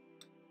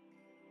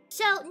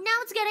 So,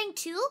 now it's getting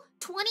to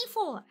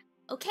 24,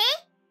 okay?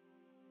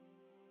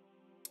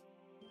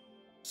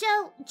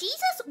 So,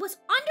 Jesus was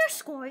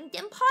underscoring the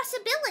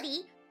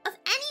impossibility of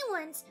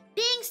anyone's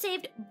being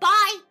saved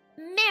by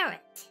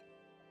merit.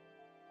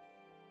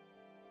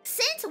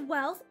 Since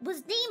wealth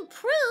was deemed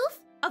proof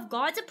of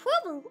God's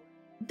approval,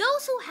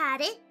 those who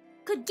had it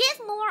could give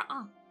more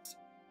alms.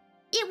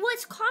 It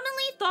was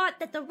commonly thought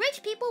that the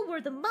rich people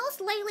were the most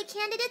likely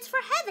candidates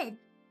for heaven.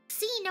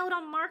 See note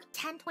on Mark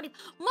 10:20.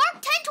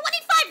 Mark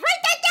 10:25!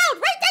 Write that down!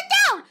 Write that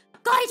down!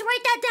 Guys,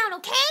 write that down,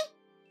 okay?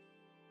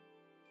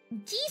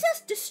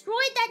 Jesus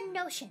destroyed that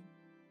notion,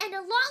 and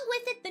along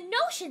with it the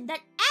notion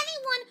that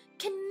anyone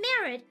can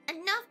merit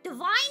enough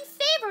divine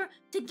favor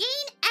to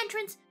gain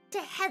entrance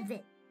to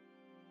heaven.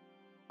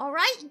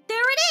 Alright,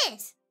 there it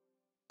is.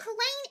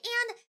 Plain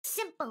and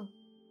simple.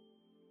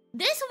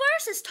 This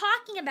verse is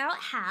talking about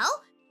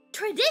how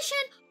tradition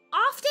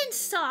often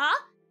saw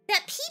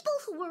that people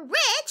who were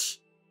rich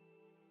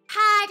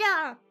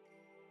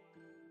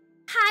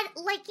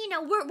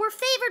were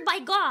favored by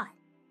God.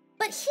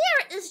 But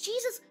here is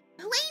Jesus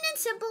plain and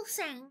simple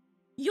saying,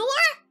 your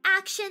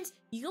actions,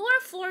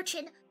 your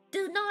fortune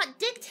do not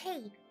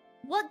dictate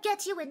what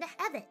gets you into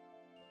heaven.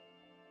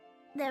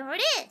 There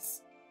it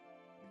is.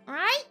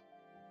 Alright?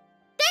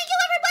 Thank you,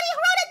 everybody who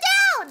wrote it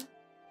down!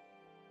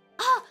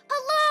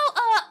 Hello,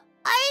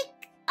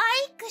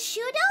 Ike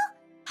Shudo?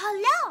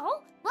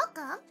 Hello,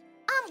 welcome.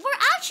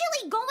 We're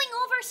actually going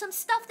over some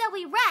stuff that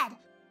we read.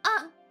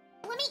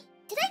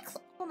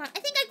 Hold on, I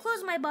think I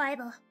closed my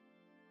Bible.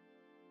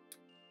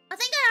 I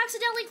think I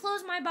accidentally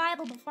closed my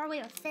Bible before we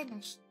were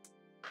finished.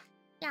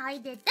 Yeah, I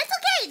did. That's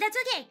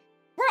okay.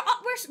 We're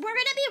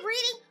gonna be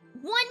reading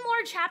one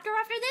more chapter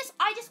after this.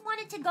 I just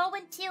wanted to go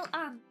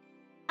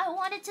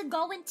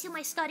into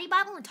my study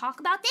Bible and talk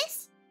about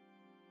this.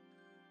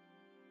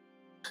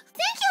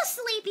 Thank you,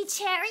 Sleepy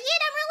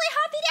Chariot. I'm really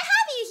happy to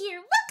have you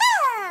here.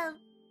 Welcome.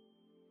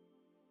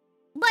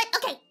 But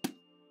okay,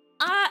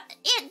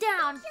 it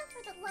down. Thank you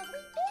for the lovely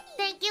video.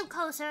 Thank you,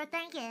 Koser.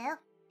 Thank you.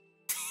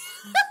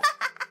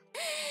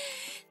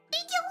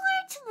 Thank you,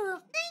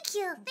 Heartsmove. Thank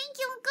you. Thank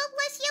you, and God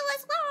bless you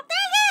as well.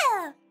 Thank you.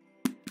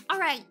 All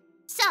right.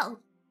 So,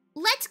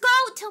 let's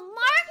go to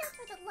Mark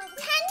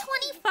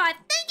 10:25.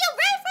 Thank you,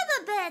 Ray, for the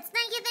bits.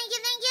 Thank you, thank you,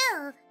 thank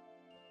you.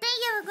 Thank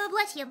you, and God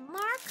bless you,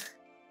 Mark.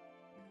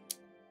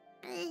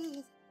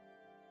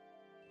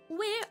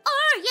 Where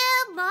are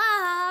you,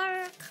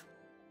 Mark?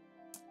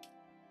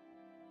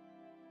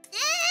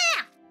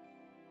 Yeah.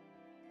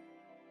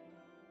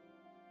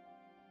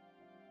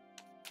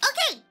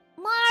 Okay,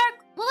 Mark.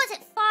 What was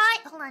it?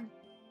 5. Hold on.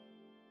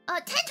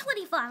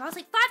 10:25. I was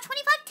like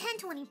 5:25.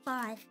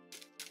 10:25.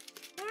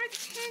 Mark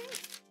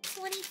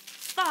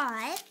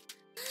 10:25.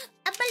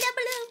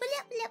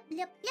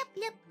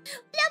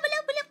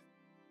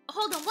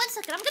 Hold on 1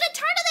 second. I'm gonna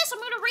turn to this.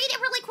 I'm gonna read it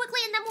really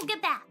quickly, and then we'll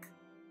get back.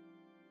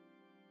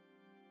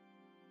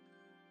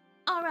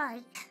 All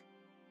right.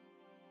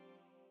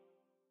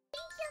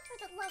 Thank you for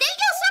the lovely Thank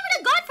you, Servant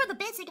of God, for the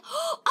bits.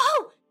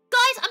 Oh,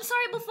 guys, I'm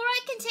sorry. Before I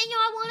continue,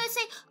 I want to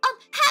say,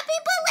 happy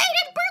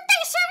belated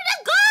birthday, Servant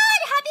of God!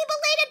 Happy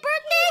belated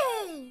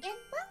birthday! and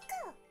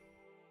welcome.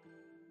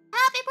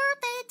 Happy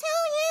birthday to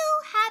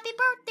you! Happy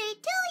birthday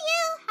to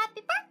you!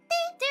 Happy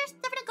birthday, dear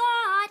Servant of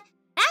God!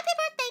 Happy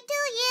birthday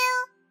to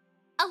you!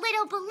 A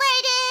little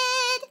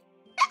belated.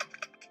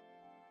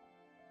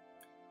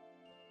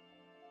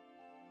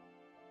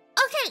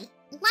 Okay,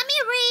 let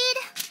me read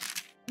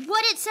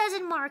what it says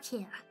in Mark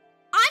here.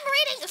 I'm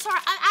reading. Sorry,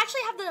 I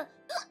actually have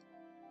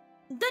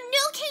the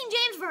New King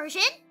James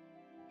Version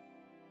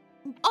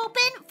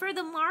open for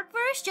the Mark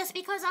verse just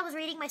because I was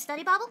reading my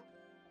study Bible.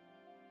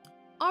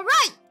 All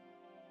right.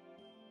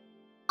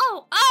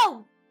 Oh.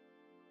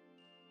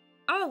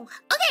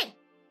 Okay.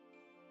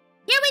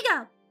 Here we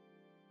go.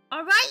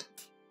 All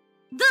right.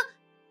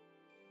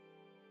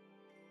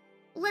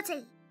 Let's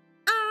see.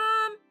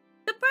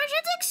 The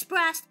Persians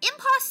expressed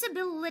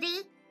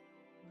impossibility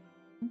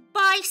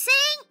by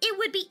saying it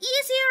would be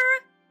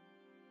easier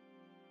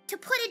to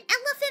put an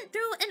elephant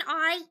through an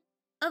eye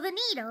of a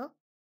needle.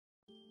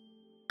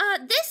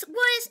 This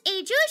was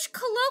a Jewish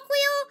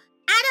colloquial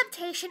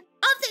adaptation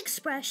of the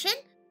expression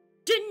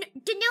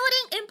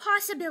denoting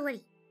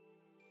impossibility.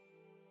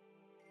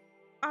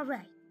 All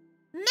right.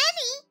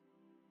 Many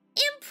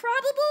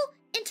improbable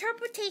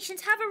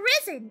interpretations have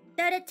arisen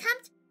that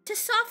attempt to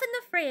soften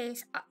the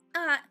phrase.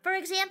 For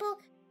example,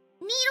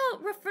 needle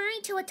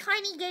referring to a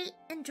tiny gate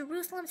in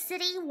Jerusalem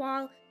city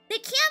while the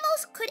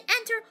camels could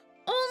enter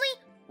only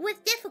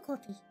with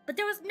difficulty. But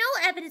there was no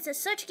evidence that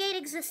such gate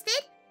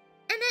existed,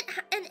 and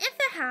if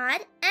it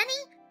had,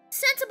 any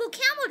sensible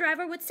camel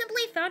driver would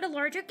simply found a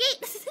larger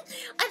gate.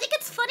 I think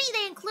it's funny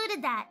they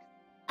included that.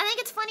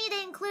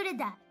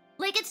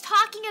 Like it's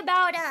talking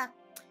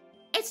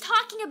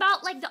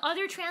about like the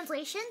other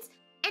translations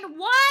and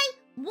why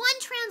one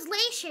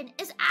translation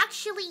is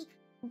actually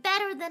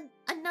better than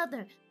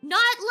another.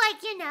 Not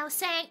like,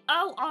 saying,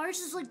 oh, ours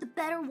is like the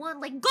better one.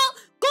 Like, go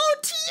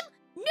team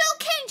New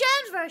King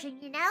James Version,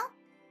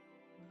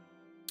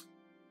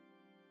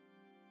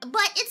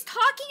 But it's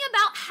talking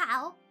about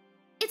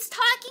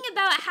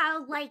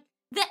how, like,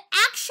 the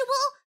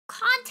actual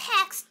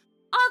context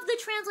of the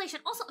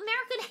translation. Also,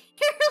 American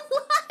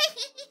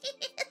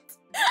Airlines.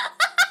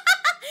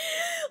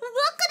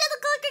 Welcome to the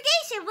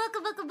congregation.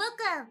 Welcome.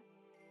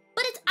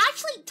 But it's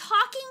actually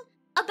talking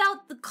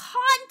about the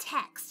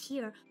context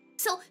here.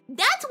 So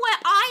that's why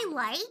I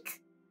like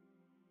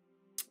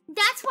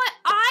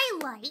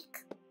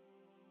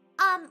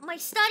my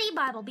study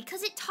Bible,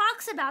 because it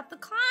talks about the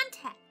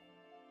context.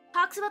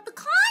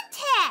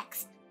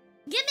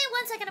 Give me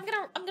 1 second. I'm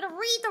gonna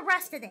read the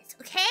rest of this,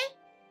 okay?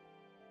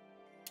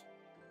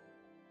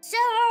 So,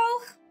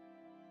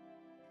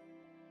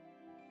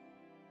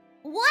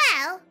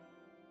 well,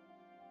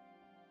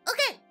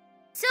 okay.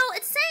 So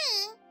it's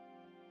saying,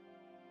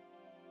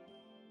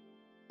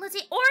 let's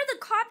see, or the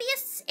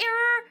copyist's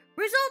error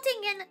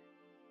resulting in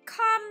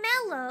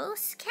camel,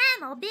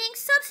 being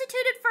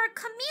substituted for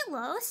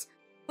camelos,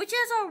 which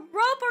is a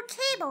rope or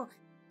cable,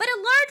 but a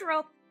large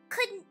rope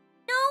could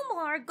no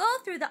more go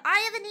through the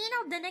eye of a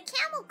needle than a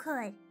camel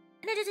could.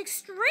 And it is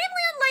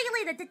extremely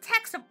unlikely that the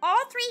text of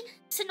all three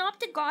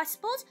synoptic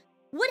gospels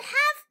would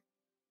have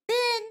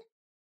been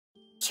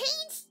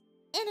changed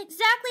in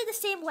exactly the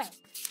same way.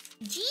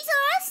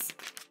 Jesus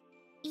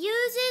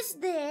uses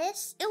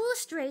this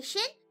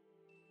illustration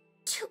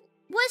to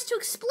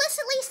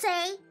explicitly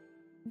say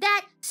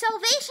that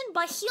salvation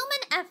by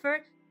human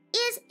effort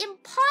is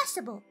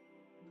impossible.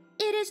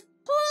 It is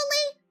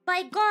wholly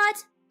by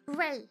God's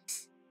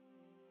grace.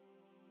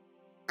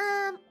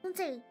 Let's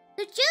see.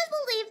 The Jews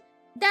believed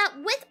that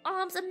with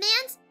alms a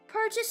man's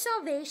purchased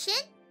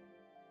salvation,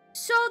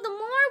 so the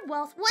more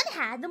wealth one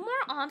had, the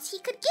more alms he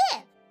could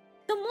give.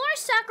 The more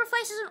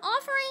sacrifices and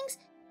offerings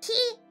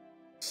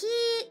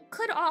he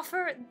could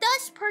offer,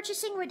 thus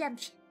purchasing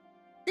redemption.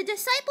 The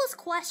disciples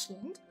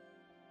questioned,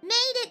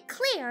 made it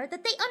clear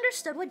that they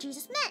understood what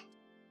Jesus meant,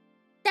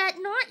 that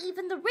not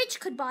even the rich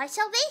could buy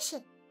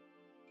salvation.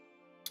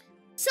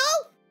 So,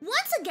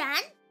 once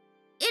again,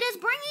 it is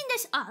bringing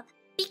this up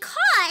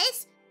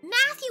because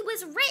Matthew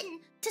was written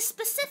to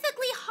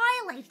specifically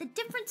highlight the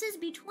differences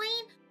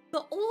between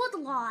the old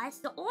laws,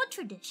 the old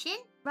tradition,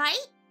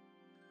 right?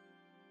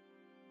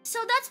 So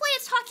that's why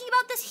it's talking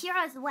about this here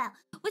as well,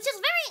 which is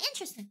very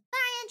interesting.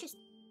 Very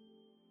interesting.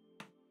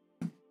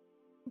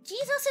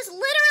 Jesus is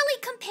literally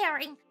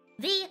comparing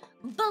the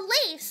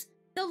beliefs,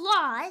 the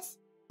laws,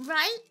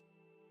 right?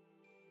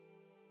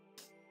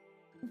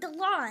 The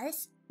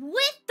laws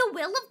with the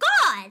will of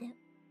God.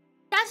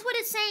 That's what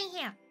it's saying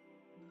here.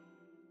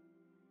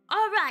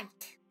 All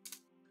right.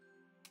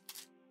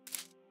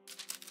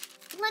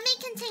 Let me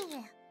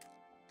continue.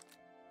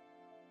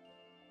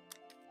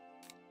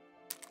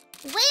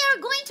 We are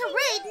going to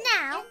read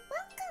now.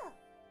 Welcome.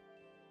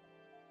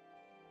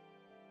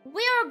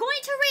 We are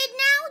going to read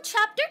now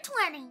chapter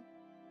 20.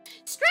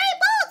 Stray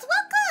Bolts,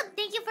 welcome!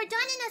 Thank you for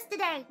joining us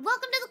today.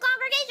 Welcome to the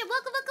congregation.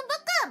 Welcome, welcome,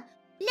 welcome.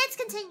 Let's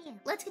continue.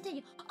 Let's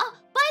continue. Oh,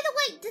 by the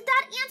way, did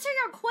that answer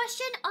your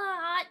question,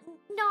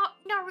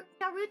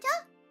 Naruto?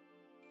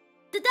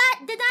 Did that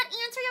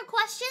answer your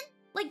question?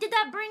 Like, did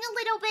that bring a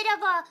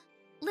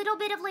little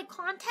bit of like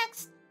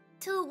context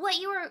to what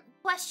you were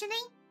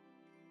questioning?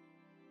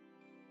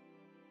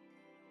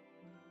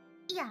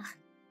 Yeah.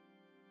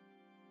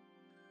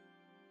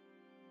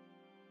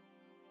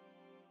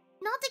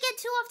 Not to get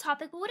too off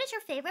topic, but what is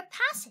your favorite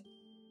passage?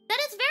 That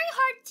is very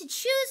hard to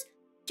choose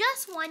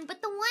just one,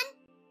 but the one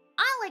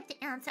I like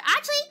to answer.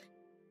 Actually,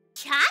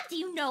 chat, do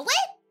you know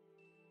it?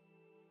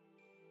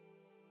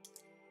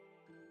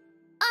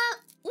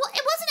 Well,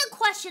 it wasn't a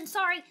question,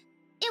 sorry.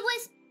 It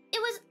was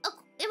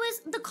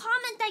the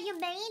comment that you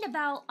made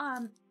about,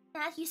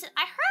 Matthew said,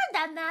 I heard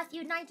that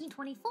Matthew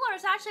 19:24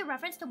 is actually a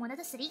reference to one of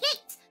the city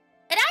gates.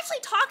 It actually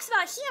talks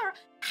about here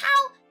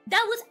how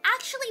that was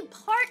actually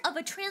part of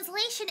a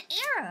translation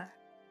error.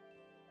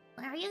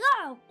 There you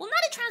go. Well,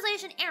 not a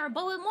translation error,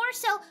 but more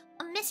so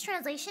a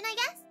mistranslation, I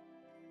guess.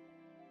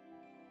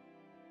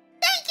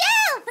 Thank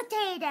you,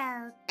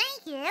 Potato.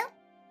 Thank you.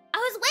 I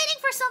was waiting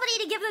for somebody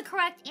to give the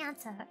correct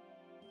answer.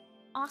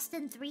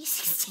 Austin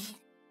 3:16.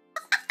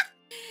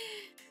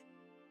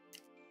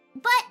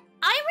 But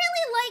I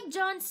really like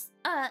John's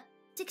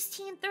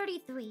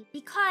 16:33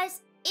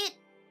 because it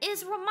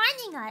is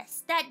reminding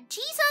us that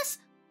Jesus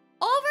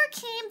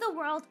overcame the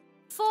world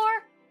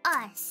for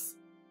us.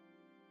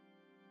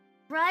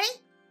 Right?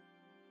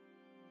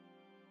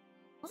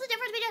 What's the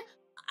difference between...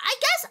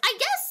 I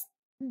guess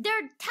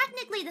they're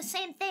technically the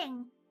same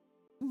thing.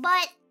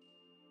 But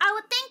I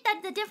would think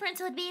that the difference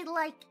would be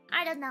like,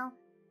 I don't know,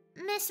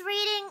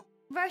 misreading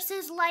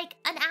versus like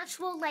an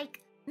actual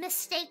like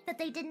mistake that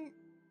they didn't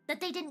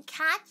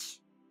catch.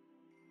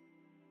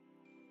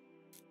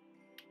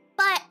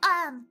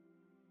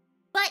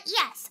 But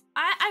yes,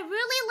 I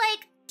really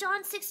like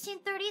John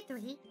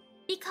 16:33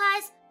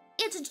 because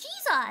it's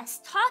Jesus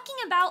talking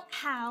about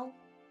how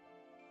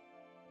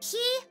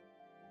he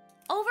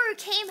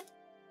overcame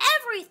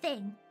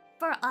everything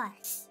for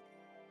us.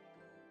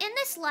 In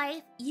this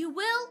life, you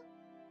will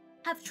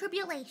have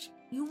tribulation.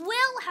 You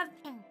will have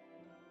pain.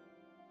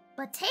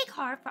 But take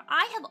heart, for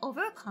I have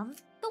overcome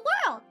the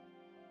world.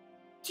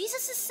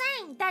 Jesus is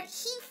saying that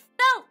he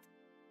felt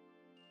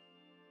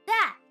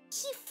that.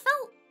 He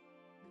felt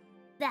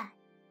that.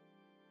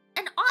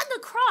 And on the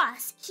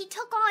cross, he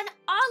took on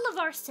all of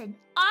our sin,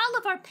 all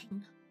of our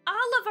pain,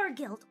 all of our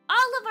guilt,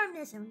 all of our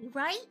misery,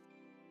 right?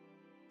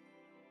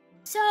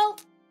 So,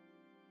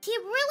 he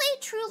really,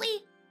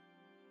 truly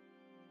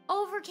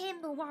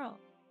overcame the world.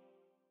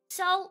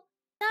 So,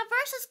 that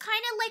verse is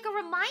kind of like a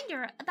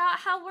reminder about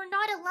how we're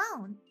not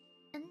alone.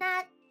 And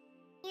that,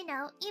 you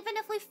know, even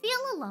if we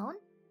feel alone,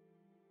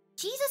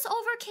 Jesus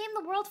overcame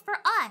the world for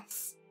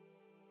us.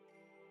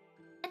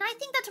 And I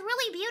think that's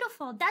really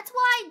beautiful. That's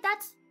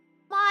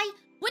why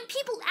when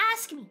people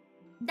ask me,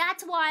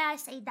 that's why I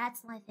say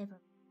that's my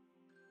favorite.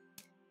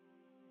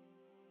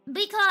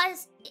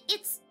 Because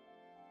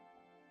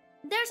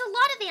there's a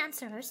lot of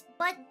answers,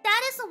 but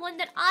that is the one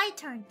that I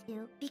turn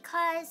to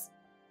because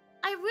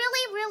I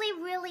really,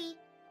 really, really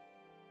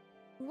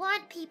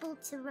want people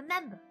to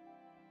remember,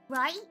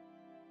 right?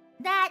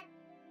 That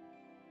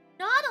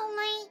not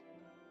only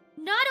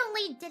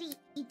did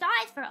he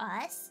die for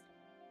us,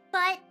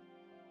 but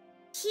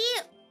he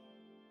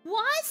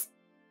was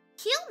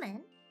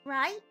human,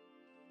 right?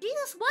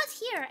 Jesus was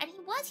here and he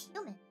was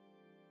human.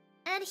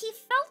 And he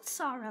felt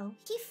sorrow.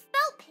 He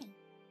felt pain.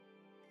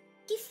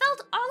 He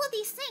felt all of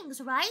these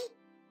things, right?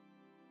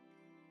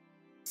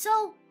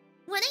 So,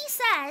 when he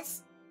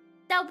says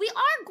that we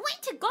are going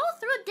to go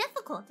through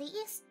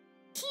difficulties,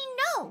 he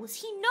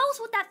knows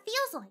what that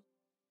feels like.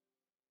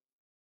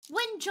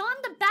 When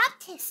John the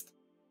Baptist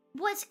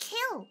was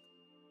killed,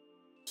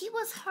 he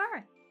was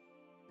hurt.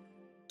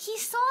 He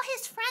saw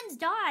his friends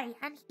die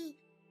and he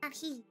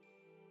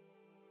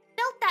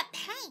felt that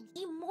pain.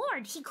 He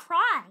mourned, he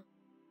cried.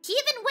 He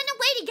even went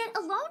away to get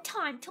alone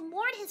time to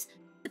mourn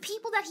the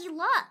people that he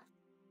loved.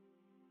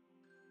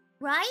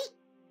 Right?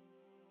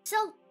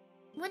 So,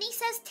 when he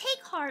says,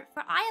 take heart,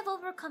 for I have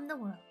overcome the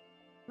world,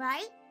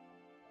 right?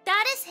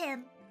 That is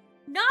him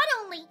not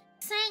only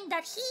saying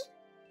that he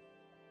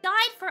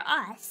died for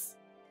us.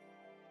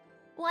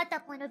 Well, at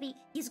that point, it'll be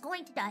he's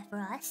going to die for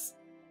us.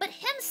 But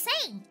him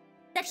saying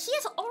that he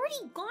has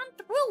already gone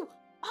through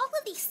all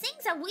of these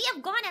things that we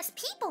have gone as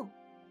people.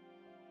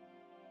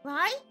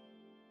 Right?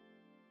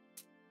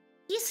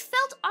 He's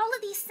felt all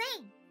of these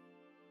things.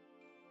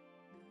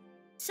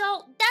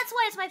 So that's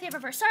why it's my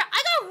favorite verse. Sorry,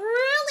 I got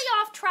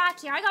really off track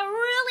here.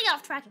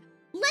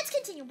 Let's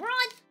continue. We're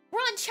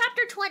on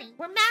chapter 20.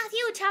 We're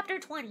Matthew chapter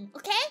 20,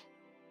 okay?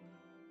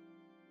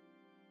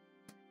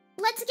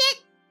 Let's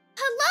get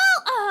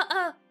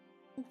hello,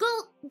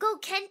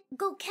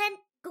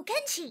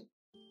 Kenchi.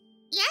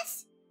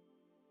 Yes?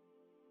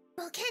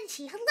 Go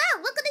Kenchi.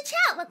 Hello, welcome to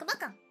chat.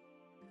 Welcome.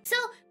 So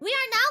we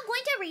are now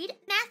going to read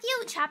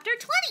Matthew chapter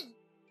 20.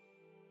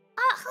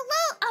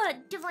 Hello,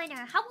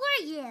 Diviner, how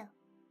are you?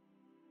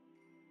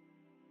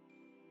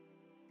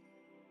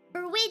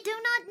 For we do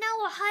not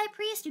know a high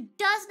priest who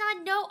does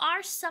not know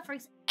our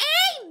sufferings.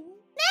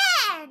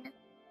 Amen!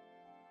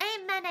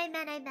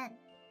 Amen.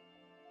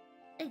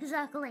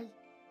 Exactly.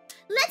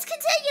 Let's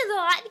continue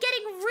though. I'm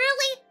getting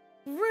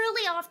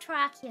really off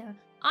track here.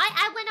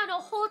 I went on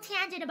a whole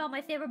tangent about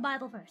my favorite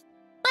Bible verse.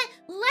 But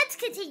let's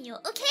continue,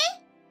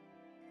 okay?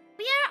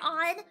 We are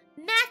on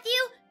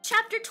Matthew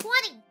chapter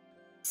 20.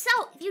 So,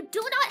 if you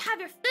do not have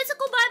your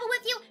physical Bible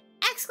with you,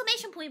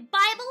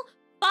 !Bible,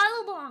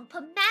 follow along.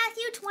 Put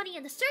Matthew 20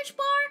 in the search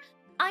bar.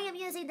 I am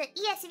using the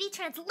ESV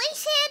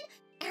translation,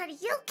 and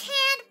you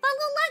can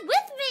follow along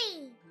with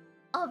me.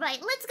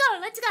 Alright, let's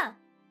go.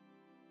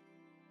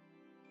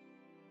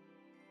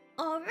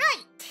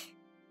 Alright.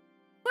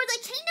 For the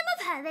kingdom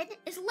of heaven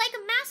is like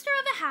a master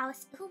of a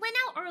house who went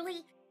out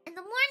early in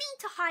the morning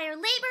to hire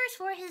laborers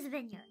for his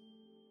vineyard.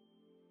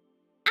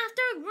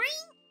 After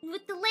agreeing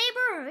with the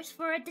laborers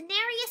for a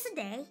denarius a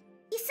day,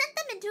 he sent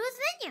them into his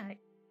vineyard.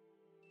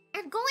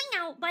 And going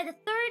out by the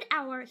third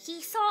hour,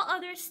 he saw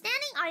others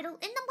standing idle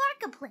in the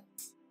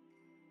marketplace.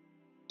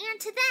 And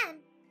to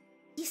them,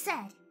 he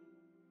said,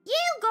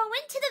 "You go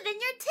into the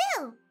vineyard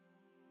too,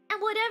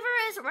 and whatever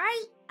is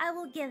right, I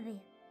will give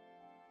you."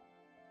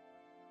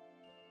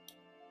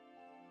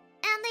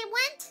 And they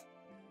went,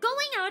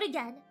 going out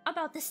again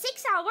about the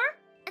 6th hour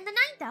and the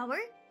 9th hour,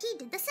 he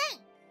did the same.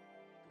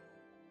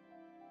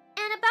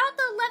 And about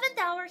the 11th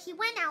hour, he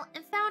went out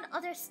and found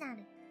others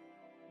standing.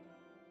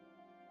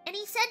 And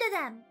he said to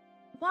them,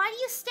 "Why do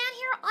you stand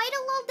here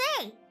idle all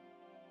day?"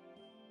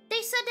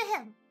 They said to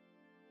him,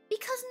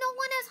 "Because no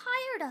one has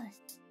hired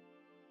us."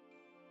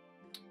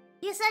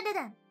 He said to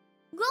them,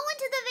 "Go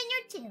into the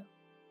vineyard too."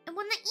 And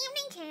when the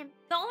evening came,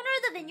 the owner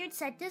of the vineyard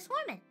said to his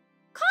foreman,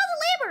 "Call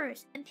the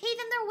laborers and pay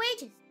them their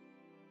wages,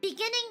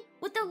 beginning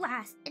with the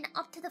last and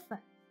up to the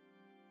first."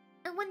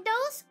 And when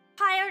those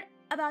hired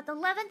about the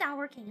 11th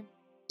hour came,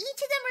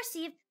 each of them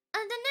received a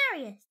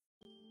denarius.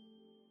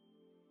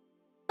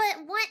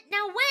 But when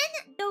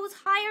those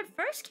hired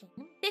first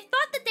came, they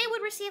thought that they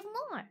would receive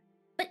more.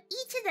 But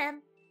each of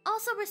them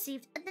also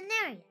received a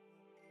denarius.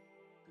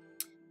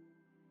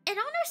 And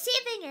on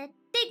receiving it,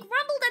 they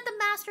grumbled at the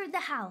master of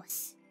the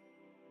house,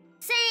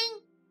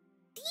 saying,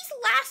 "These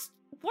last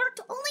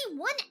worked only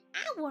 1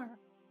 hour,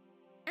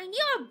 and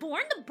you are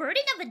borne the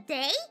burden of a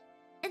day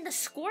in the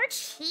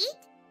scorched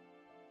heat?"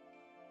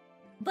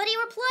 But he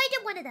replied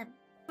to one of them,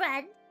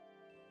 "Friend,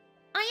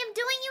 I am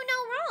doing you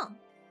no wrong.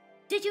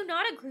 Did you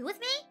not agree with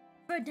me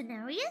for a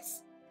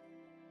denarius?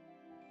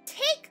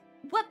 Take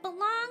what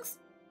belongs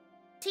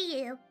to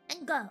you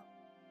and go.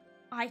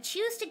 I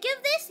choose to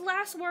give this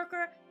last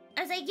worker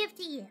as I give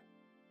to you.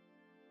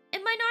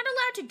 Am I not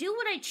allowed to do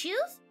what I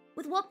choose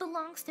with what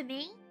belongs to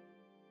me?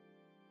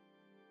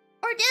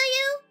 Or do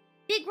you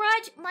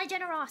begrudge my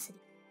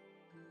generosity?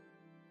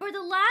 For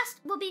the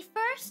last will be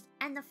first,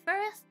 and the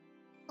first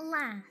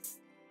last."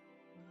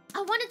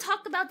 I want to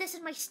talk about this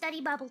in my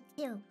study Bible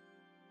too.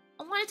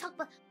 I want to talk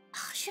about...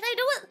 should I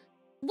do it?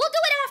 We'll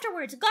do it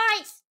afterwards,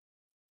 guys.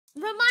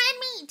 Remind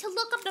me to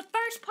look up the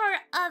first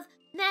part of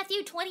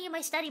Matthew 20 in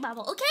my study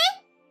Bible,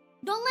 okay?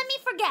 Don't let me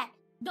forget.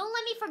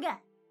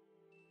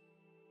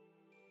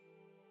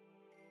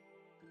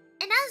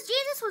 And as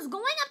Jesus was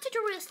going up to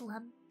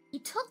Jerusalem, he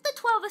took the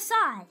 12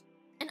 aside,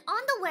 and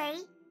on the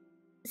way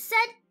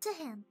said to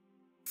him,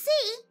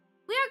 "See,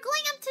 we are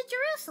going up to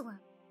Jerusalem."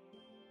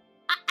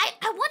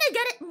 I want to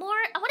get it more,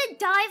 I want to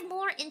dive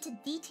more into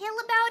detail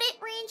about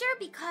it, Ranger,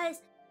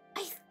 because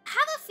I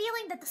have a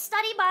feeling that the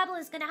study Bible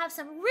is going to have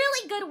some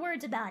really good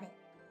words about it.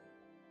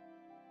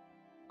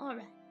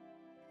 Alright.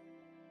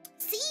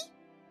 "See,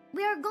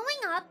 we are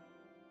going up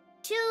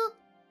to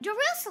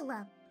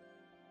Jerusalem,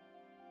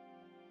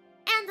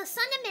 and the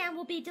Son of Man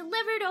will be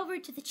delivered over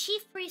to the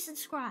chief priests and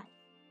scribes,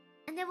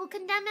 and they will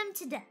condemn him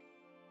to death,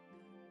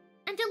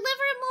 and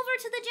deliver him over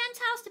to the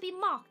Gentiles to be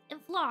mocked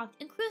and flogged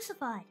and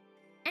crucified,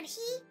 and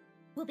he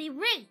will be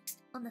raised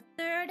on the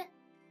 3rd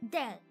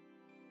day."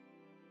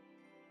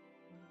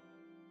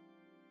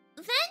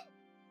 Then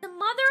the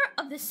mother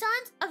of the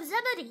sons of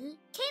Zebedee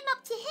came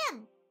up to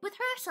him with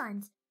her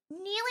sons,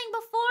 kneeling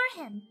before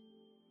him.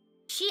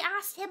 She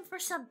asked him for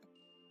something,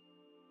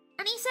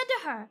 and he said to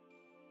her,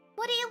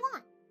 "What do you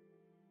want?"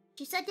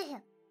 She said to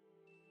him,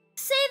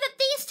 say that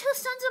these two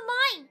sons of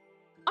mine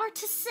are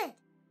to sit,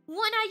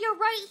 one at your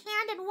right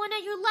hand and one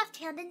at your left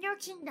hand in your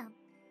kingdom.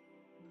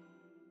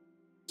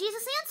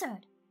 Jesus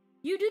answered,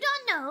 You do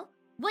not know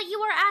what you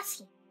are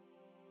asking.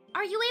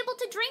 Are you able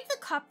to drink the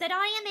cup that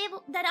I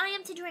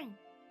am to drink?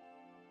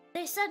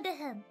 They said to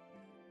him,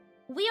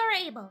 We are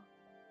able.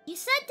 He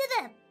said to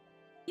them,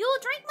 You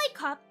will drink my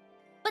cup,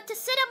 but to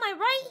sit at my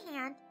right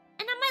hand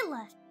and at my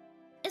left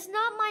is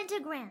not mine to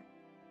grant.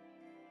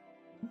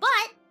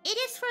 But it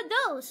is for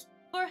those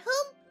for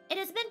whom it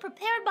has been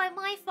prepared by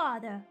my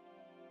Father.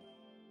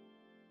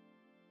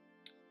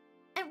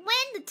 And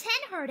when the 10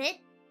 heard it,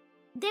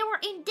 they were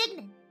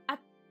indignant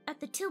at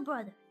the two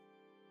brothers.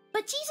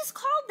 But Jesus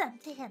called them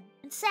to him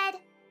and said,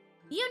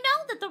 You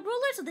know that the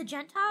rulers of the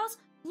Gentiles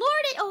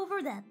lord it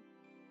over them,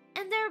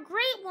 and their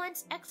great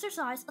ones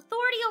exercise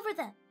authority over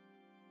them.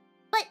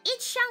 But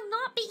it shall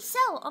not be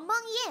so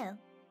among you.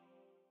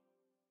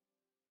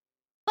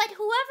 But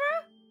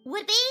whoever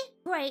would be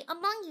great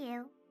among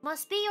you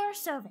must be your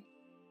servant.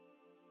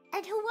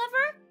 And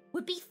whoever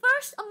would be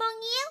first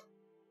among you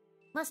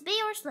must be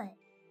your slave.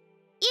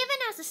 Even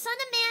as the Son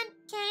of Man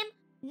came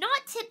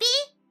not to be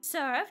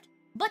served,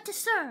 but to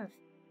serve,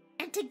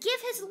 and to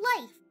give his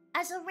life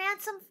as a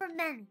ransom for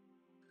many.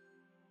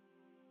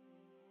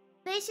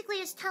 Basically,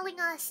 it's telling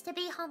us to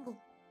be humble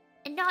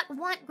and not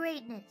want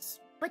greatness,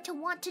 but to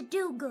want to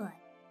do good.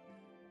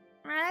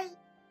 Right?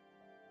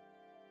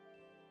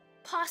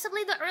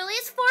 Possibly the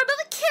earliest form of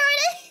a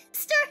carrot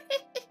story.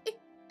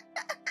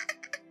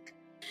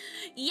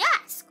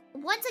 Yes!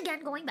 Once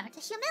again, going back to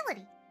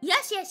humility.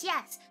 Yes. And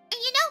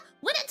you know,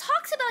 when it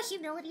talks about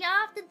humility,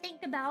 I often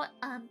think about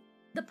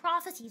the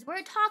prophecies where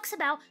it talks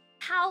about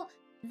how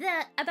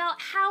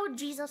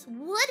Jesus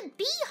would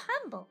be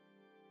humble.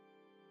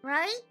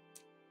 Right?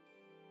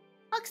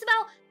 Talks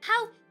about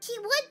how he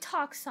would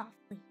talk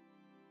softly.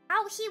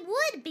 How he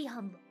would be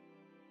humble.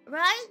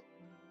 Right?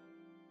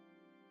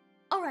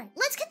 Alright,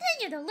 let's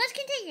continue though. Let's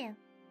continue.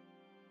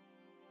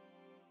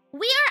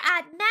 We are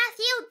at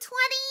Matthew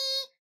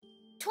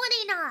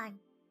 29,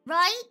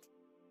 right?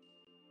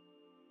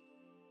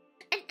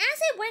 And as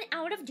they went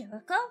out of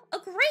Jericho, a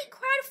great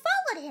crowd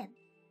followed him.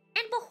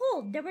 And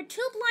behold, there were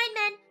two blind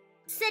men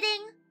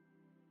sitting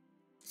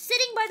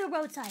by the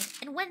roadside.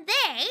 And when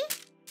they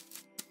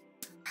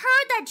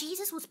heard that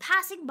Jesus was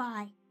passing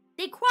by,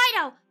 they cried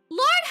out,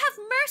 Lord,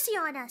 have mercy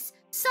on us,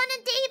 Son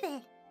of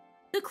David.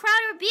 The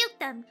crowd rebuked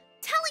them,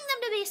 telling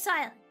them to be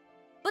silent.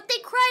 But they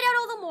cried out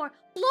all the more,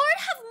 Lord,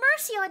 have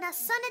mercy on us,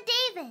 Son of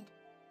David.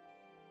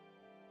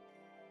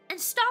 And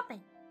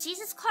stopping,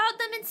 Jesus called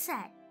them and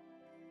said,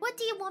 What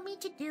do you want me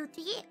to do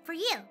for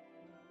you?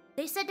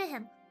 They said to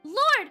him,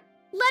 Lord,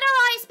 let our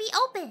eyes be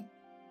open.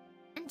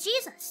 And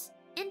Jesus,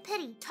 in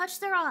pity, touched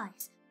their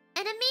eyes.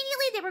 And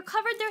immediately they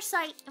recovered their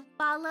sight and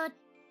followed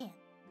him.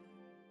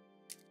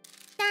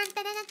 Dun,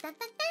 dun, dun, dun,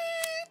 dun,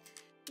 dun.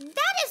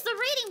 That is the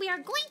reading we are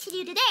going to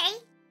do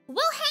today.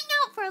 We'll hang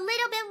out for a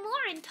little bit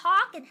more and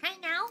talk and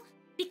hang out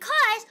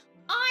because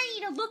I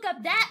need to look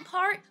up that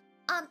part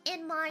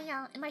in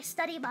my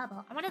study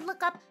Bible. I want to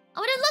look up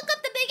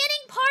the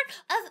beginning part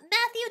of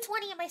Matthew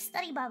 20 in my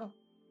study Bible.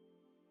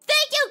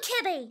 Thank you,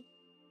 Kibby.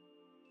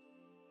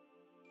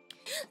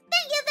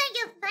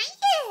 Thank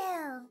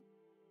you.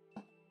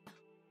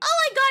 Oh,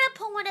 I gotta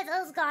put one of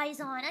those guys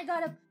on.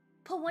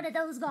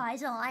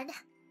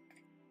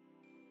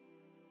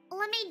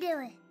 Let me do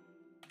it.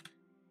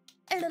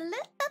 Oh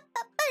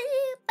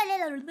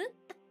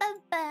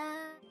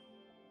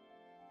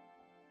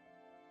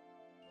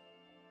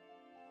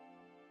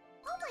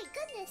my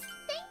goodness,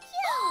 thank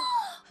you!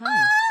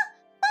 Hi.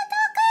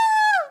 Otako!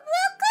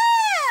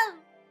 Welcome!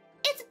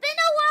 It's been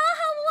a while,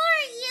 how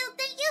are you?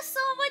 Thank you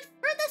so much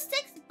for the 6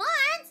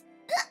 months!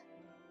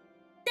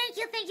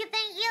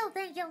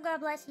 Thank you, God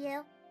bless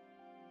you.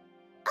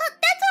 Oh,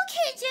 that's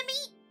okay,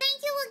 Jimmy!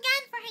 Thank you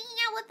again for hanging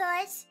out with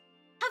us.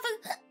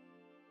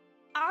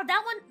 Oh,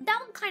 that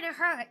one kind of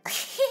hurt.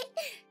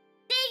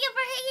 Thank you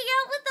for hanging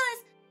out with us.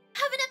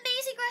 Have an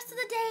amazing rest of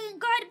the day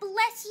and God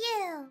bless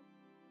you.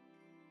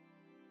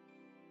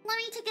 Let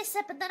me take a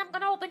sip and then I'm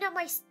gonna open up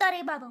my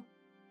study Bible.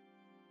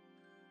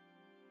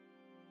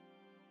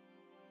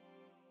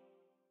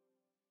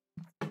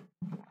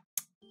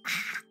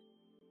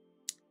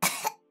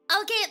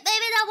 Okay,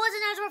 maybe that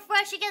wasn't as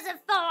refreshing as it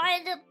felt. I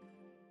had to...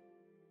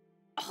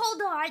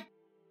 Hold on.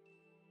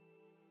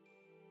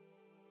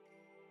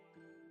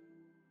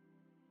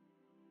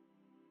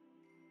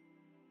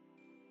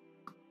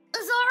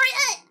 Sorry,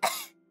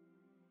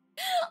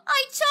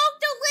 I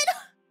choked a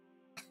little.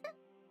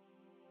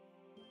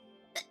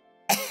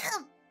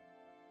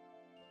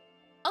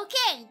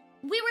 Okay,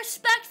 we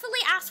respectfully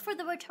ask for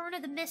the return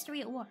of the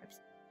mystery orbs.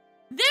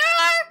 There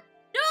are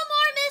no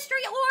more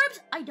mystery orbs.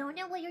 I don't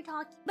know what you're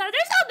talking about.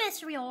 There's no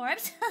mystery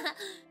orbs.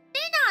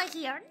 They're not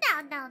here.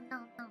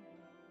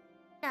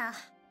 No.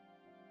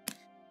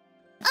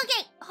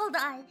 Okay, hold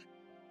on.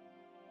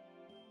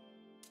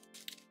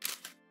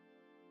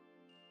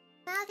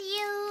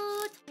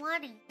 Matthew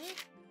 20.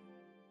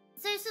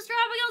 Say, Sister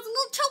Abigail's a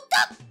little choked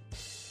up.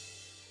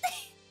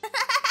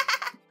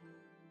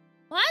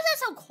 Why is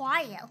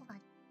quiet. Hold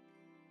on.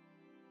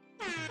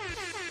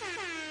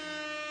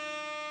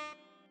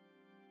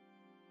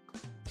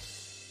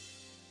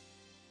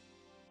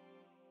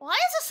 Why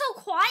is it so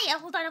quiet?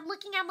 Hold on, I'm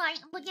looking at my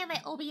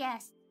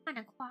OBS. Kind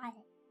of quiet.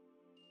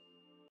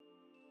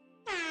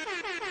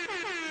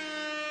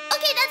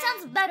 Okay, that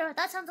sounds better.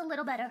 That sounds a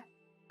little better.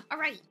 All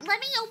right, let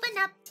me open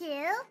up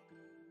too.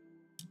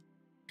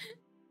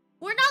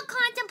 We're not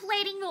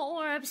contemplating the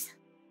orbs.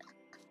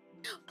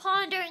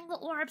 Pondering the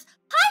orbs.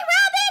 Hi,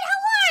 Rabbit! How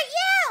are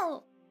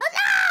you?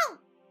 Hello!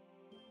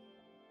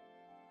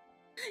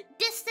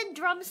 Distant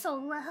drum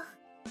solo.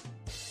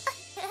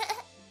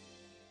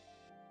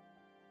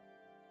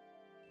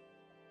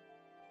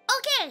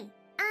 Okay,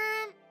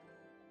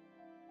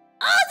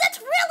 oh, that's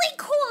really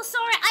cool!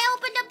 Sorry, I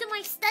opened up to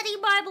my study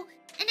Bible,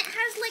 and it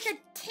has like a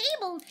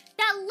table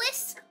that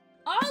lists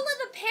all of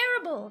the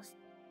parables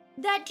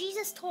that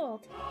Jesus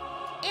told.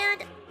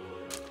 And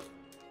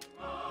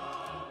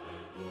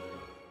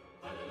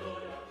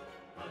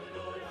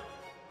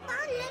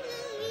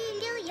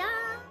hallelujah.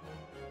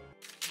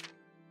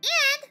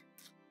 And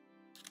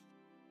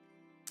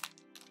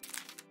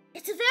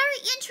it's very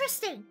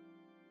interesting.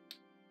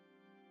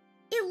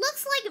 It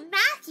looks like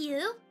Matthew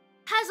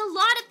has a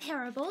lot of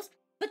parables,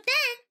 but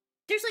then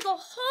there's like a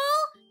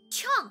whole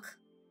chunk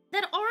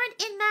that aren't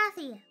in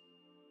Matthew.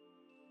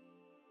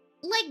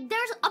 Like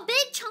there's a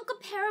big chunk of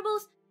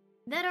parables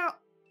that are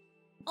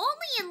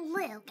only in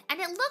Luke, and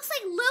it looks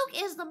like Luke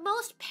is the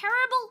most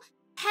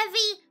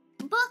parable-heavy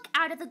book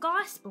out of the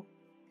gospel.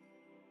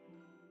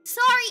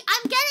 Sorry,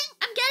 I'm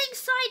getting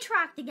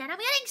sidetracked again.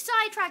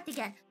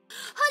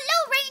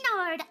 Hello,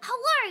 Reynard. How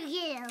are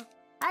you?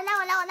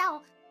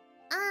 Hello.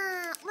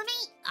 Let me,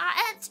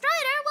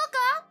 Strider,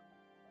 welcome.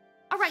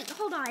 All right,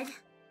 hold on.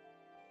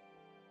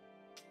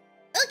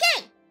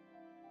 Okay.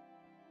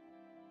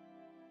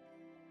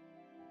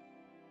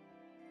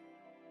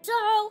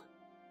 So,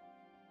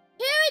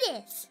 here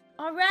it is,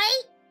 all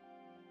right?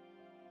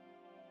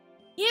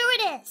 Here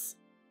it is.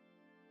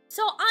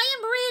 So I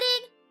am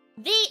reading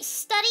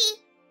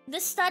the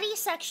study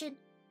section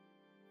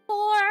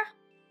for,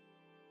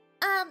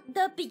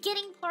 the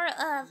beginning part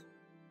of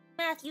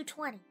Matthew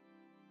 20.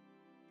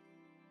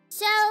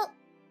 So,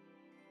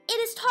 it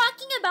is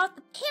talking about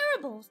the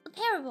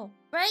parable,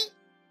 right?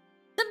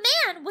 The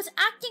man was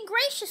acting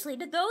graciously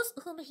to those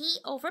whom he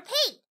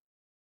overpaid.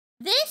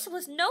 This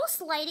was no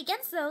slight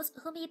against those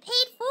whom he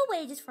paid full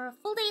wages for a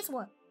full day's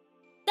work.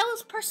 That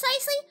was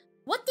precisely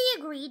what they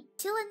agreed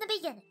to in the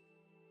beginning.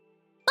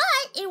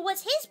 But it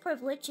was his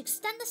privilege to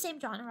extend the same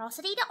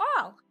generosity to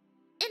all.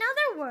 In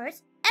other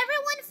words,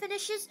 everyone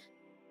finishes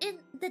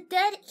in the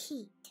dead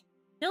heat.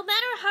 No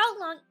matter how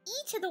long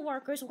each of the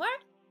workers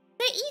worked,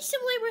 they each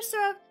similarly,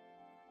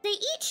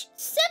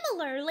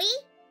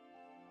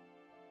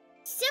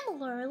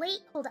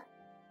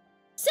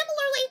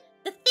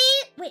 the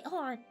thief, wait,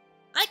 hold on.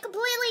 I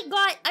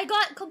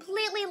got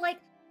completely,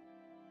 like,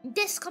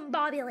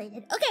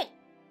 discombobulated. Okay.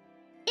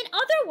 In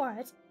other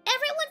words,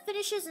 everyone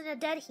finishes in a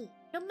dead heat.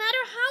 No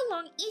matter how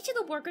long each of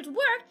the workers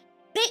worked,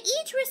 they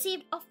each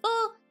received a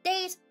full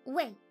day's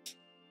wage.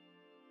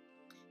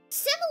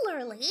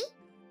 Similarly,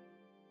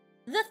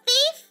 the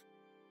thief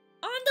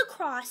on the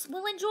cross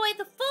will enjoy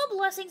the full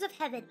blessings of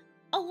heaven,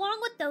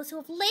 along with those who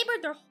have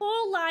labored their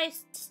whole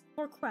lives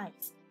for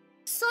Christ.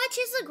 Such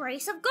is the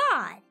grace of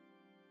God.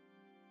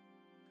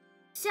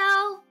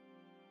 So,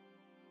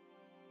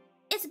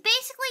 it's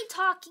basically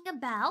talking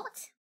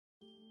about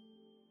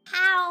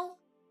how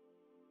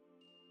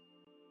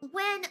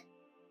what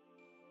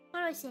do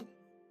I say?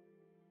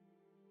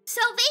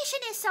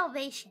 Salvation is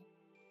salvation.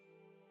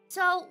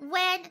 So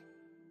when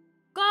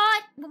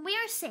we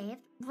are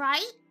saved,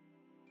 right?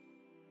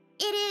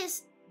 It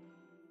is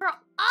for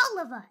all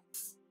of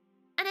us.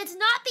 And it's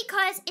not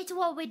because it's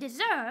what we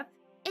deserve.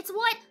 It's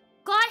what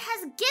God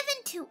has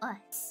given to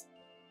us.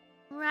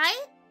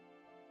 Right?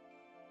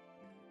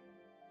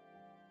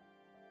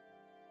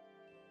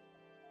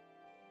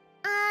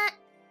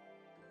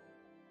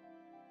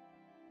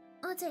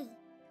 Let's see.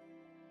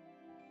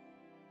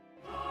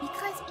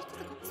 Because each of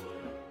the books.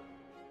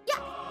 Yeah!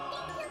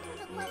 Thank you for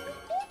the lovely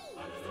goodies!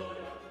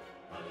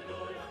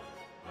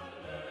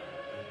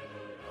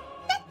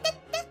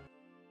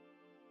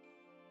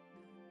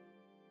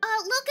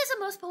 Luke is the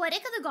most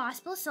poetic of the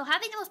Gospels, so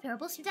having the most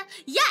parables seems that.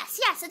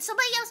 Yes, and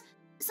somebody else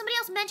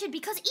mentioned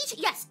because each of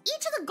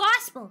the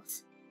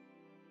Gospels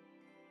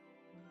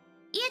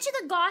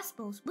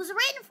was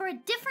written for a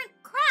different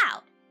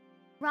crowd,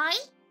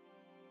 right?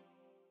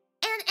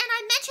 And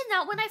I mentioned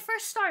that when I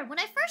first started.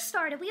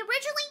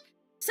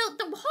 So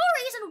the whole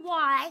reason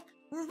why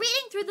we're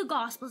reading through the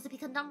Gospels to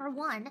become number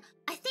one,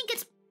 I think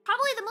it's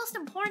probably the most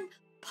important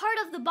part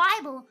of the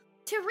Bible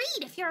to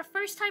read if you're a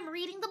first time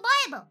reading the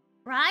Bible,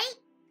 right?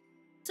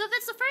 So if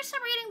it's the first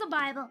time reading the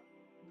Bible,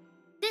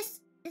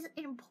 this is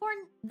the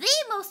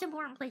most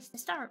important place to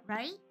start,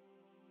 right?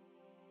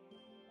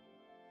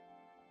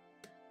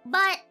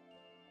 But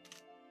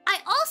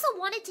I also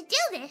wanted to do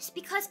this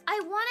because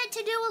I wanted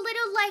to do a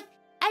little, like,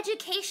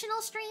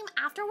 educational stream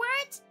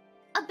afterwards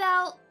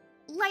about,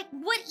 like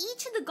what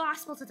each of the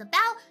Gospels is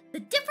about, the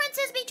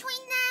differences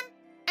between them,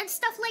 and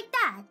stuff like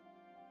that.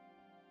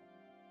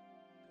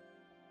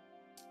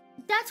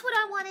 That's what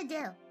I want to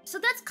do. So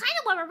that's kind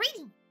of what we're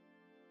reading.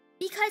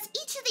 Because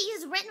each of these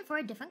is written for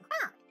a different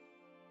crowd.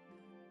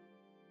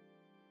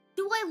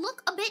 Do I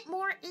look a bit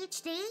more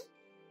HD?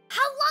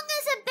 How long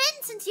has it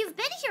been since you've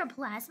been here,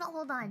 Plasma?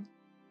 Hold on.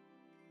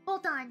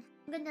 Hold on.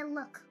 I'm gonna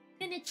look.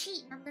 I'm gonna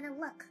cheat. I'm gonna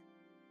look.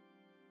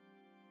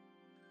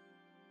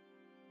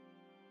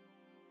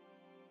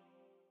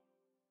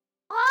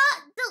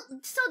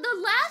 So the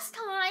last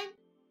time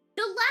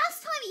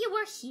you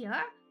were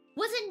here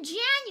was in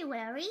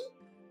January,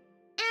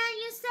 and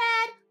you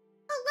said,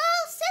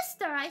 "Hello,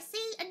 sister. I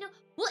see." And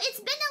well, it's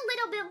been a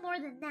little bit more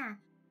than that.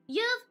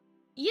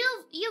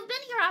 You've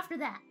been here after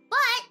that,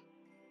 but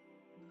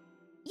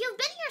you've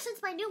been here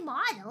since my new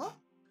model.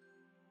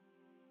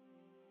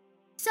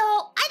 So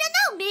I don't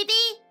know. Maybe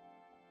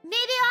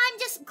I'm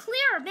just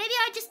clearer. Maybe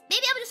I'm just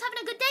having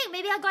a good day.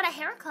 Maybe I got a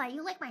haircut.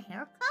 You like my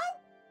haircut?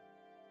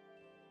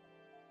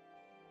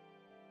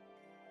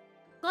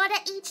 Got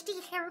an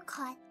HD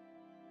haircut.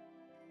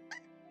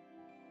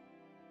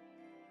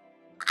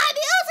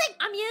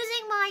 I'm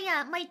using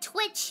my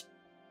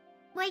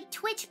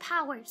Twitch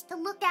powers to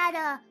look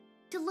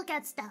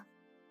at stuff.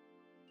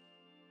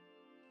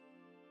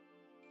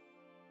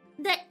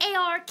 The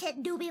AR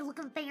kit do be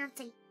looking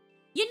fancy.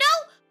 You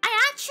know, I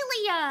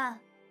actually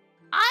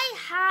I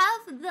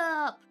have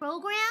the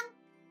program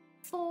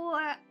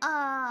for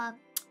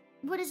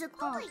what is it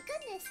called? Oh my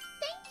goodness,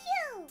 thank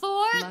you!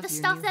 For Love the your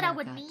stuff new that I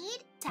would haircut.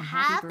 need to And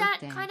have happy that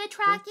birthday, kind of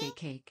birthday tracking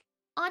cake.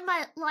 on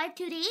my live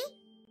 2D,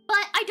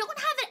 but I don't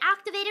have it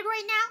activated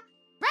right now.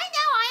 Right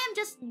now, I am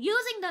just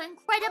using the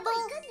incredible,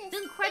 Oh my goodness,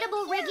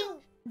 incredible thank rigging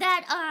you.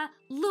 that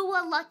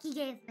Lua Lucky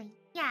gave me.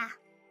 Yeah.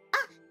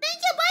 Thank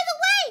you, by the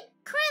way,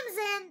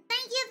 Crimson.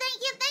 Thank you.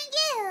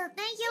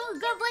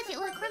 God bless you.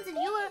 Look, Crimson,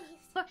 you were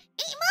for 8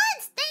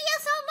 months. Thank you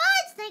so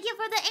much. Thank you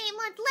for the 8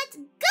 months. Let's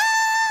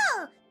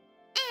go.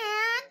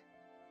 And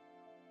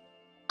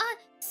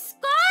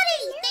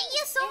Scotty, thank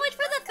you so much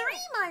for the 3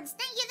 months.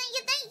 Thank you.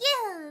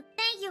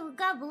 Thank you.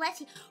 God bless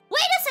you.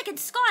 Wait a second,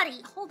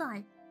 Scotty. Hold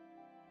on.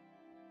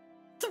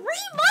 3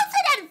 months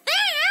in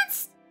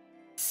advance?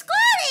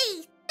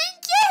 Scotty,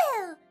 thank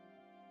you.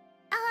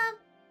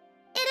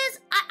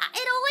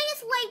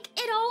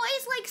 It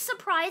always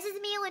surprises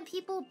me when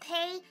people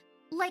pay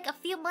like a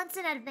few months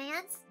in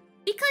advance,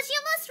 because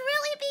you must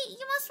really be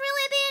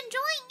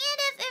enjoying it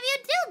if you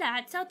do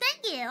that. So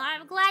thank you. I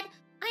am glad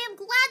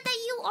that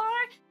you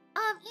are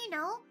you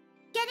know,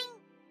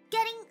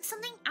 getting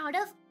something out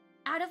of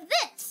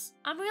this.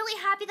 I'm really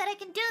happy that I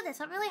can do this.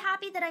 I'm really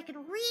happy that I can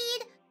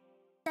read,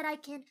 that I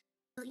can,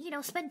 you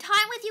know, spend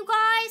time with you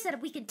guys,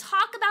 that we can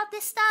talk about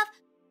this stuff,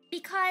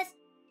 because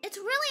it's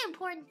really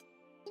important,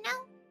 you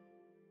know?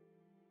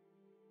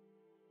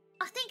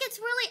 I think it's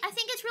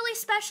really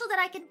special that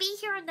I can be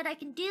here and that I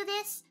can do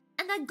this,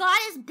 and that God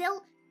has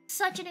built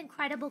such an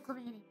incredible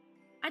community.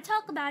 I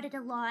talk about it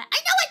a lot. I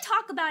know I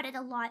talk about it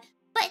a lot,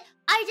 but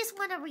I just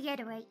want to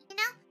reiterate, you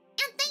know?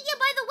 And thank you,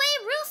 by the way,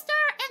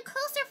 Rooster and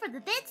Coaster, for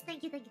the bits.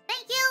 Thank you.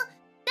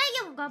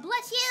 God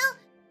bless you.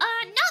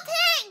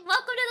 Nothing!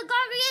 Welcome to the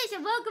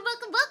congregation. Welcome.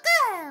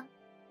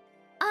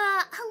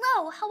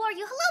 Hello. How are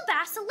you? Hello,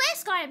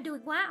 Basilisk. I am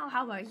doing well.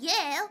 How are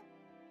you?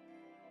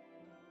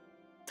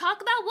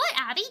 Talk about what,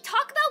 Abby?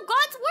 Talk about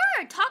God's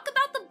word. Talk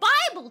about the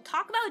Bible.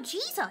 Talk about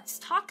Jesus.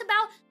 Talk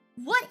about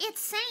what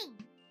it's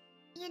saying.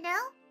 You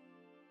know?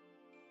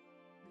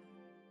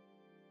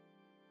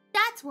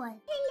 That's what.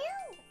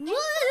 Hello!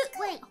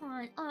 Wait,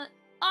 hold on.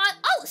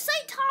 Oh,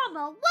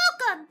 Saitama,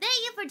 welcome!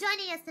 Thank you for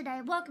joining us today.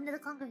 Welcome to the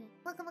congregation.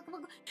 Welcome. And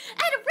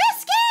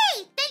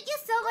Risky! Thank you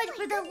so much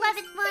for the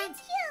 11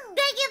 months.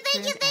 Thank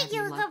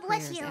you. God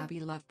bless you. Abby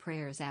love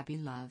prayers, Abby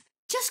love.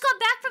 Just got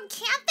back from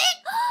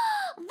camping?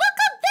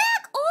 Welcome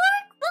back,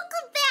 Orc!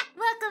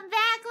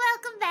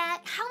 Welcome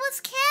back. How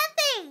was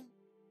camping?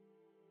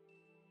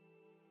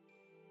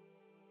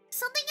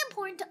 Something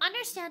important to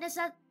understand is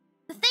that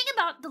the thing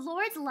about the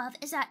Lord's love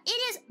is that it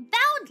is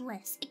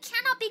boundless. It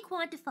cannot be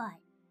quantified.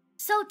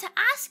 So to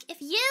ask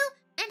if you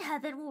in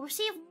heaven will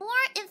receive more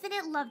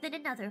infinite love than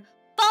another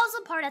falls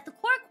apart at the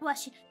core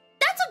question.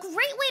 That's a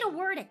great way to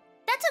word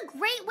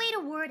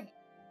it.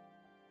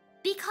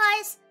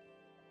 Because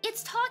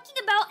it's talking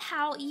about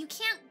how you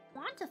can't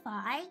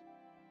quantify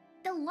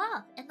the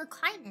love and the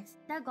kindness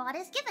that God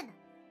has given us.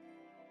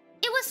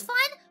 It was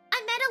fun.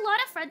 I met a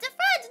lot of friends.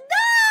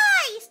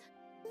 Nice!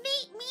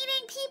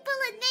 Meeting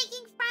people and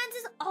making friends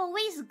is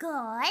always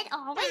good.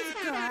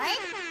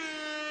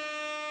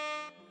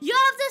 You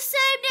have the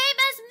same name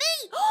as me.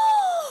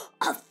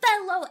 A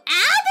fellow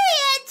Abby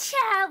in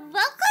chat.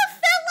 Welcome,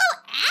 fellow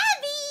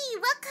Abby.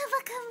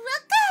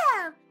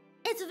 Welcome.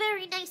 It's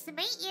very nice to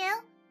meet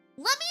you.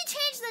 Let me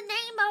change the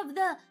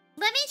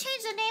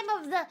name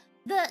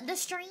of the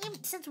stream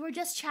since we're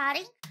just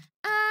chatting.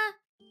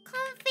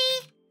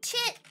 Comfy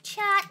chit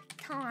chat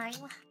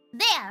time.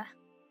 There.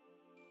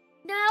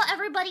 Now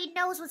everybody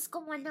knows what's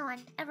going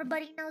on.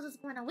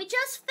 We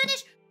just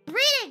finished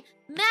reading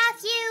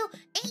Matthew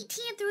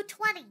 18 through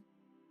 20.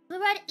 We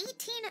read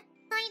 18,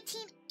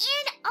 19,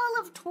 and all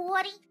of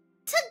 20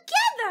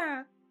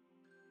 together.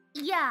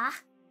 Yeah.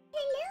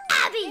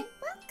 Hello. Abby. And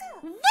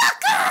welcome.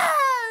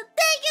 Welcome!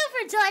 Thank you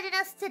for joining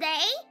us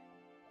today,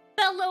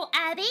 fellow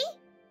Abby.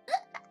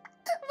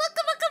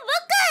 Welcome.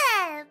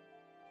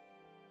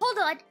 Hold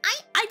on,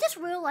 I just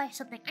realized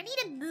something. I need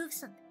to move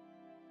something.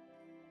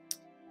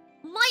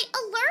 My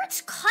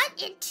alerts cut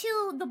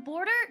into the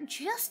border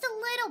just a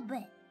little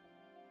bit.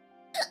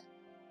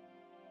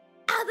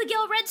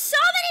 Abigail read so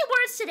many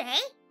words today.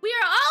 We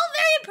are all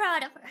very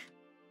proud of her.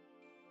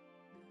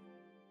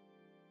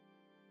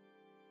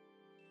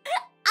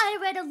 I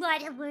read a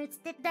lot of words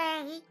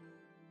today.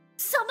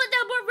 Some of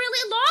them were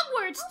really long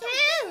words,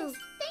 too.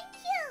 Thank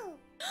you.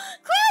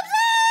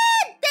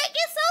 Crimson! Thank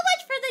you so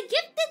much for the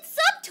gifted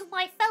sub to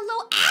my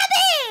fellow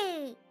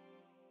Abby!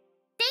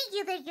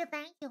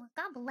 Thank you.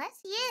 God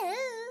bless you.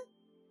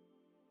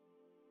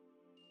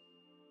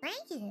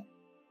 Thank you.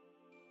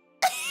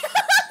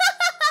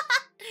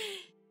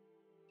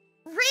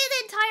 Read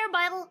the entire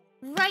Bible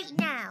right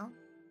now.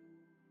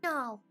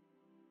 No.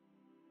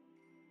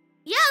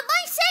 Yeah,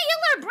 my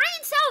cellular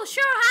brain cell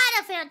sure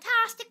had a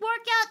fantastic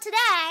workout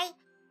today.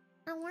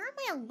 Now, where are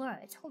my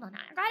alerts? Hold on,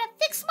 I gotta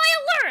fix my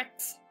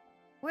alerts.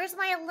 Where's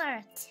my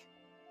alert?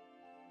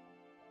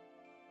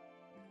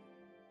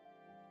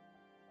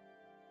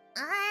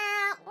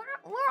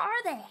 Where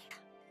are they?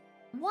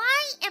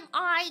 Why am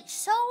I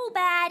so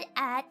bad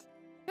at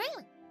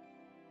streaming?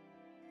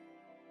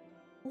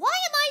 Why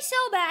am I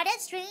so bad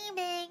at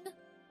streaming?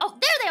 Oh,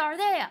 there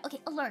they are.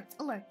 Okay,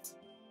 alerts.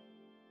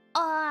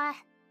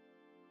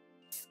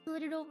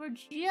 Scoot it over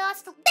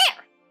just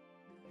there.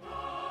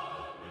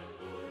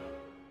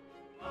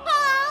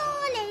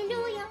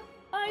 Hallelujah.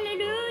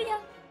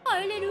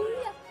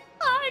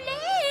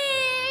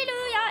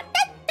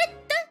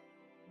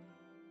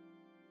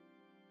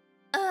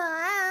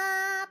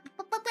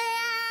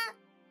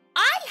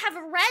 I have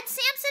read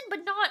Samson,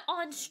 but not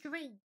on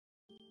stream.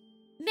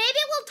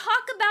 Maybe we'll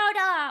talk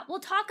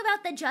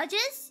about the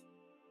judges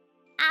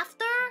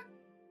after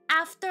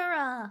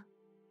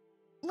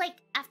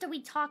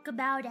we talk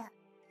about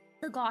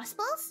the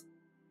Gospels.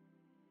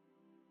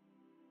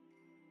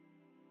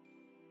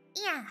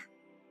 Yeah.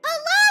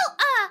 Hello,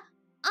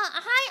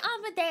 hi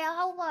Amadeo,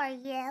 how are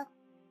you?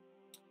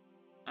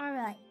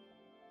 Alright.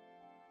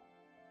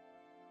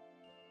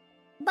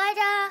 But,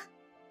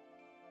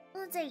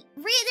 let's see,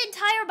 read the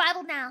entire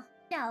Bible now.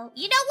 No,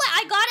 you know what,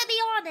 I gotta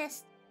be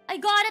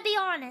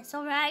honest,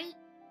 alright?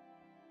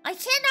 I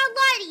cannot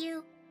lie to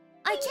you.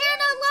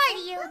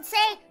 And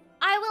say,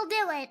 I will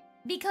do it,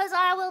 because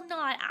I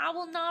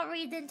will not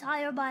read the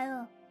entire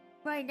Bible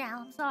right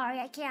now. I'm sorry,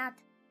 I can't.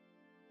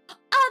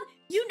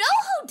 You know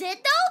who did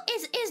though?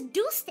 Is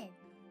Dustin.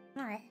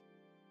 Alright.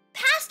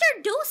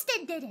 Pastor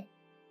Dustin did it.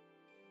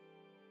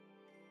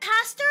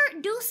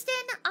 Pastor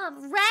Dustin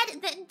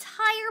read the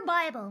entire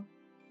Bible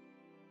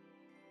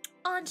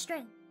on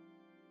stream.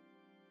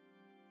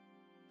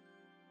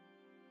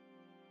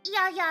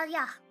 Yeah.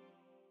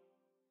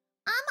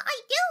 I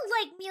do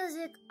like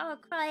music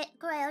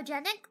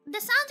cryogenic.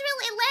 This sounds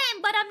really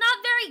lame, but I'm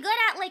not very good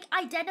at like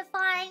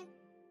identifying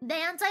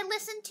bands I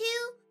listen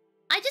to.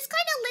 I just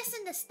kind of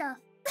listen to stuff.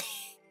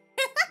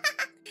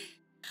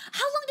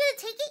 How long did it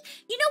take you?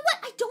 You know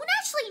what? I don't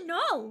actually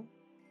know.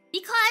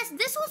 Because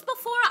this was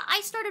before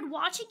I started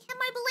watching him,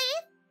 I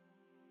believe.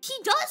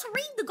 He does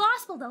read the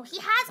gospel, though. He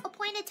has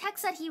appointed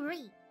texts that he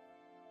reads.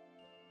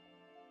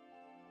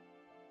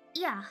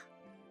 Yeah.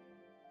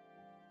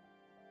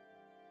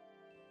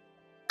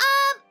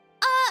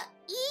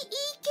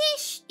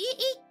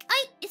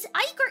 It's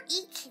Ike or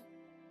Ike?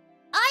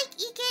 Ike,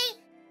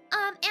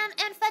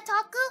 and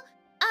Fataku.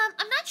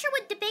 I'm not sure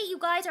what debate you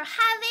guys are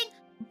having,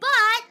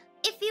 but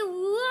if you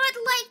would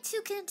like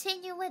to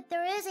continue it,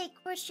 there is a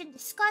Christian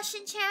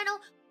discussion channel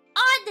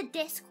on the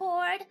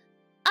Discord.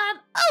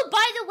 Oh,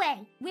 by the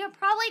way, we're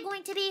probably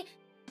going to be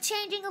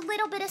changing a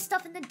little bit of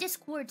stuff in the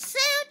Discord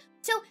soon,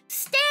 so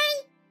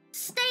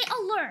stay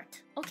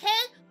alert,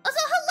 okay? Also,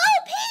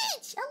 hello,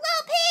 Peach!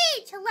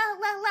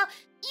 Hello.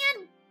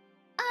 And,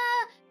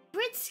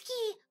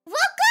 Britsky,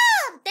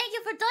 welcome! Thank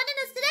you for joining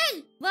us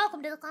today.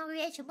 Welcome to the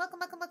congregation. Welcome.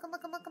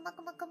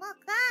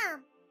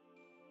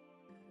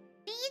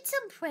 Need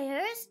some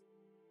prayers?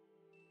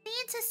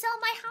 Need to sell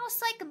my house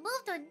so I can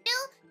move to a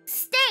new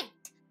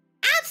state.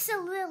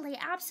 Absolutely.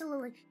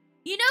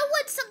 You know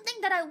what's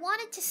something that I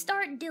wanted to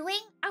start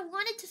doing? I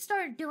wanted to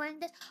start doing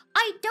this.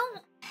 I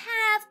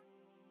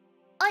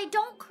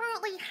don't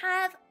currently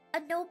have a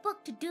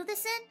notebook to do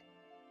this in.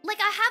 Like,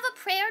 I have a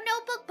prayer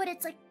notebook, but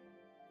it's like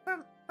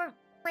for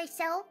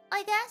myself,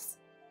 I guess.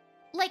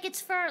 Like,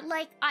 it's for,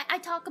 like, I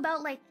talk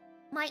about, like,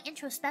 my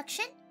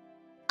introspection.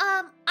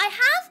 I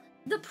have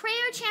the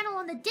prayer channel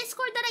on the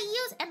Discord that I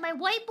use and my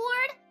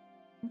whiteboard,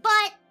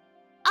 but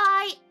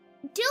I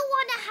do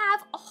want to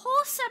have a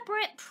whole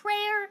separate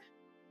prayer,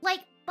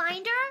 like,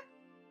 binder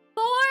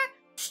for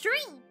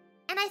stream.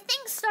 And I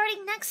think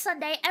starting next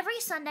Sunday, every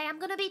Sunday, I'm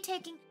going to be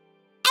taking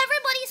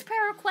everybody's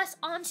prayer requests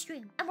on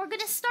stream, and we're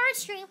gonna start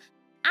stream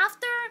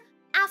after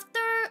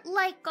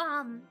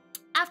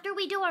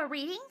we do our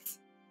readings.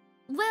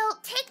 We'll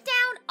take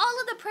down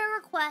all of the prayer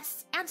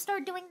requests and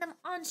start doing them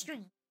on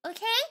stream.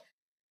 Okay?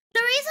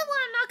 The reason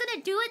why I'm not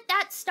gonna do it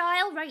that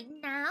style right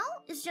now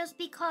is just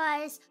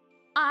because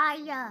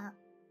I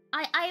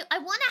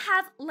want to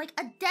have like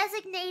a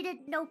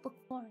designated notebook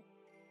for it.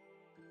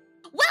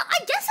 Well, I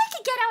guess I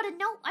could get out a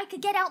note. I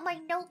could get out my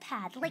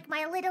notepad, like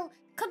my little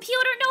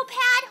computer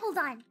notepad. Hold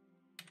on.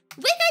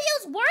 We can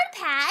use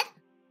WordPad.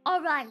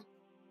 All right.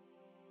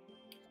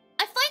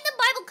 I find the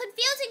Bible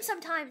confusing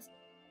sometimes.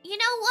 You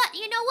know what?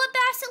 You know what,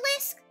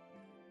 Basilisk?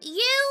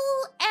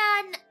 You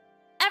and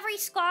every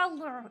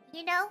scholar,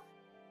 you know?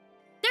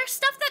 There's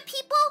stuff that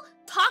people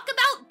talk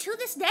about to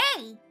this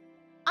day.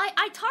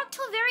 I talked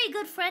to a very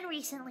good friend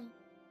recently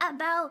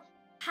about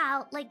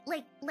how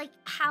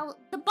how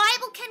the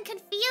Bible can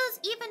confuse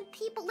even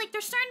people. Like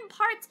there's certain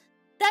parts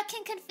that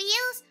can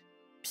confuse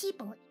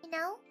people, you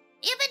know?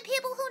 Even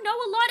people who know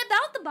a lot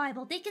about the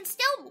Bible, they can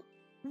still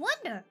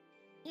wonder,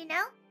 you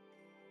know?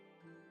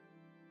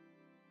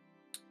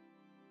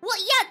 Well,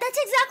 yeah, that's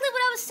exactly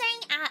what I was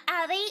saying,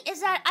 Abby,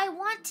 is that I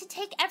want to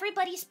take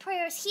everybody's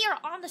prayers here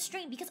on the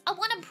stream because I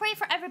want to pray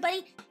for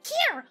everybody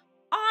here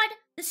on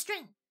the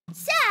stream.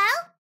 So,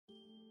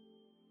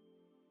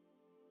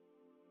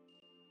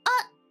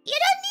 you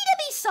don't need to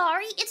be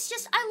sorry. It's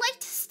just I like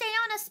to stay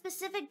on a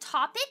specific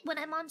topic when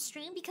I'm on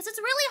stream because it's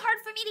really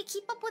hard for me to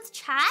keep up with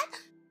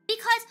chat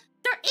because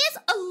there is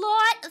a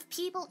lot of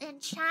people in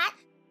chat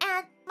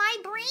and my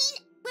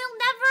brain will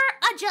never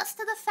adjust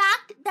to the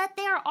fact that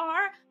there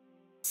are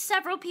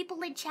several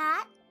people in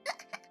chat.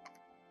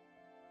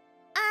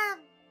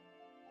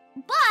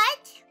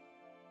 But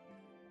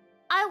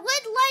I would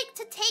like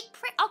to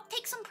I'll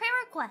take some prayer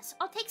requests.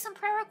 I'll take some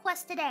prayer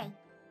requests today.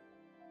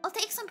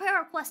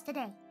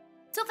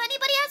 So if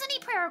anybody has any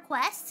prayer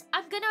requests,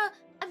 I'm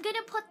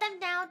gonna put them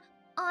down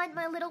on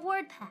my little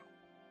word pad.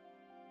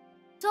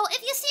 So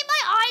if you see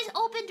my eyes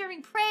open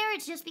during prayer,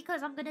 it's just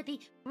because I'm gonna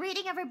be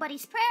reading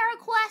everybody's prayer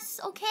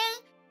requests, okay?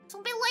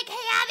 Don't be like,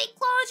 hey Abby,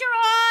 close your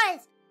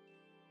eyes!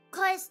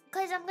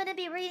 Cause I'm gonna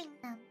be reading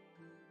them.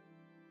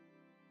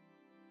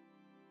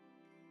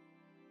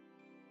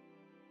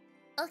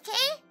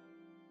 Okay?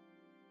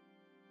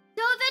 So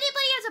if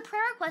anybody has a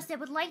prayer request they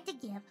would like to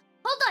give,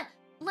 hold on.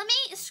 Let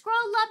me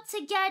scroll up to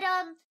get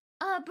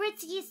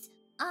Britsy's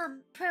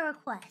prayer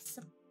request.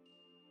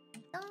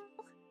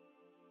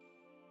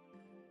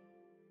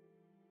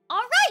 All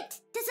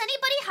right. Does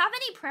anybody have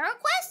any prayer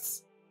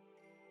requests?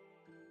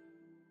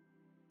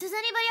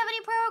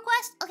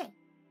 Okay.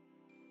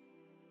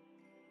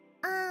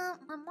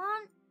 My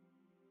mom.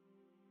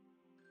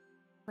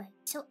 Right.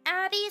 So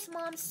Abby's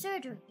mom's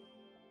surgery.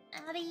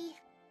 Abby.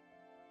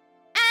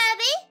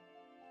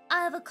 I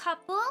have a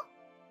couple.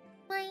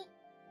 My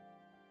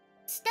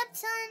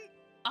stepson.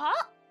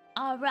 Oh,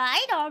 all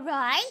right.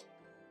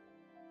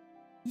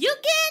 You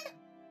can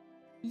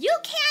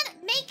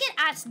make it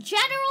as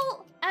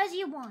general as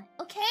you want,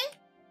 okay?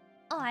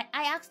 Oh, I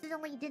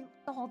accidentally didn't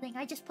put the whole thing.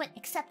 I just put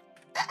except.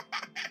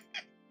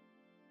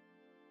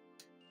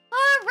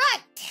 All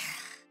right.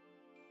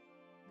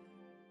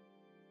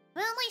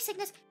 Family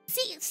sickness.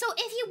 See, so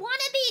if you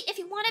want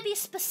to be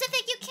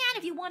specific, you can.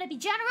 If you want to be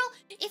general,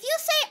 if you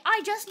say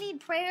I just need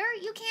prayer,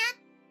 you can.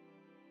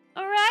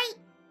 All right.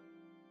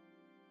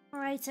 All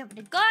right, so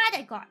to God,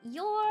 I got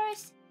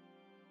yours.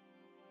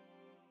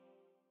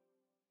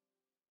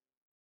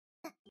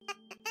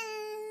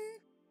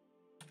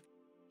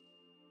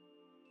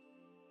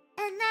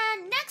 And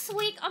then next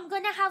week, I'm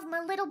gonna have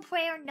my little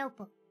prayer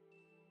notebook.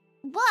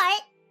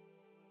 But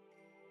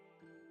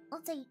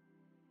let's see.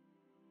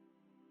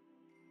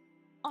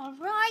 All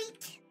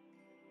right.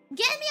 Give me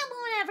a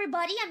moment,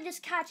 everybody. I'm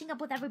just catching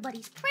up with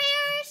everybody's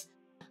prayers.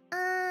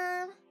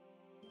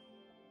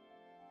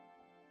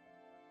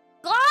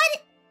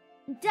 God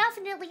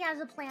definitely has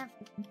a plan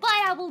for me, but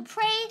I will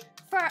pray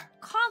for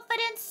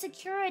confidence,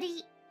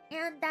 security,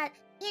 and that,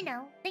 you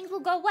know, things will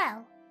go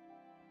well.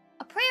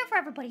 A prayer for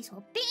everybody's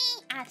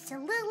well-being.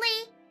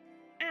 Absolutely.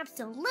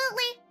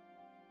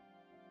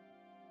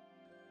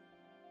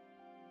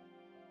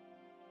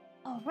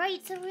 All right,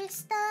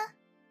 Sarista.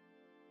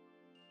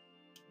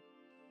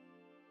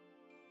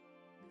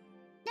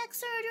 Neck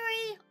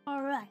surgery.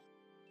 All right.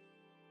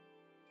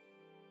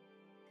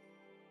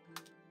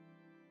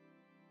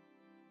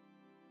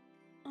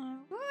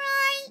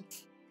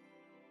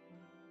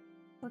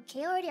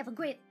 Okay, already have a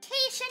great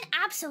vacation.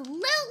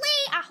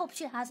 Absolutely. I hope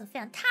she has a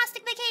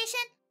fantastic vacation.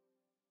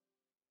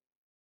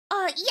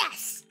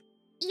 Yes,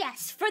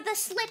 for the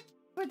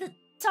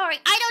sorry,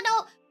 I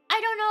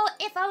don't know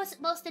if I was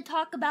supposed to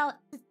talk about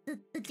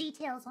the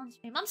details on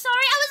stream. I'm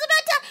sorry. I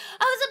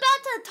was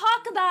about to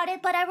talk about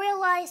it, but I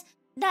realized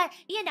that,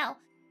 you know,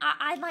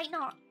 I might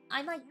not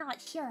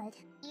should,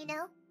 you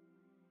know?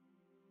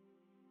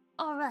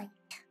 All right.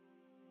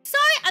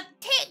 Sorry,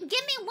 give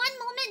me one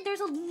moment.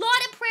 There's a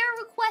lot of prayer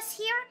requests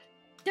here.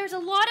 There's a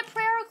lot.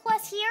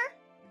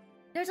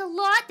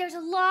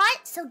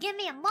 So give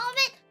me a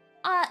moment.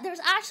 there's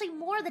actually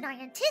more than I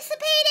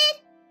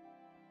anticipated.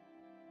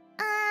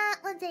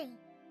 Let's see.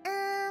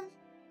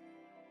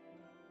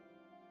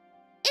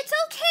 It's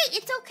okay,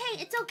 it's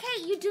okay, it's okay.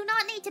 You do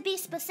not need to be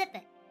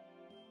specific.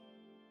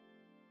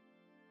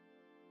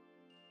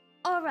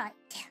 Alright.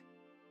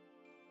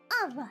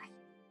 Alright.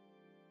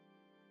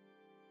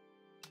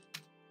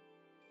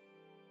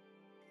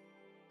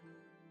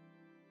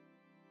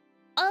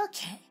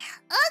 Okay.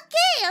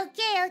 Okay.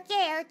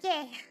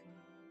 Okay.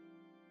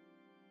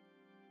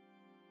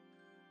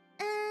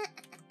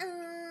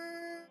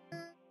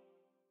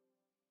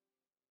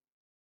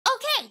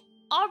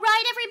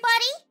 Alright,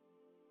 everybody.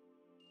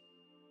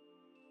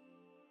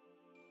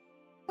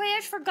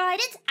 Prayers for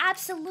guidance?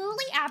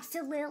 Absolutely.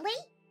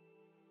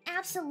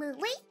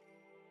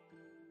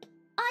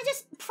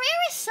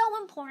 Prayer is so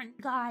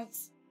important,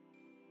 guys.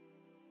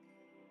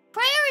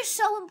 Prayer is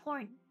so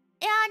important.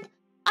 And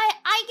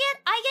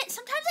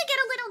sometimes I get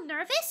a little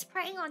nervous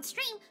praying on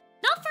stream.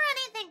 Not for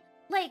anything,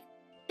 like,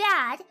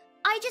 bad.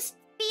 I just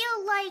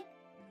feel like,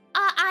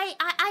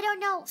 I don't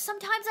know.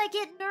 Sometimes I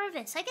get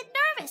nervous.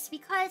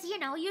 Because, you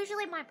know,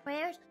 usually my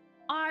prayers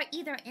are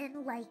either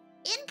in, like,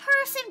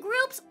 in-person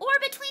groups or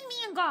between me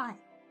and God.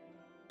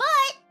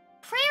 But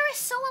prayer is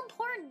so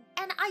important,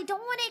 and I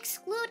don't want to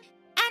exclude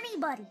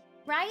anybody,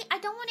 right? I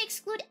don't want to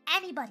exclude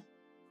anybody.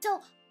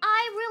 So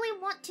I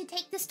really want to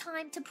take this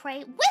time to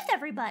pray with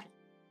everybody,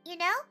 you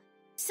know?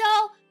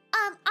 So,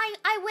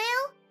 I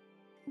will.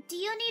 Do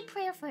you need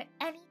prayer for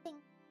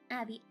anything,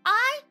 Abby?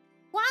 I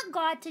want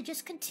God to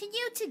just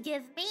continue to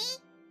give me,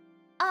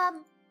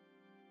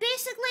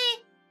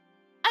 basically,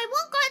 I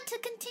want God to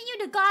continue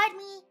to guide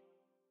me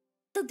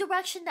the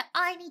direction that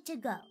I need to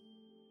go,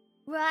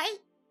 right?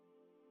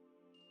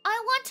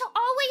 I want to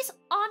always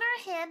honor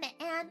Him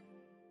and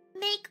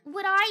make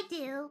what I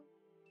do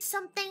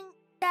something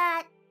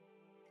that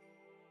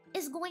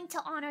is going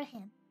to honor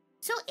Him.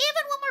 So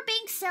even when we're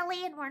being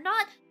silly and we're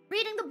not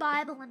reading the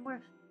Bible and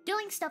we're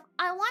doing stuff,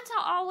 I want to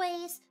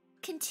always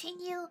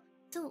continue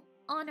to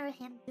honor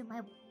Him through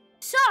my work.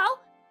 So,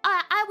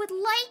 I would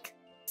like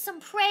some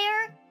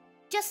prayer,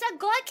 just that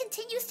God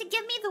continues to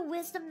give me the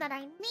wisdom that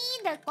I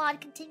need, that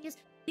God continues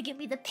to give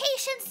me the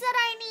patience that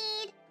I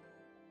need,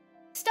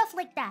 stuff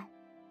like that.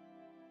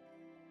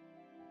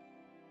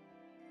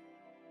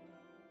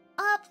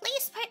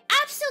 Please pray.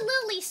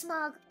 Absolutely,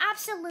 Smug.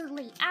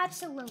 Absolutely. I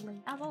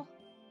will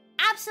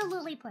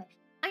absolutely pray.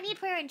 I need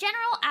prayer in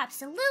general.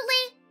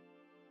 Absolutely.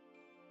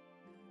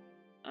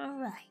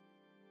 Alright.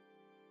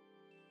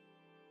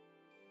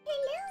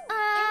 Hello,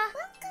 and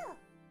welcome.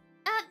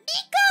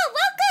 Nico,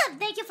 welcome!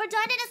 Thank you for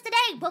joining us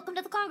today. Welcome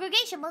to the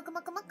congregation. Welcome.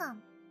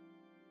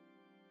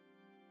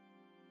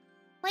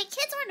 My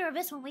kids were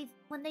nervous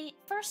when they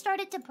first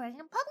started to pray in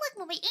public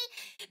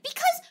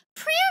because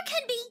prayer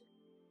can be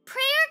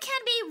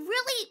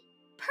really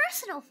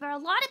personal for a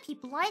lot of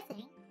people, I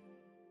think.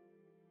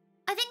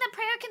 I think that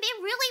prayer can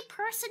be really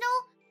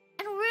personal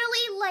and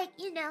really, like,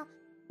 you know,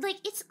 like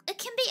it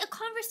can be a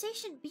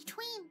conversation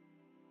between,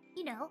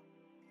 you know,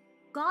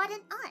 God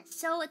and us.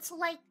 So it's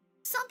like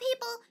some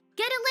people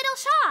get a little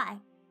shy.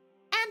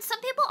 And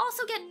some people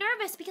also get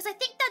nervous because I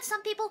think that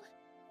some people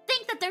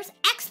think that there's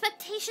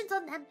expectations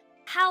on them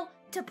how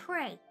to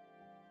pray.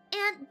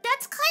 And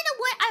that's kind of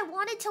what I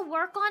wanted to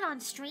work on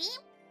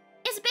stream,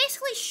 is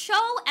basically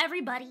show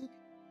everybody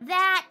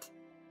that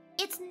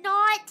it's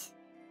not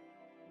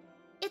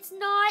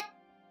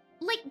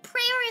like,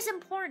 prayer is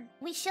important.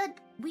 We should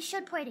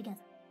pray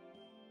together.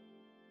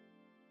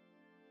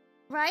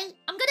 Right?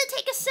 I'm gonna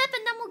take a sip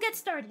and then we'll get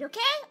started, okay?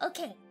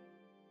 Okay.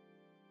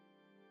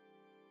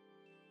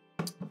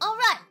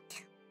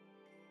 Alright.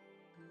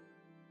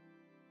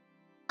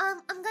 I'm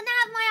gonna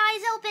have my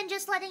eyes open,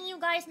 just letting you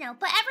guys know.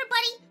 But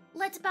everybody,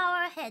 let's bow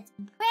our heads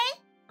and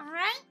pray,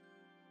 alright?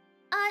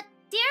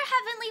 Dear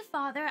Heavenly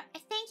Father, I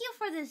thank you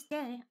for this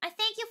day. I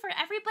thank you for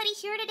everybody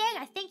here today.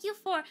 I thank you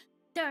for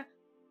their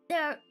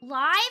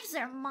lives,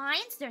 their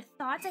minds, their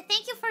thoughts. I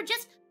thank you for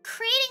just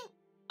creating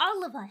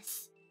all of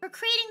us, for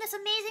creating this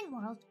amazing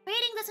world,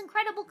 creating this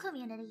incredible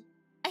community.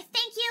 I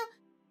thank you.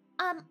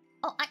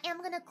 Oh, I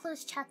am gonna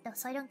close chat though,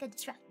 so I don't get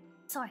distracted.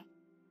 Sorry,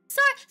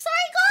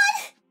 God!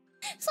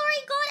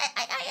 Sorry, God,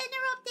 I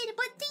interrupted,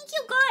 but thank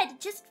you, God,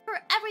 just for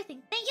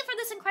everything. Thank you for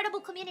this incredible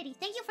community.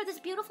 Thank you for this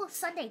beautiful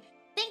Sunday.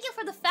 Thank you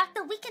for the fact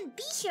that we can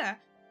be here,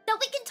 that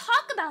we can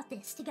talk about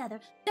this together,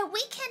 that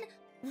we can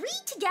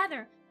read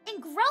together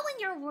and grow in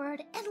your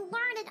word and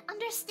learn and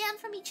understand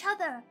from each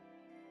other.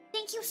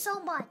 Thank you so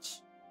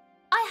much.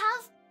 I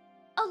have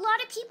a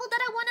lot of people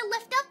that I want to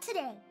lift up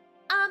today.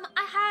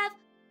 I have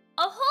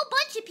a whole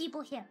bunch of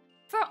people here.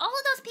 For all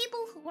of those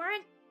people who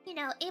weren't, you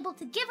know, able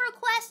to give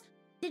requests,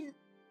 didn't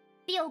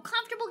feel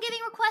comfortable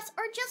giving requests,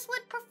 or just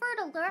would prefer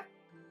to learn,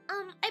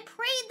 I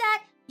pray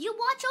that you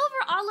watch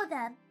over all of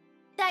them,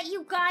 that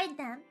you guide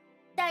them,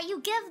 that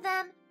you give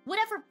them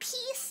whatever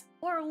peace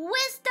or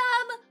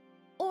wisdom,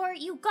 or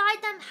you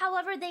guide them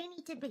however they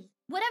need to be.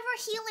 Whatever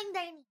healing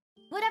they need,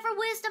 whatever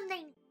wisdom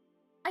they need.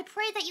 I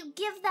pray that you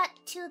give that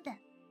to them.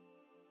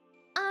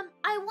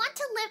 I want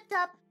to lift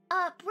up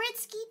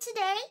Britsky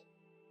today.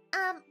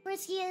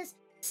 Brisky is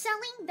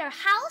selling their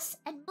house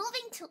and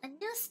moving to a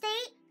new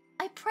state.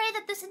 I pray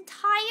that this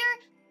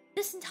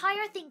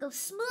entire thing goes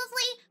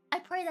smoothly. I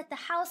pray that the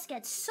house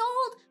gets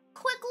sold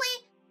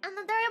quickly and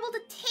that they're able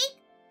to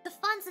take the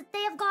funds that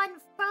they have gotten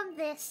from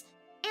this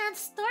and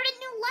start a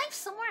new life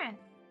somewhere.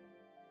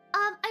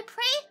 I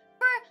pray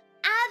for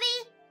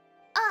Abby,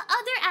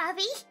 other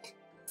Abby,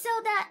 so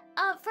that,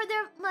 for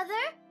their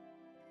mother.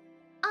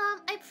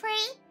 I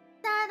pray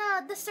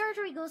that, the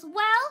surgery goes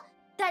well,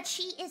 that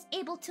she is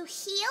able to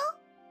heal,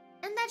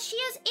 and that she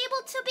is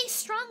able to be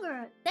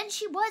stronger than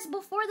she was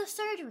before the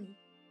surgery.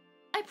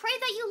 I pray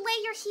that you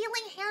lay your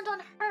healing hand on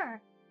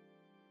her,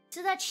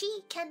 so that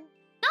she can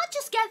not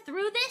just get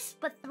through this,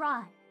 but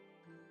thrive.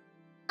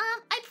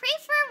 I pray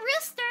for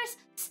Rooster's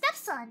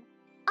stepson.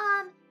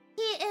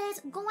 He is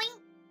going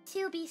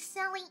to be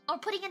selling or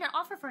putting in an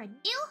offer for a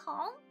new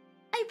home.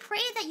 I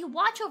pray that you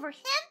watch over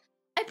him.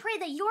 I pray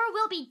that your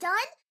will be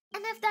done.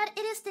 And if that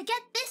it is to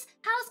get this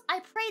house, I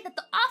pray that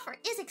the offer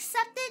is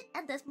accepted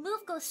and this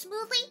move goes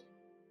smoothly.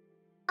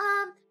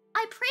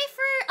 I pray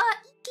for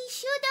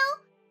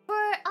Ikishudo,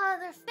 for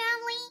their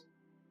family.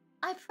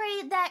 I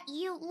pray that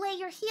you lay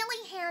your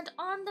healing hand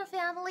on the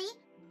family.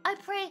 I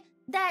pray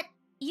that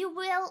you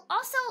will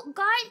also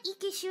guide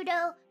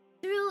Ikishudo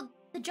through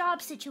the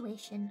job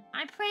situation.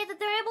 I pray that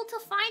they're able to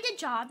find a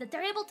job, that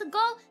they're able to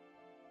go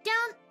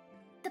down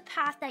the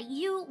path that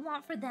you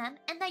want for them,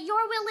 and that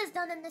your will is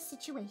done in this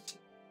situation.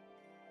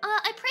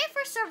 I pray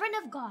for Servant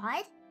of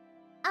God.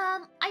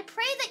 I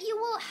pray that you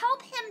will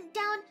help him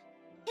down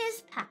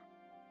his path.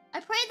 I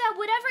pray that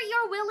whatever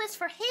your will is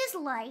for his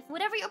life,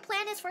 whatever your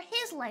plan is for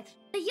his life,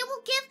 that you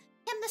will give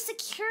him the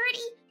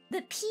security,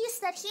 the peace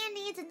that he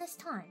needs in this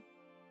time.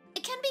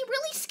 It can be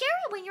really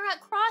scary when you're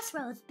at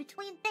crossroads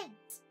between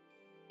things.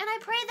 And I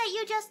pray that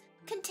you just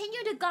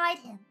continue to guide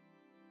him.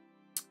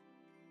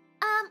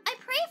 I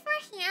pray for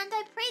Hand.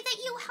 I pray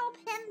that you help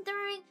him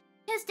during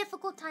his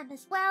difficult time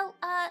as well.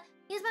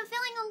 He's been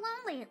feeling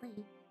alone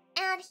lately,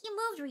 and he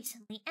moved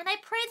recently. And I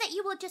pray that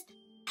you will just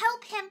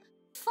help him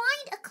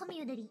find a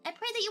community. I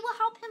pray that you will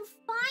help him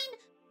find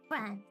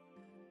friends,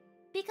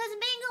 because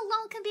being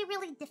alone can be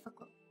really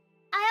difficult.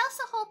 I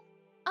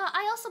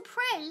also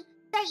pray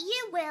that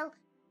you will,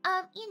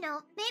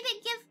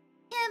 maybe give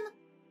him,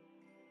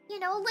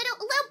 a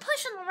little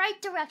push in the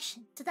right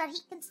direction so that he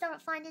can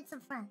start finding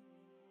some friends.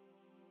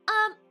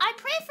 I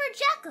pray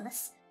for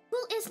Jackus,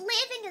 who is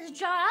leaving his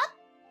job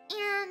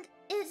and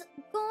is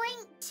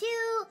going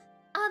to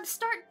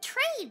start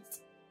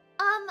trades.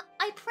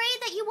 I pray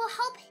that you will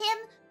help him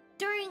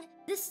during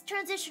this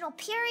transitional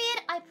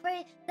period. I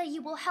pray that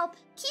you will help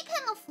keep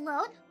him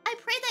afloat. I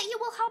pray that you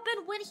will help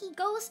him when he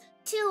goes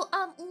to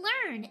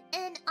learn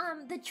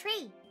in the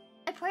trade.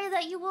 I pray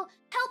that you will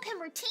help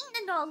him retain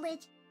the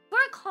knowledge,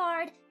 work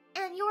hard,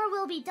 and your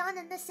will be done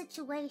in this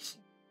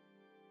situation.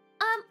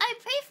 I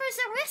pray for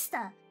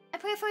Zarista. I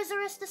pray for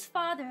Zarista's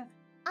father.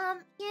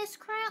 He is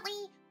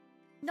currently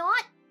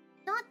not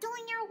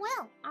doing your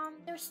will.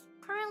 There's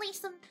currently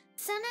some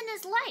sin in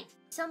his life,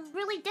 some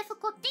really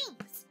difficult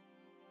things.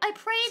 I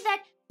pray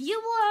that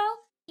you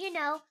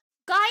will,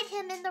 guide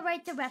him in the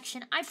right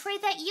direction. I pray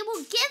that you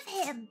will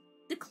give him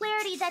the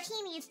clarity that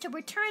he needs to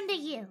return to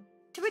you.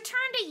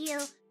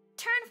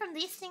 Turn from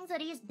these things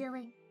that he is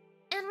doing,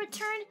 and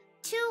return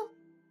to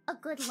a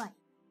good life.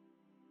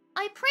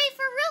 I pray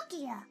for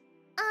Rukia.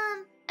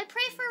 I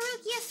pray for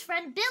Rukia's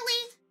friend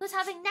Billy, who's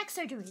having neck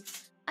surgery.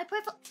 I pray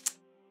for...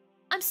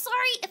 I'm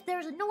sorry if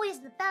there's a noise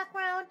in the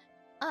background.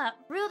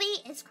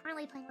 Ruby is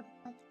currently playing with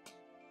the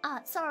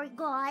mic. Sorry,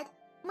 God.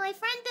 My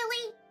friend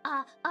Billy,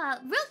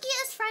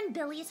 Rukia's friend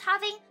Billy is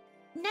having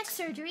neck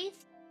surgery.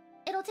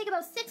 It'll take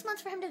about 6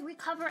 months for him to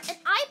recover, and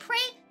I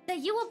pray that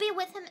you will be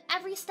with him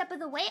every step of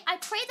the way. I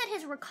pray that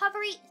his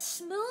recovery is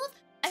smooth.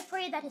 I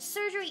pray that his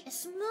surgery is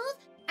smooth,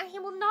 and he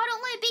will not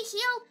only be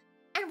healed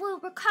and will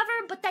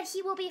recover, but that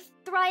he will be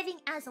thriving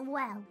as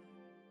well.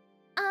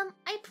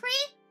 I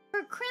pray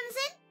for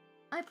Crimson.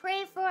 I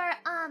pray for,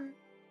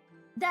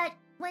 that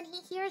when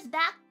he hears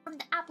back from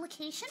the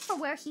application for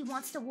where he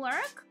wants to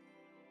work,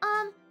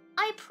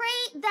 I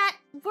pray that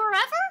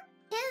wherever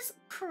his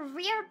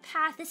career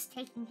path is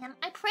taking him,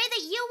 I pray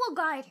that you will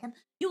guide him.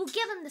 You will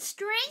give him the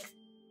strength,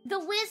 the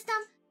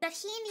wisdom that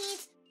he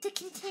needs to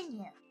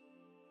continue.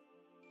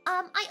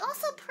 I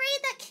also pray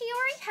that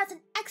Kiori has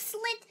an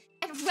excellent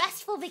and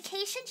restful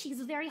vacation.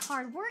 She's very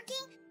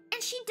hardworking,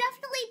 and she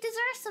definitely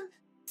deserves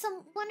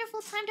some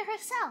wonderful time to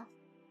herself.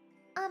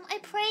 I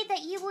pray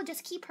that you will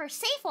just keep her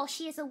safe while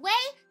she is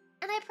away,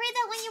 and I pray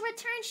that when you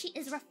return, she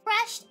is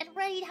refreshed and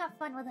ready to have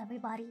fun with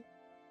everybody.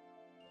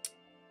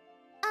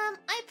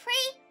 I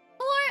pray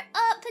for,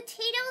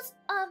 Potato's,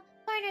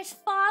 partner's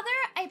father.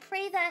 I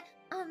pray that,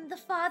 the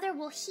father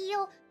will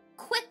heal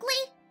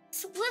quickly,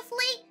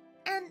 swiftly,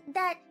 and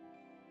that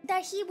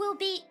he will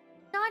be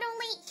not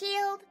only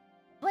healed,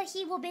 but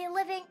he will be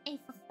living a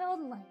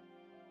fulfilled life.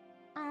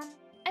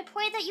 I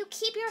pray that you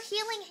keep your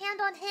healing hand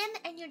on him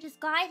and you just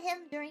guide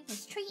him during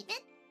his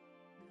treatment.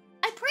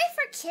 I pray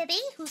for Kibby,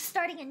 who's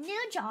starting a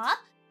new job.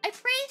 I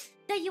pray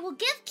that you will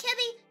give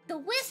Kibby the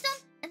wisdom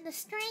and the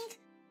strength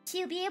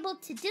to be able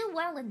to do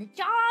well in the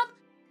job.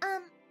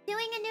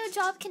 Doing a new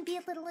job can be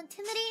a little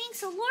intimidating,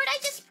 so Lord, I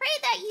just pray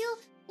that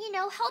you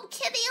know, help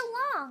Kibby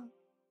along.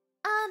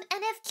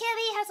 And if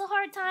Kibby has a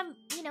hard time,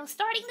 you know,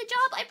 starting the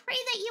job, I pray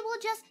that you will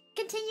just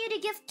continue to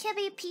give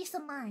Kibby peace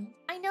of mind.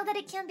 I know that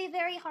it can be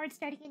very hard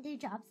starting a new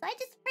job, so I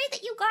just pray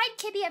that you guide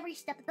Kibby every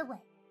step of the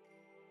way.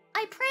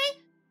 I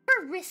pray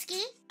for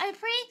Risky. I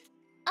pray,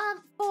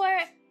 for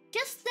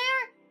just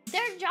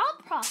their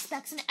job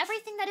prospects and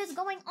everything that is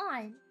going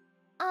on.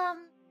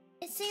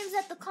 It seems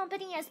that the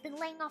company has been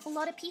laying off a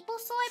lot of people,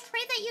 so I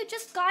pray that you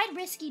just guide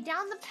Risky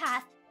down the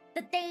path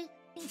that they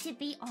need to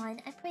be on.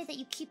 I pray that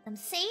you keep them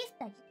safe,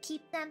 that you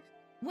keep them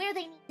where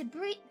they need to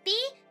be,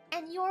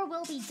 and your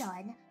will be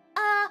done.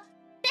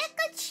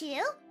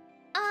 Becca-Chu,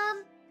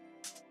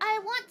 I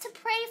want to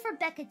pray for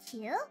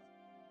Becca-Chu.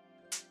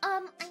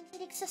 I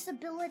need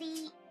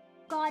accessibility,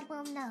 God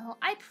will know.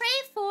 I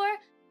pray for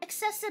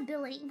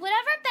accessibility.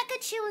 Whatever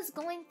Becca-Chu is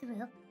going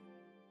through,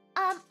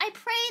 I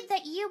pray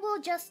that you will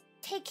just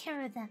take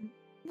care of them.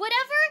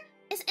 Whatever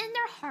is in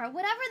their heart,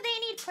 whatever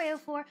they need prayer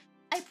for,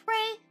 I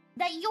pray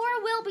that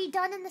your will be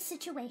done in the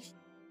situation.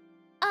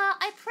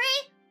 I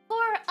pray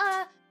for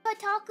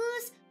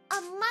Fataku's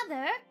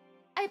mother.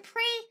 I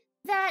pray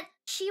that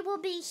she will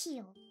be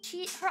healed.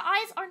 Her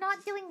eyes are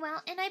not doing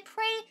well, and I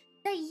pray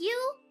that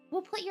you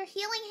will put your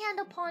healing hand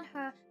upon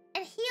her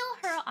and heal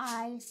her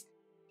eyes.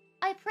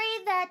 I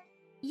pray that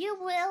you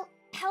will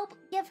help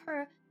give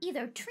her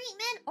either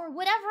treatment or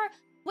whatever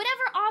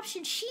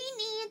option she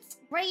needs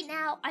right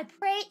now. I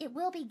pray it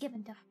will be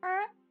given to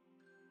her.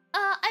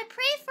 I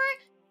pray for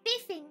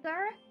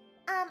Beefinger.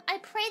 I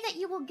pray that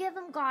you will give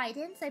him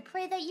guidance. I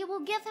pray that you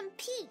will give him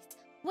peace.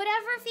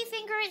 Whatever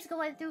Beefinger is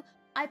going through,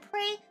 I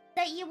pray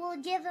that you will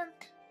give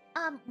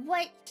him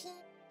what he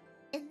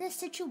in this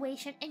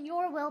situation, and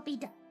your will be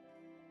done.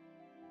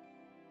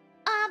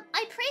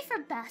 I pray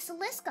for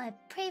Basilisk. I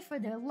pray for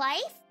their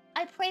life.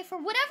 I pray for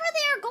whatever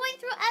they are going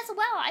through as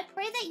well. I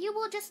pray that you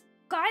will just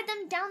guide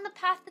them down the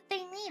path that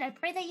they need. I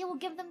pray that you will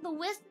give them the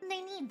wisdom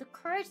they need, the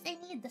courage they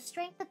need, the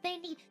strength that they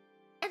need.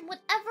 And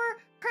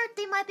whatever hurt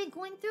they might be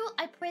going through,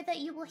 I pray that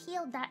you will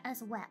heal that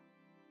as well.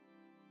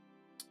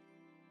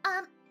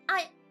 And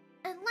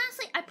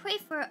lastly, I pray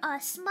for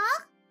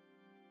Smug.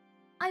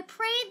 I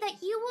pray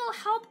that you will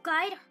help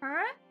guide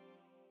her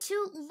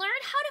to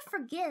learn how to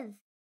forgive,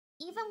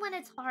 even when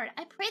it's hard.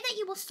 I pray that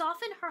you will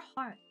soften her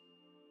heart.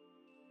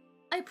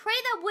 I pray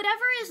that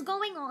whatever is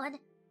going on,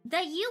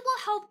 that you will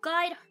help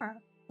guide her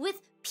with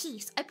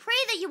peace. I pray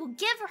that you will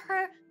give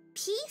her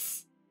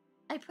peace.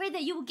 I pray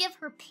that you will give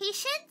her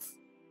patience.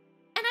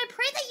 And I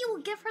pray that you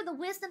will give her the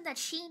wisdom that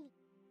she needs.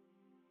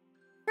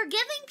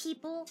 Forgiving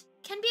people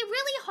can be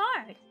really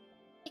hard.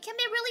 It can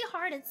be really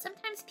hard, and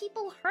sometimes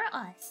people hurt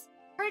us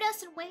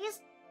in ways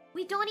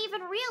we don't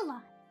even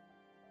realize.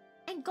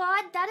 And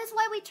God, that is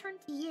why we turn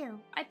to you.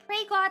 I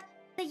pray, God,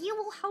 that you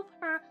will help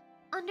her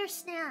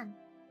understand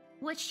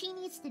what she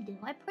needs to do.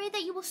 I pray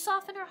that you will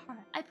soften her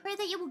heart. I pray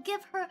that you will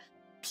give her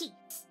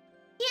peace.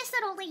 Peace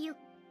that only you.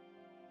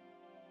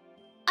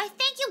 I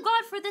thank you,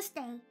 God, for this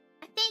day.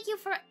 I thank you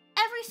for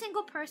every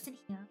single person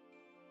here.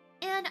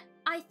 And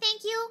I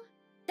thank you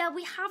that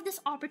we have this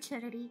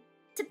opportunity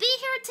to be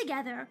here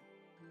together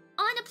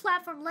on a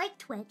platform like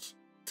Twitch,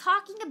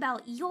 talking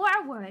about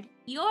your word,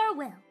 your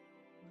will,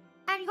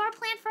 and your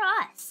plan for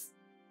us.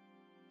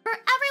 For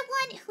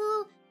everyone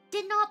who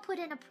did not put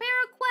in a prayer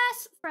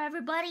request, for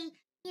everybody,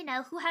 you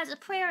know, who has a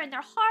prayer in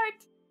their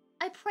heart,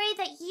 I pray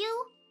that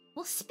you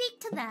will speak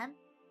to them,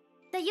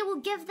 that you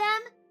will give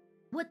them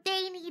what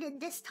they need in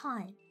this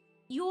time.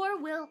 Your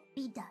will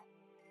be done.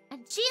 In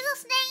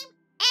Jesus' name,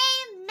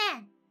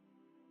 amen.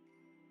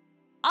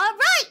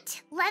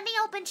 Alright, let me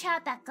open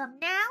chat back up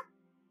now.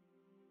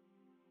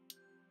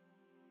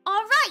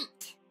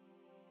 Alright.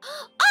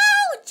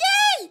 Oh,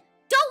 Jay!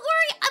 Don't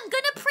worry, I'm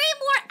gonna pray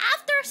more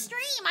after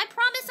stream. I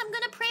promise I'm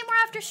gonna pray more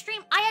after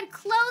stream. I had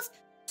closed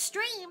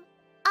stream,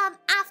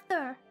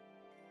 after.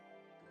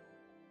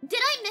 Did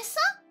I miss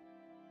some?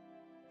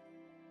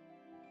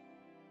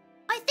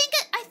 I think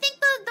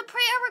the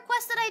prayer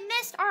requests that I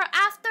missed are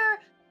after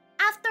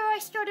I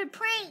started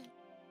praying.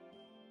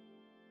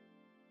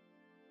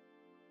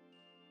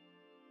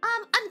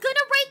 I'm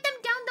gonna write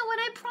them down though,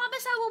 and I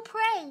promise I will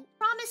pray.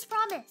 Promise.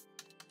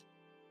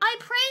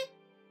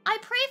 I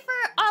pray for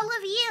all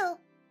of you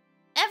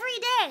every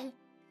day.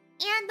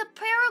 And the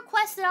prayer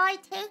requests that I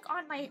take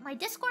on my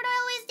Discord I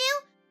always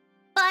do.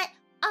 But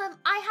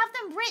I have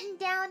them written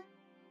down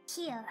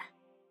here.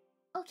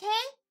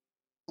 Okay?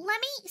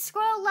 Let me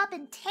scroll up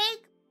and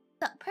take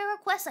the prayer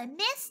requests I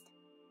missed.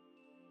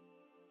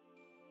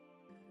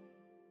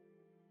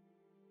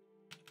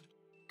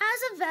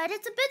 As a vet,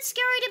 it's a bit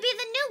scary to be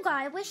the new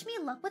guy. Wish me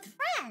luck with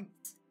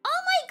friends.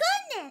 Oh my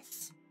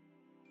goodness!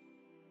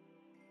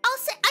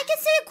 I can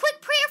say a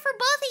quick prayer for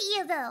both of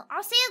you, though.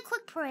 I'll say a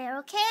quick prayer,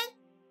 okay?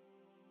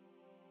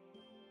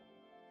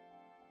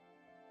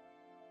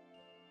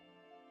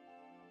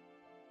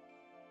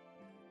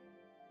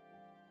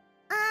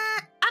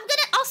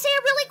 I'll say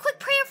a really quick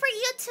prayer for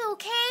you two,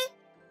 okay?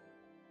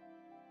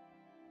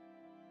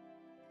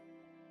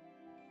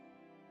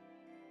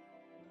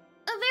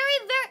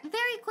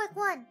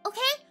 quick one, okay?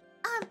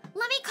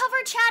 Let me cover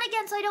chat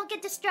again so I don't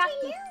get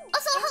distracted.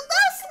 Also,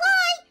 hello,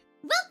 Sly!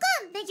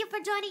 Welcome! Thank you for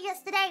joining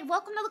us today.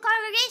 Welcome to the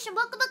congregation.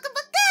 Welcome, welcome,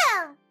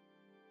 welcome!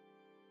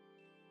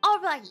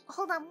 Alright,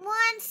 hold on 1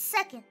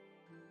 second.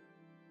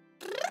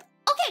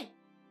 Okay.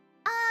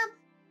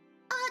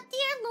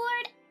 Dear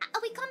Lord,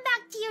 we come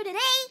back to you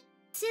today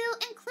to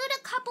include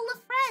a couple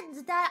of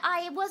friends that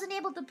I wasn't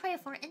able to pray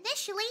for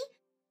initially,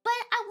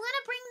 but I want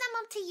to bring them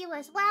up to you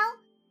as well.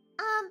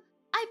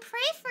 I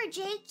pray for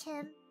J.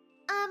 Kim.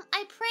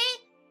 I pray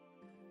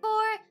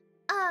for,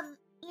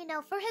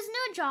 for his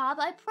new job.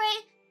 I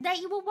pray that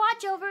you will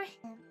watch over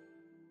him.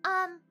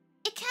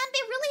 It can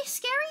be really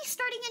scary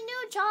starting a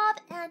new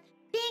job and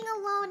being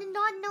alone and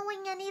not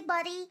knowing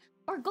anybody,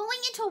 or going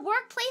into a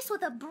workplace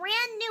with a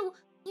brand new,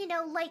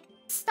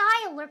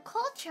 style or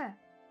culture.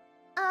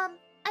 I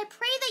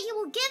pray that you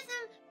will give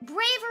him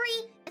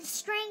bravery and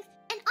strength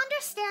and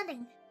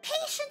understanding.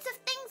 Patience if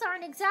things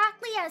aren't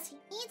exactly as he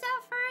needs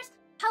at first.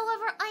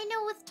 However, I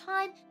know with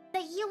time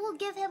that you will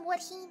give him what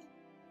he needs.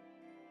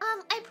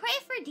 I pray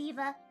for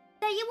Diva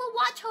that you will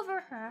watch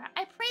over her.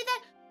 I pray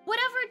that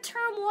whatever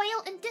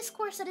turmoil and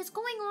discourse that is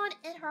going on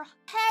in her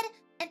head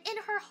and in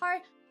her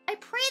heart, I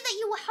pray that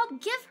you will help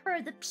give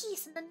her the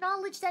peace and the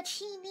knowledge that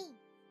she needs.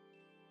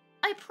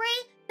 I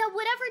pray that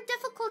whatever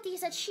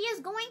difficulties that she is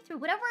going through,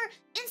 whatever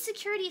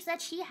insecurities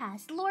that she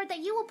has, Lord, that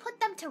you will put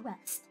them to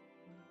rest.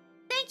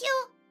 Thank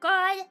you,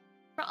 God,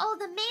 for all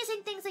the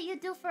amazing things that you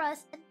do for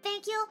us, and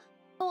thank you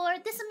for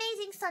this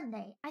amazing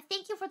Sunday. I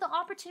thank you for the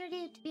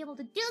opportunity to be able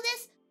to do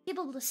this, be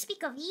able to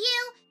speak of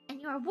you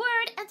and your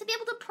word, and to be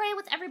able to pray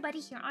with everybody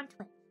here on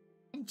Twitch.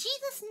 In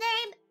Jesus'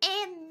 name,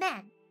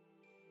 amen.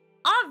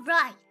 All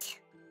right.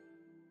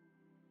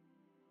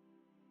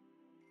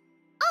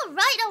 All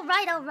right.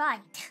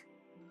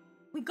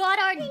 We got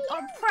our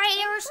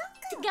prayers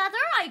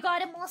together. I got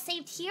them all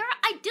saved here.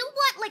 I do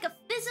want like a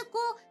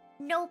physical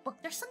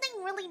notebook. There's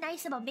something really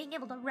nice about being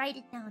able to write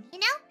it down, you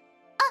know?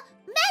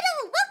 Metal,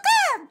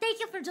 welcome! Thank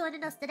you for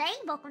joining us today.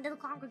 Welcome to the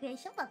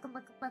congregation. Welcome.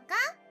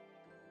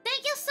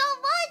 Thank you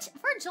so much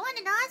for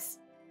joining us.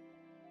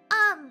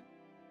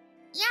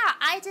 Yeah,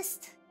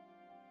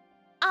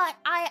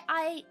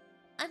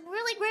 I'm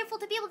really grateful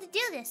to be able to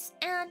do this,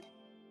 and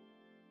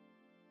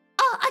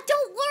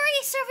don't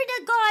worry, servant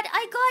of God.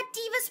 I got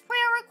Diva's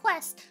prayer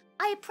request.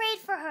 I prayed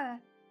for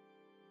her.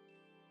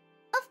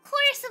 Of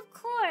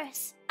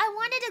course. I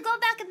wanted to go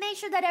back and make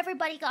sure that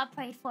everybody got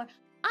prayed for.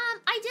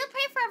 I do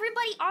pray for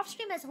everybody off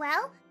stream as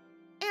well,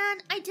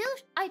 and I do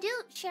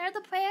share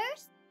the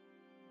prayers.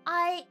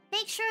 I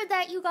make sure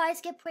that you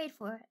guys get prayed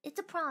for. It's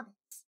a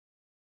promise.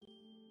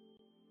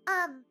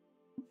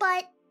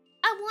 But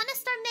I want to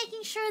start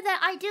making sure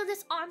that I do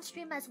this on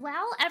stream as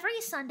well.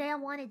 Every Sunday, I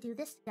want to do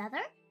this together.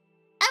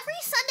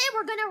 Every Sunday,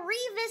 we're gonna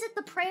revisit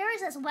the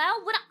prayers as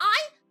well. What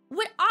I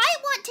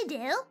want to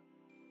do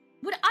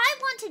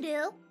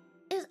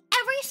is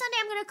every Sunday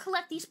I'm gonna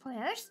collect these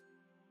prayers.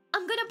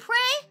 I'm gonna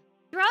pray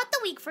throughout the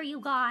week for you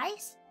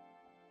guys,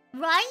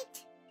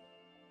 right?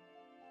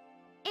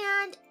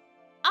 And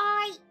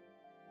I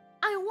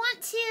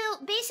want to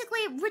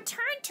basically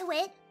return to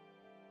it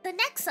the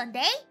next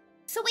Sunday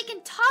so we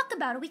can talk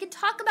about it. We can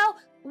talk about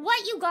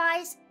what you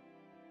guys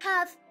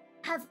have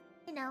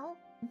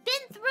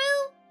been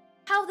through,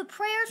 how the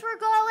prayers were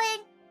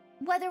going,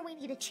 whether we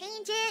need to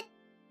change it.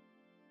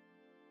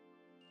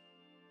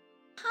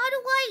 How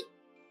do I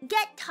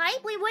get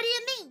type? Wait, what do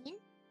you mean?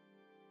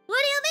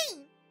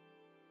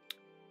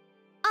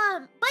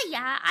 But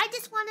yeah, I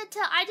just wanted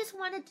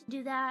to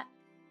do that.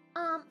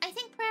 I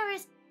think prayer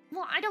is,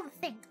 well, I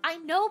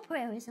know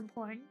prayer is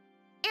important.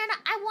 And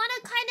I want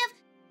to kind of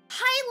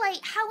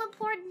highlight how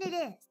important it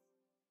is.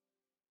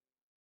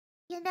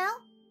 You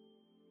know?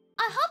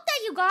 I hope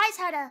that you guys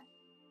had a...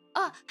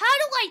 how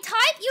do I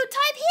type? You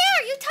type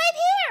here! You type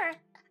here!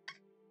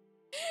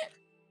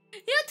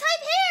 You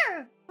type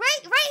here!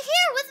 Right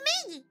here with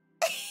me!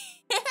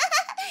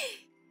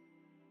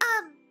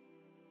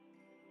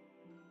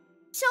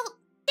 So,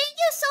 thank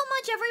you so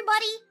much,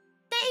 everybody.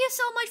 Thank you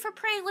so much for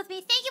praying with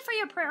me. Thank you for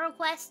your prayer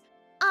requests.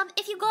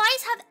 If you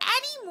guys have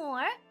any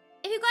more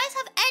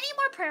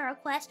prayer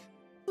requests,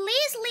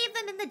 please leave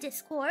them in the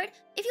Discord.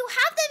 If you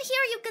have them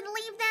here, you can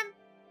leave them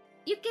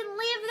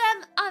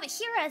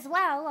here as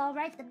well. I'll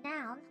write them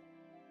down.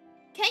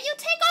 Can you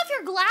take off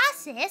your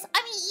glasses?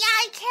 I mean,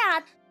 yeah, I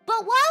can.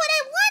 But why would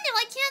I want to?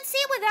 I can't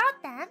see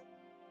without them.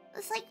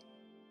 It's like...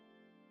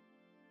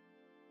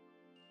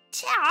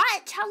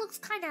 Chat looks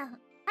kind of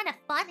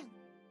funny.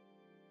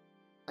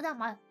 Without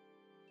my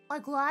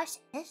glasses.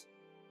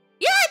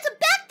 Yeah, it's a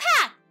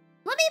backpack!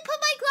 Let me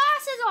put my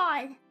glasses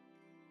on.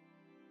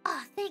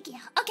 Oh, thank you.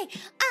 Okay,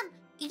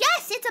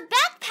 yes, it's a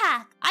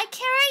backpack. I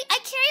carry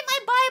my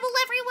Bible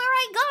everywhere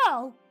I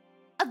go.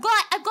 I've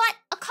got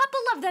a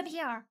couple of them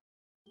here.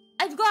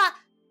 I've got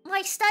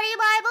my study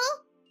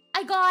Bible,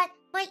 I got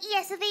my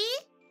ESV,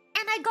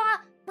 and I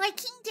got my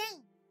King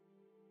James.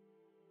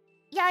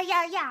 Yeah.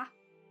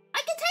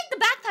 I can take the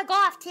backpack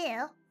off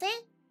too.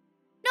 See?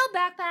 No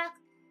backpack.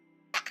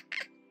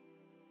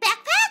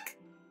 Backpack?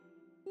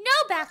 No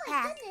backpack.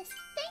 backpack. Goodness,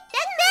 thank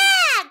That you.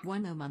 bag!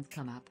 1 a month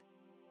come up.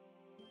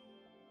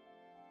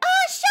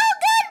 Oh,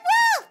 Shogun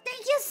Wolf!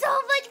 Thank you so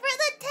much for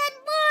the 10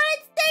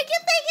 months! Thank you,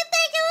 thank you,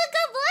 thank you, and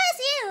God bless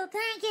you!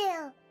 Thank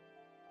you!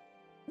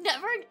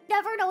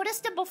 Never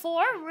noticed him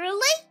before?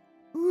 Really?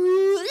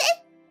 Really?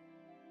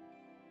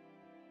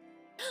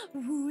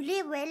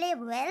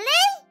 Really?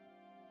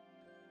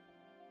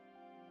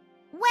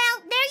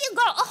 Well, there you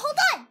go. Oh, hold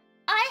on!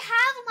 I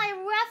have my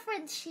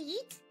reference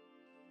sheet.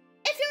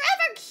 If you're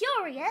ever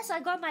curious,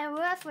 I got my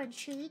reference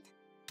sheet.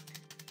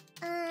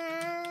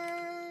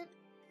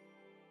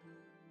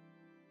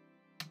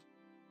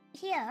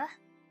 Here.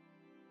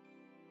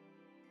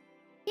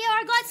 Here,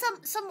 I got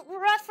some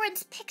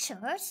reference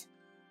pictures.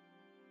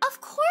 Of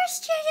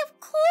course, Jay, of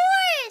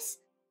course!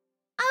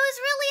 I was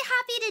really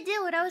happy to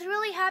do it. I was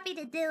really happy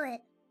to do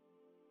it.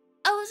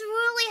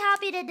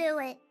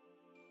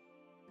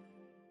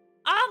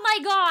 Oh my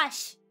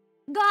gosh!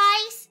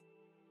 Guys!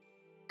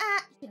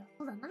 Here,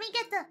 hold on. Let me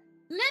get the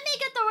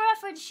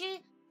reference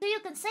sheet so you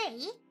can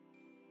see.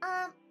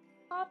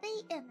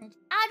 Copy image.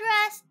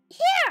 Address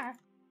here!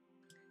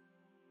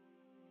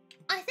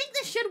 I think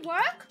this should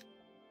work.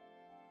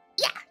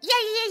 Yeah.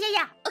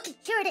 Okay,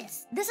 here it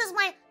is. This is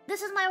my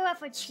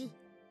reference sheet.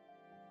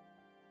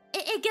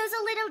 It gives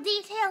a little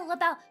detail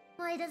about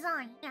my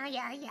design.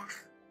 Yeah.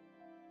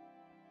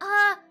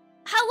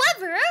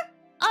 However,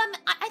 I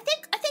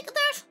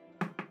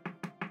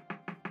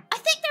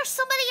think there's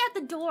somebody at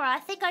the door. I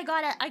think I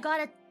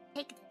gotta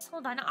take this.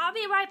 Hold on. I'll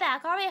be right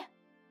back. I'll be right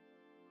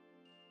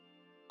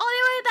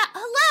back.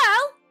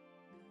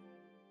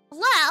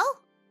 Hello?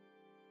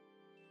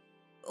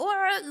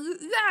 Or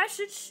yes,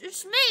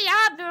 it's me,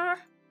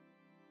 Abner.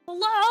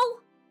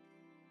 Hello?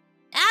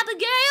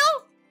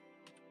 Abigail?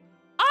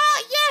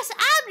 Oh, yes,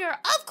 Abner.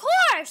 Of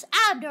course,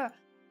 Abner.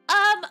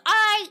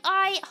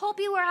 I hope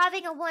you were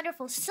having a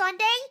wonderful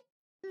Sunday,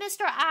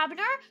 Mr.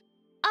 Abner.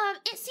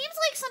 It seems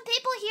like some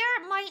people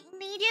here might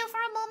need you for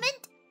a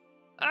moment.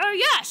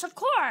 Yes, of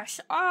course.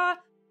 Let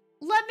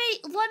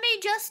me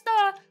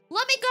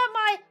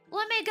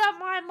get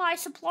my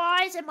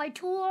supplies and my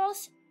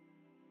tools.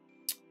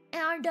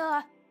 And,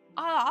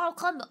 I'll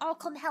come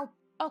help.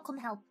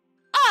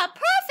 Ah,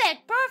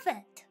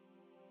 perfect.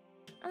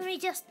 Let me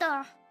just,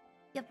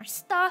 get my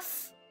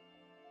stuff.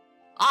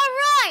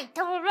 Alright.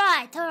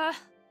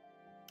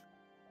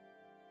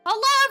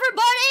 Hello,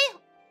 everybody.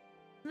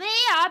 Me,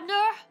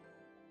 Abner.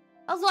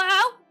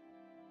 Hello?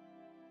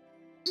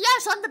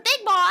 Yes, I'm the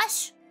big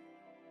boss.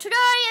 Today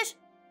is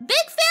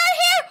Big Fan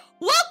here?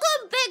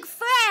 Welcome, Big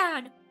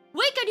Fan.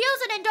 We could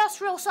use an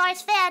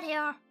industrial-sized fan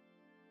here.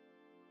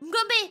 I'm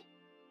gonna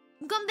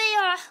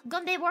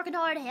be working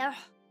hard here.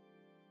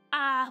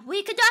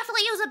 We could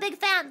definitely use a big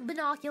fan,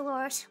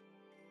 binoculars.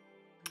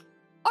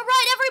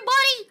 Alright,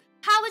 everybody!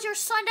 How was your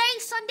Sunday?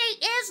 Sunday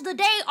is the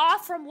day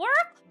off from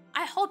work.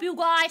 I hope you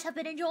guys have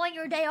been enjoying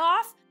your day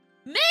off.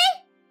 Me?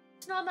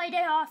 It's not my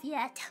day off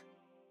yet.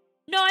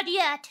 Not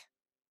yet.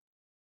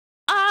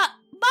 By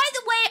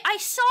the way, I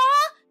saw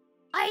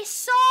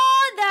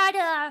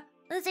that,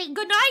 let's see,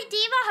 good night,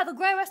 Diva. Have a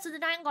great rest of the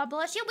night and God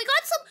bless you. We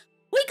got some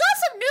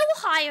new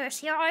hires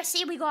here. I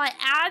see we got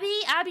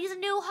Abby. Abby's a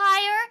new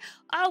hire.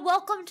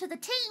 Welcome to the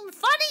team.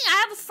 Funny, I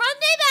have a friend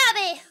named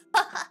Abby.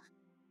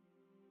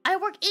 I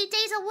work 8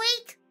 days a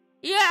week.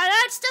 Yeah,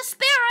 that's the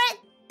spirit.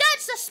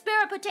 That's the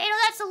spirit, Potato.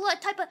 That's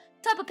the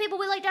type of people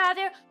we like to have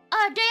here.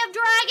 Day of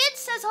Dragons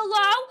says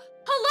hello.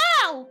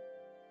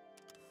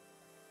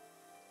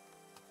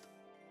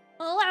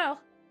 Hello.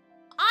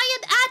 I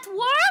am at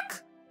work.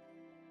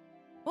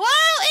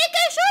 Whoa,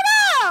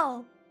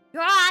 Ikeshuno!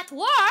 You're at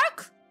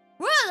work?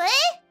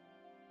 Really?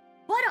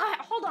 What?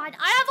 Hold on.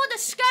 I have on the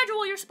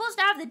schedule you're supposed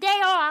to have the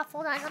day off.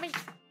 Hold on. Let me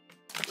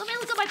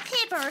look at my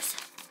papers.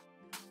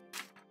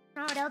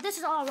 No, this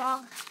is all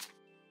wrong.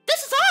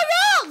 This is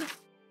all wrong!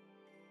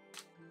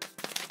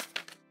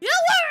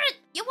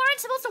 You weren't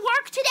supposed to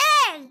work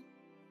today!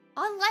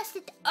 Unless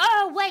it...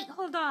 Oh, wait,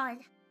 hold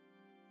on.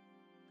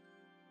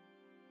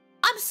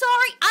 I'm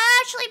sorry, I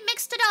actually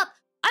mixed it up.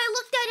 I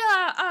looked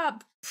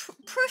at,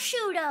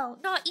 prosciutto,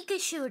 not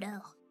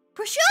Ikeshuno.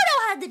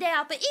 Prosciutto had the day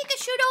off, but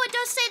Ikeshuno, it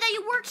does say that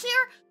you work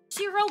here,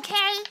 so you're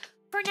okay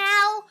for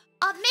now.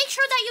 Make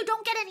sure that you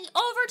don't get any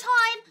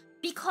overtime,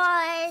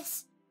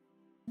 because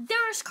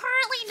there is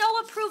currently no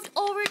approved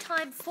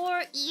overtime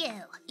for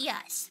you.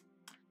 Yes.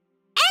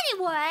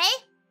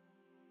 Anyway.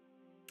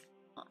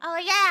 Oh,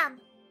 yeah.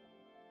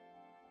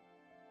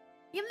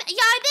 Yeah,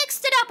 I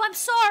mixed it up. I'm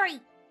sorry.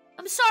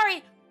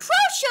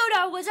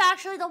 Prosciutto was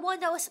actually the one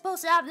that was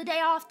supposed to have the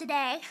day off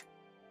today.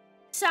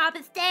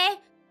 Sabbath day.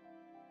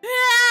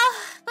 Yeah,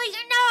 but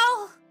you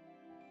know,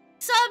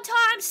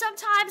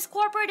 sometimes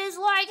corporate is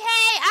like,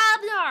 hey,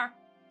 Abner,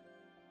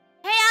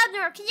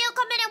 can you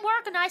come in and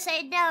work? And I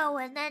say no,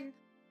 and then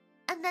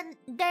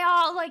they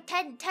all, like,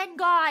 10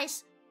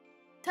 guys,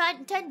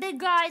 10 big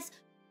guys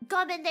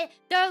come in,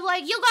 they're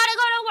like, you gotta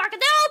go to work,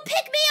 and they all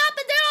pick me up,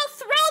 and they all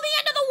throw me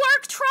into the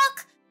work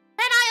truck,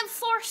 and I am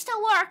forced to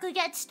work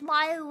against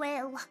my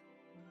will.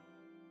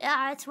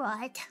 Yeah, that's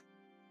right.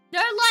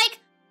 They're like,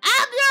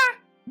 Abner,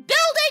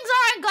 build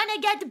aren't gonna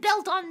get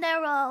built on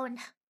their own.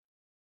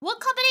 What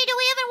company do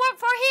we even work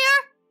for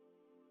here?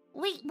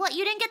 Wait, what?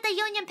 You didn't get the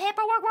union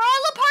paperwork? We're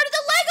all a part of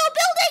the Lego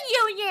Building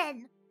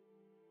Union!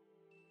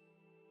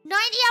 90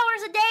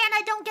 hours a day and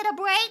I don't get a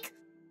break?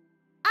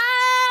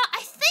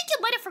 I think you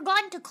might have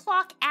forgotten to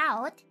clock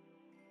out.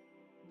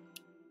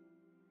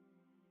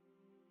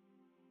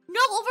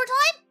 No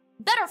overtime?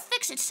 Better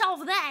fix itself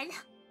then.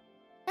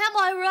 Am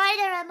I right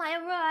or am I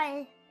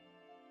right?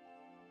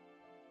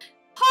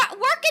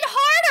 Working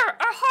harder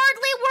or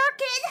hardly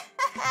working?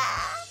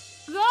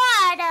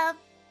 God,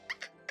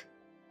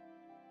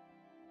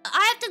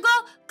 I have to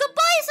go.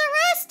 Goodbye,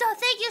 Sarista.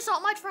 Thank you so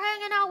much for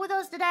hanging out with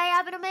us today.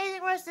 Have an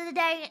amazing rest of the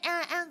day,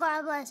 and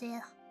God bless you.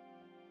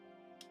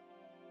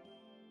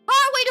 How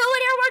are we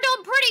doing here? We're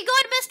doing pretty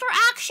good, Mr.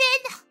 Action.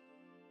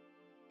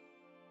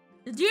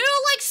 Do you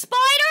like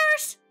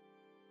spiders?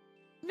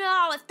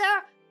 No, if they're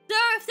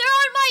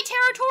on my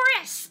territory,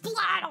 I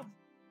splat them.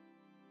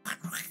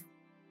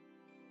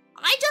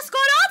 I just got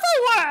off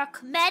of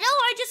work, Meadow.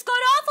 I just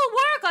got off of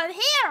work. I'm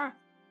here.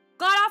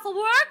 Got off of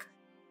work.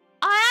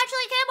 I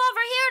actually came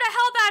over here to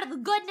help out of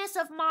the goodness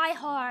of my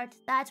heart.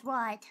 That's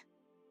right.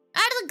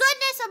 Out of the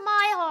goodness of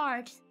my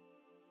heart,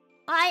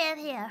 I am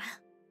here.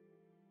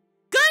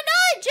 Good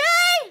night,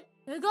 Jay.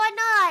 Good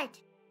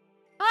night.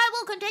 I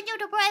will continue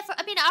to pray for.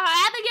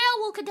 Abigail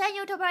will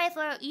continue to pray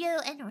for you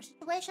and your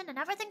situation and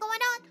everything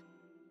going on.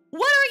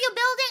 What are you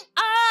building?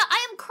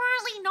 I am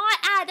currently not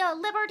at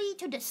liberty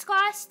to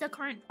discuss the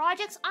current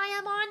projects I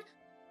am on.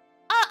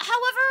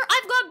 However,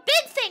 I've got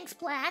big things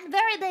planned.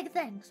 Very big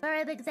things.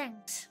 Very big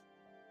things.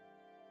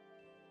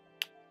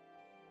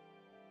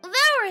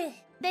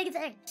 Very big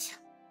things.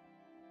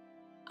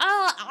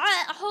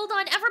 Hold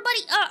on,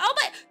 everybody. Oh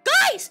my,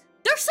 guys!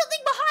 There's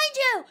something behind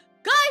you!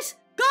 Guys,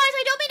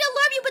 I don't mean to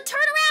alarm you, but turn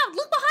around!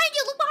 Look behind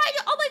you, look behind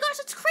you! Oh my gosh,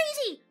 it's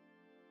crazy!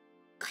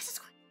 Guys, it's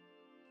crazy.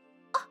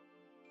 Oh.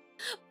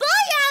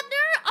 Bye,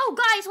 Abner! Oh,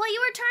 guys, while you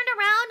were turned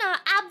around,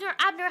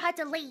 Abner had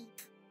to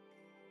leave.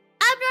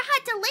 Abner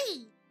had to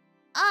leave.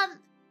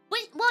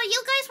 While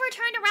you guys were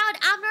turned around,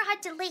 Abner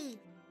had to leave.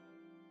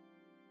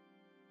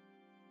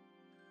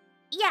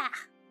 Yeah.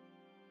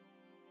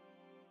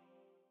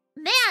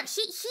 Man,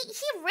 he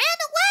ran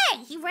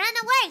away. He ran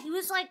away. He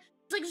was like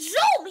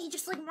zoom. He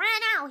just like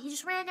ran out. He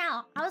just ran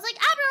out. I was like,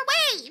 Abner,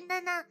 wait. And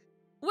then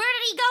where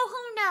did he go?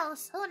 Who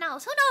knows? Who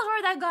knows? Who knows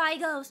where that guy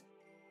goes?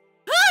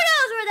 Who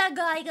knows where that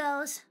guy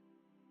goes?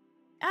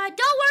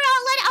 Don't worry.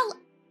 I'll.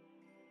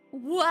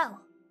 Whoa.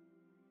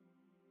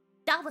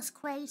 That was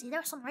crazy. There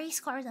were some race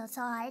cars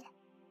outside.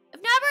 If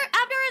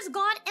Abner is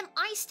gone, am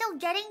I still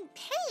getting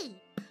paid?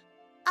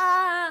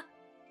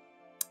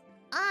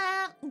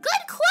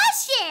 Good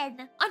question!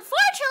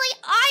 Unfortunately,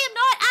 I am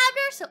not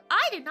Abner, so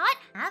I do not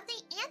have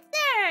the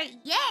answer.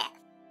 Yes.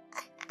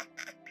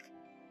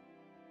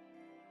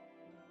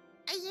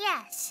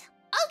 Yes.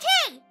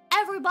 Okay,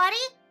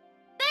 everybody.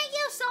 Thank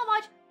you so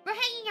much for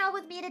hanging out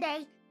with me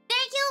today.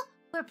 Thank you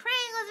for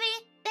praying with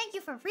me. Thank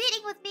you for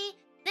reading with me.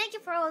 Thank you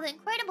for all the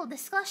incredible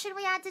discussion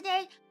we had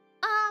today.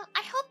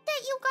 I hope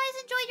that you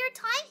guys enjoyed your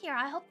time here.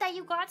 I hope that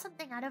you got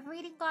something out of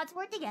reading God's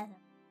Word together.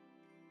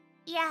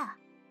 Yeah.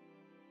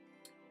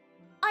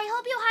 I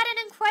hope you had an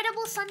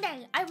incredible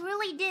Sunday. I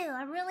really do.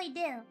 I really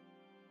do.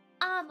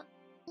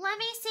 Let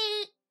me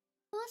see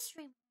who's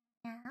streaming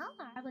now.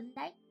 I like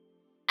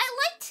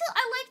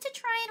to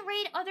try and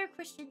raid other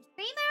Christian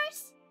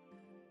streamers.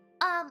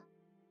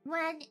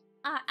 Right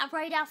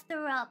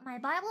after my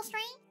Bible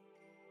stream.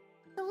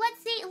 So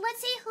let's see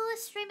who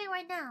is streaming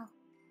right now.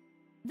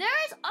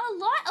 There's a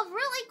lot of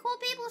really cool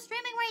people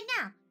streaming right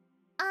now.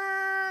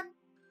 I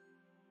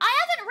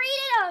haven't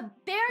raided a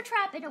bear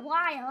trap in a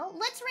while.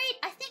 Let's raid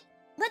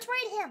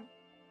him.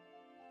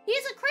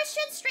 He's a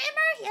Christian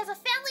streamer. He has a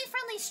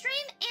family-friendly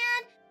stream,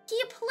 and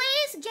he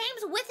plays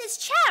games with his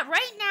chat.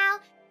 Right now,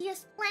 he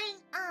is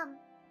playing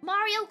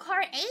Mario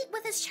Kart 8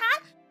 with his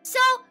chat. So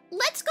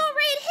let's go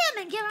raid him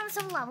and give him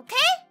some love,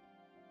 okay?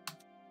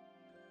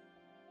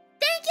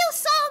 Thank you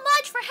so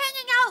much for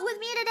hanging out with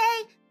me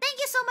today. Thank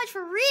you so much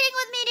for reading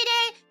with me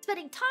today,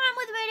 spending time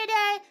with me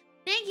today.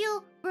 Thank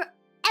you for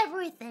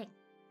everything.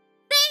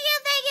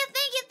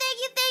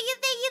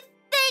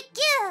 Thank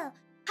you.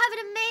 Have an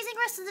amazing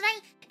rest of the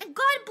night, and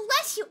God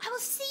bless you. I will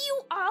see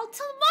you all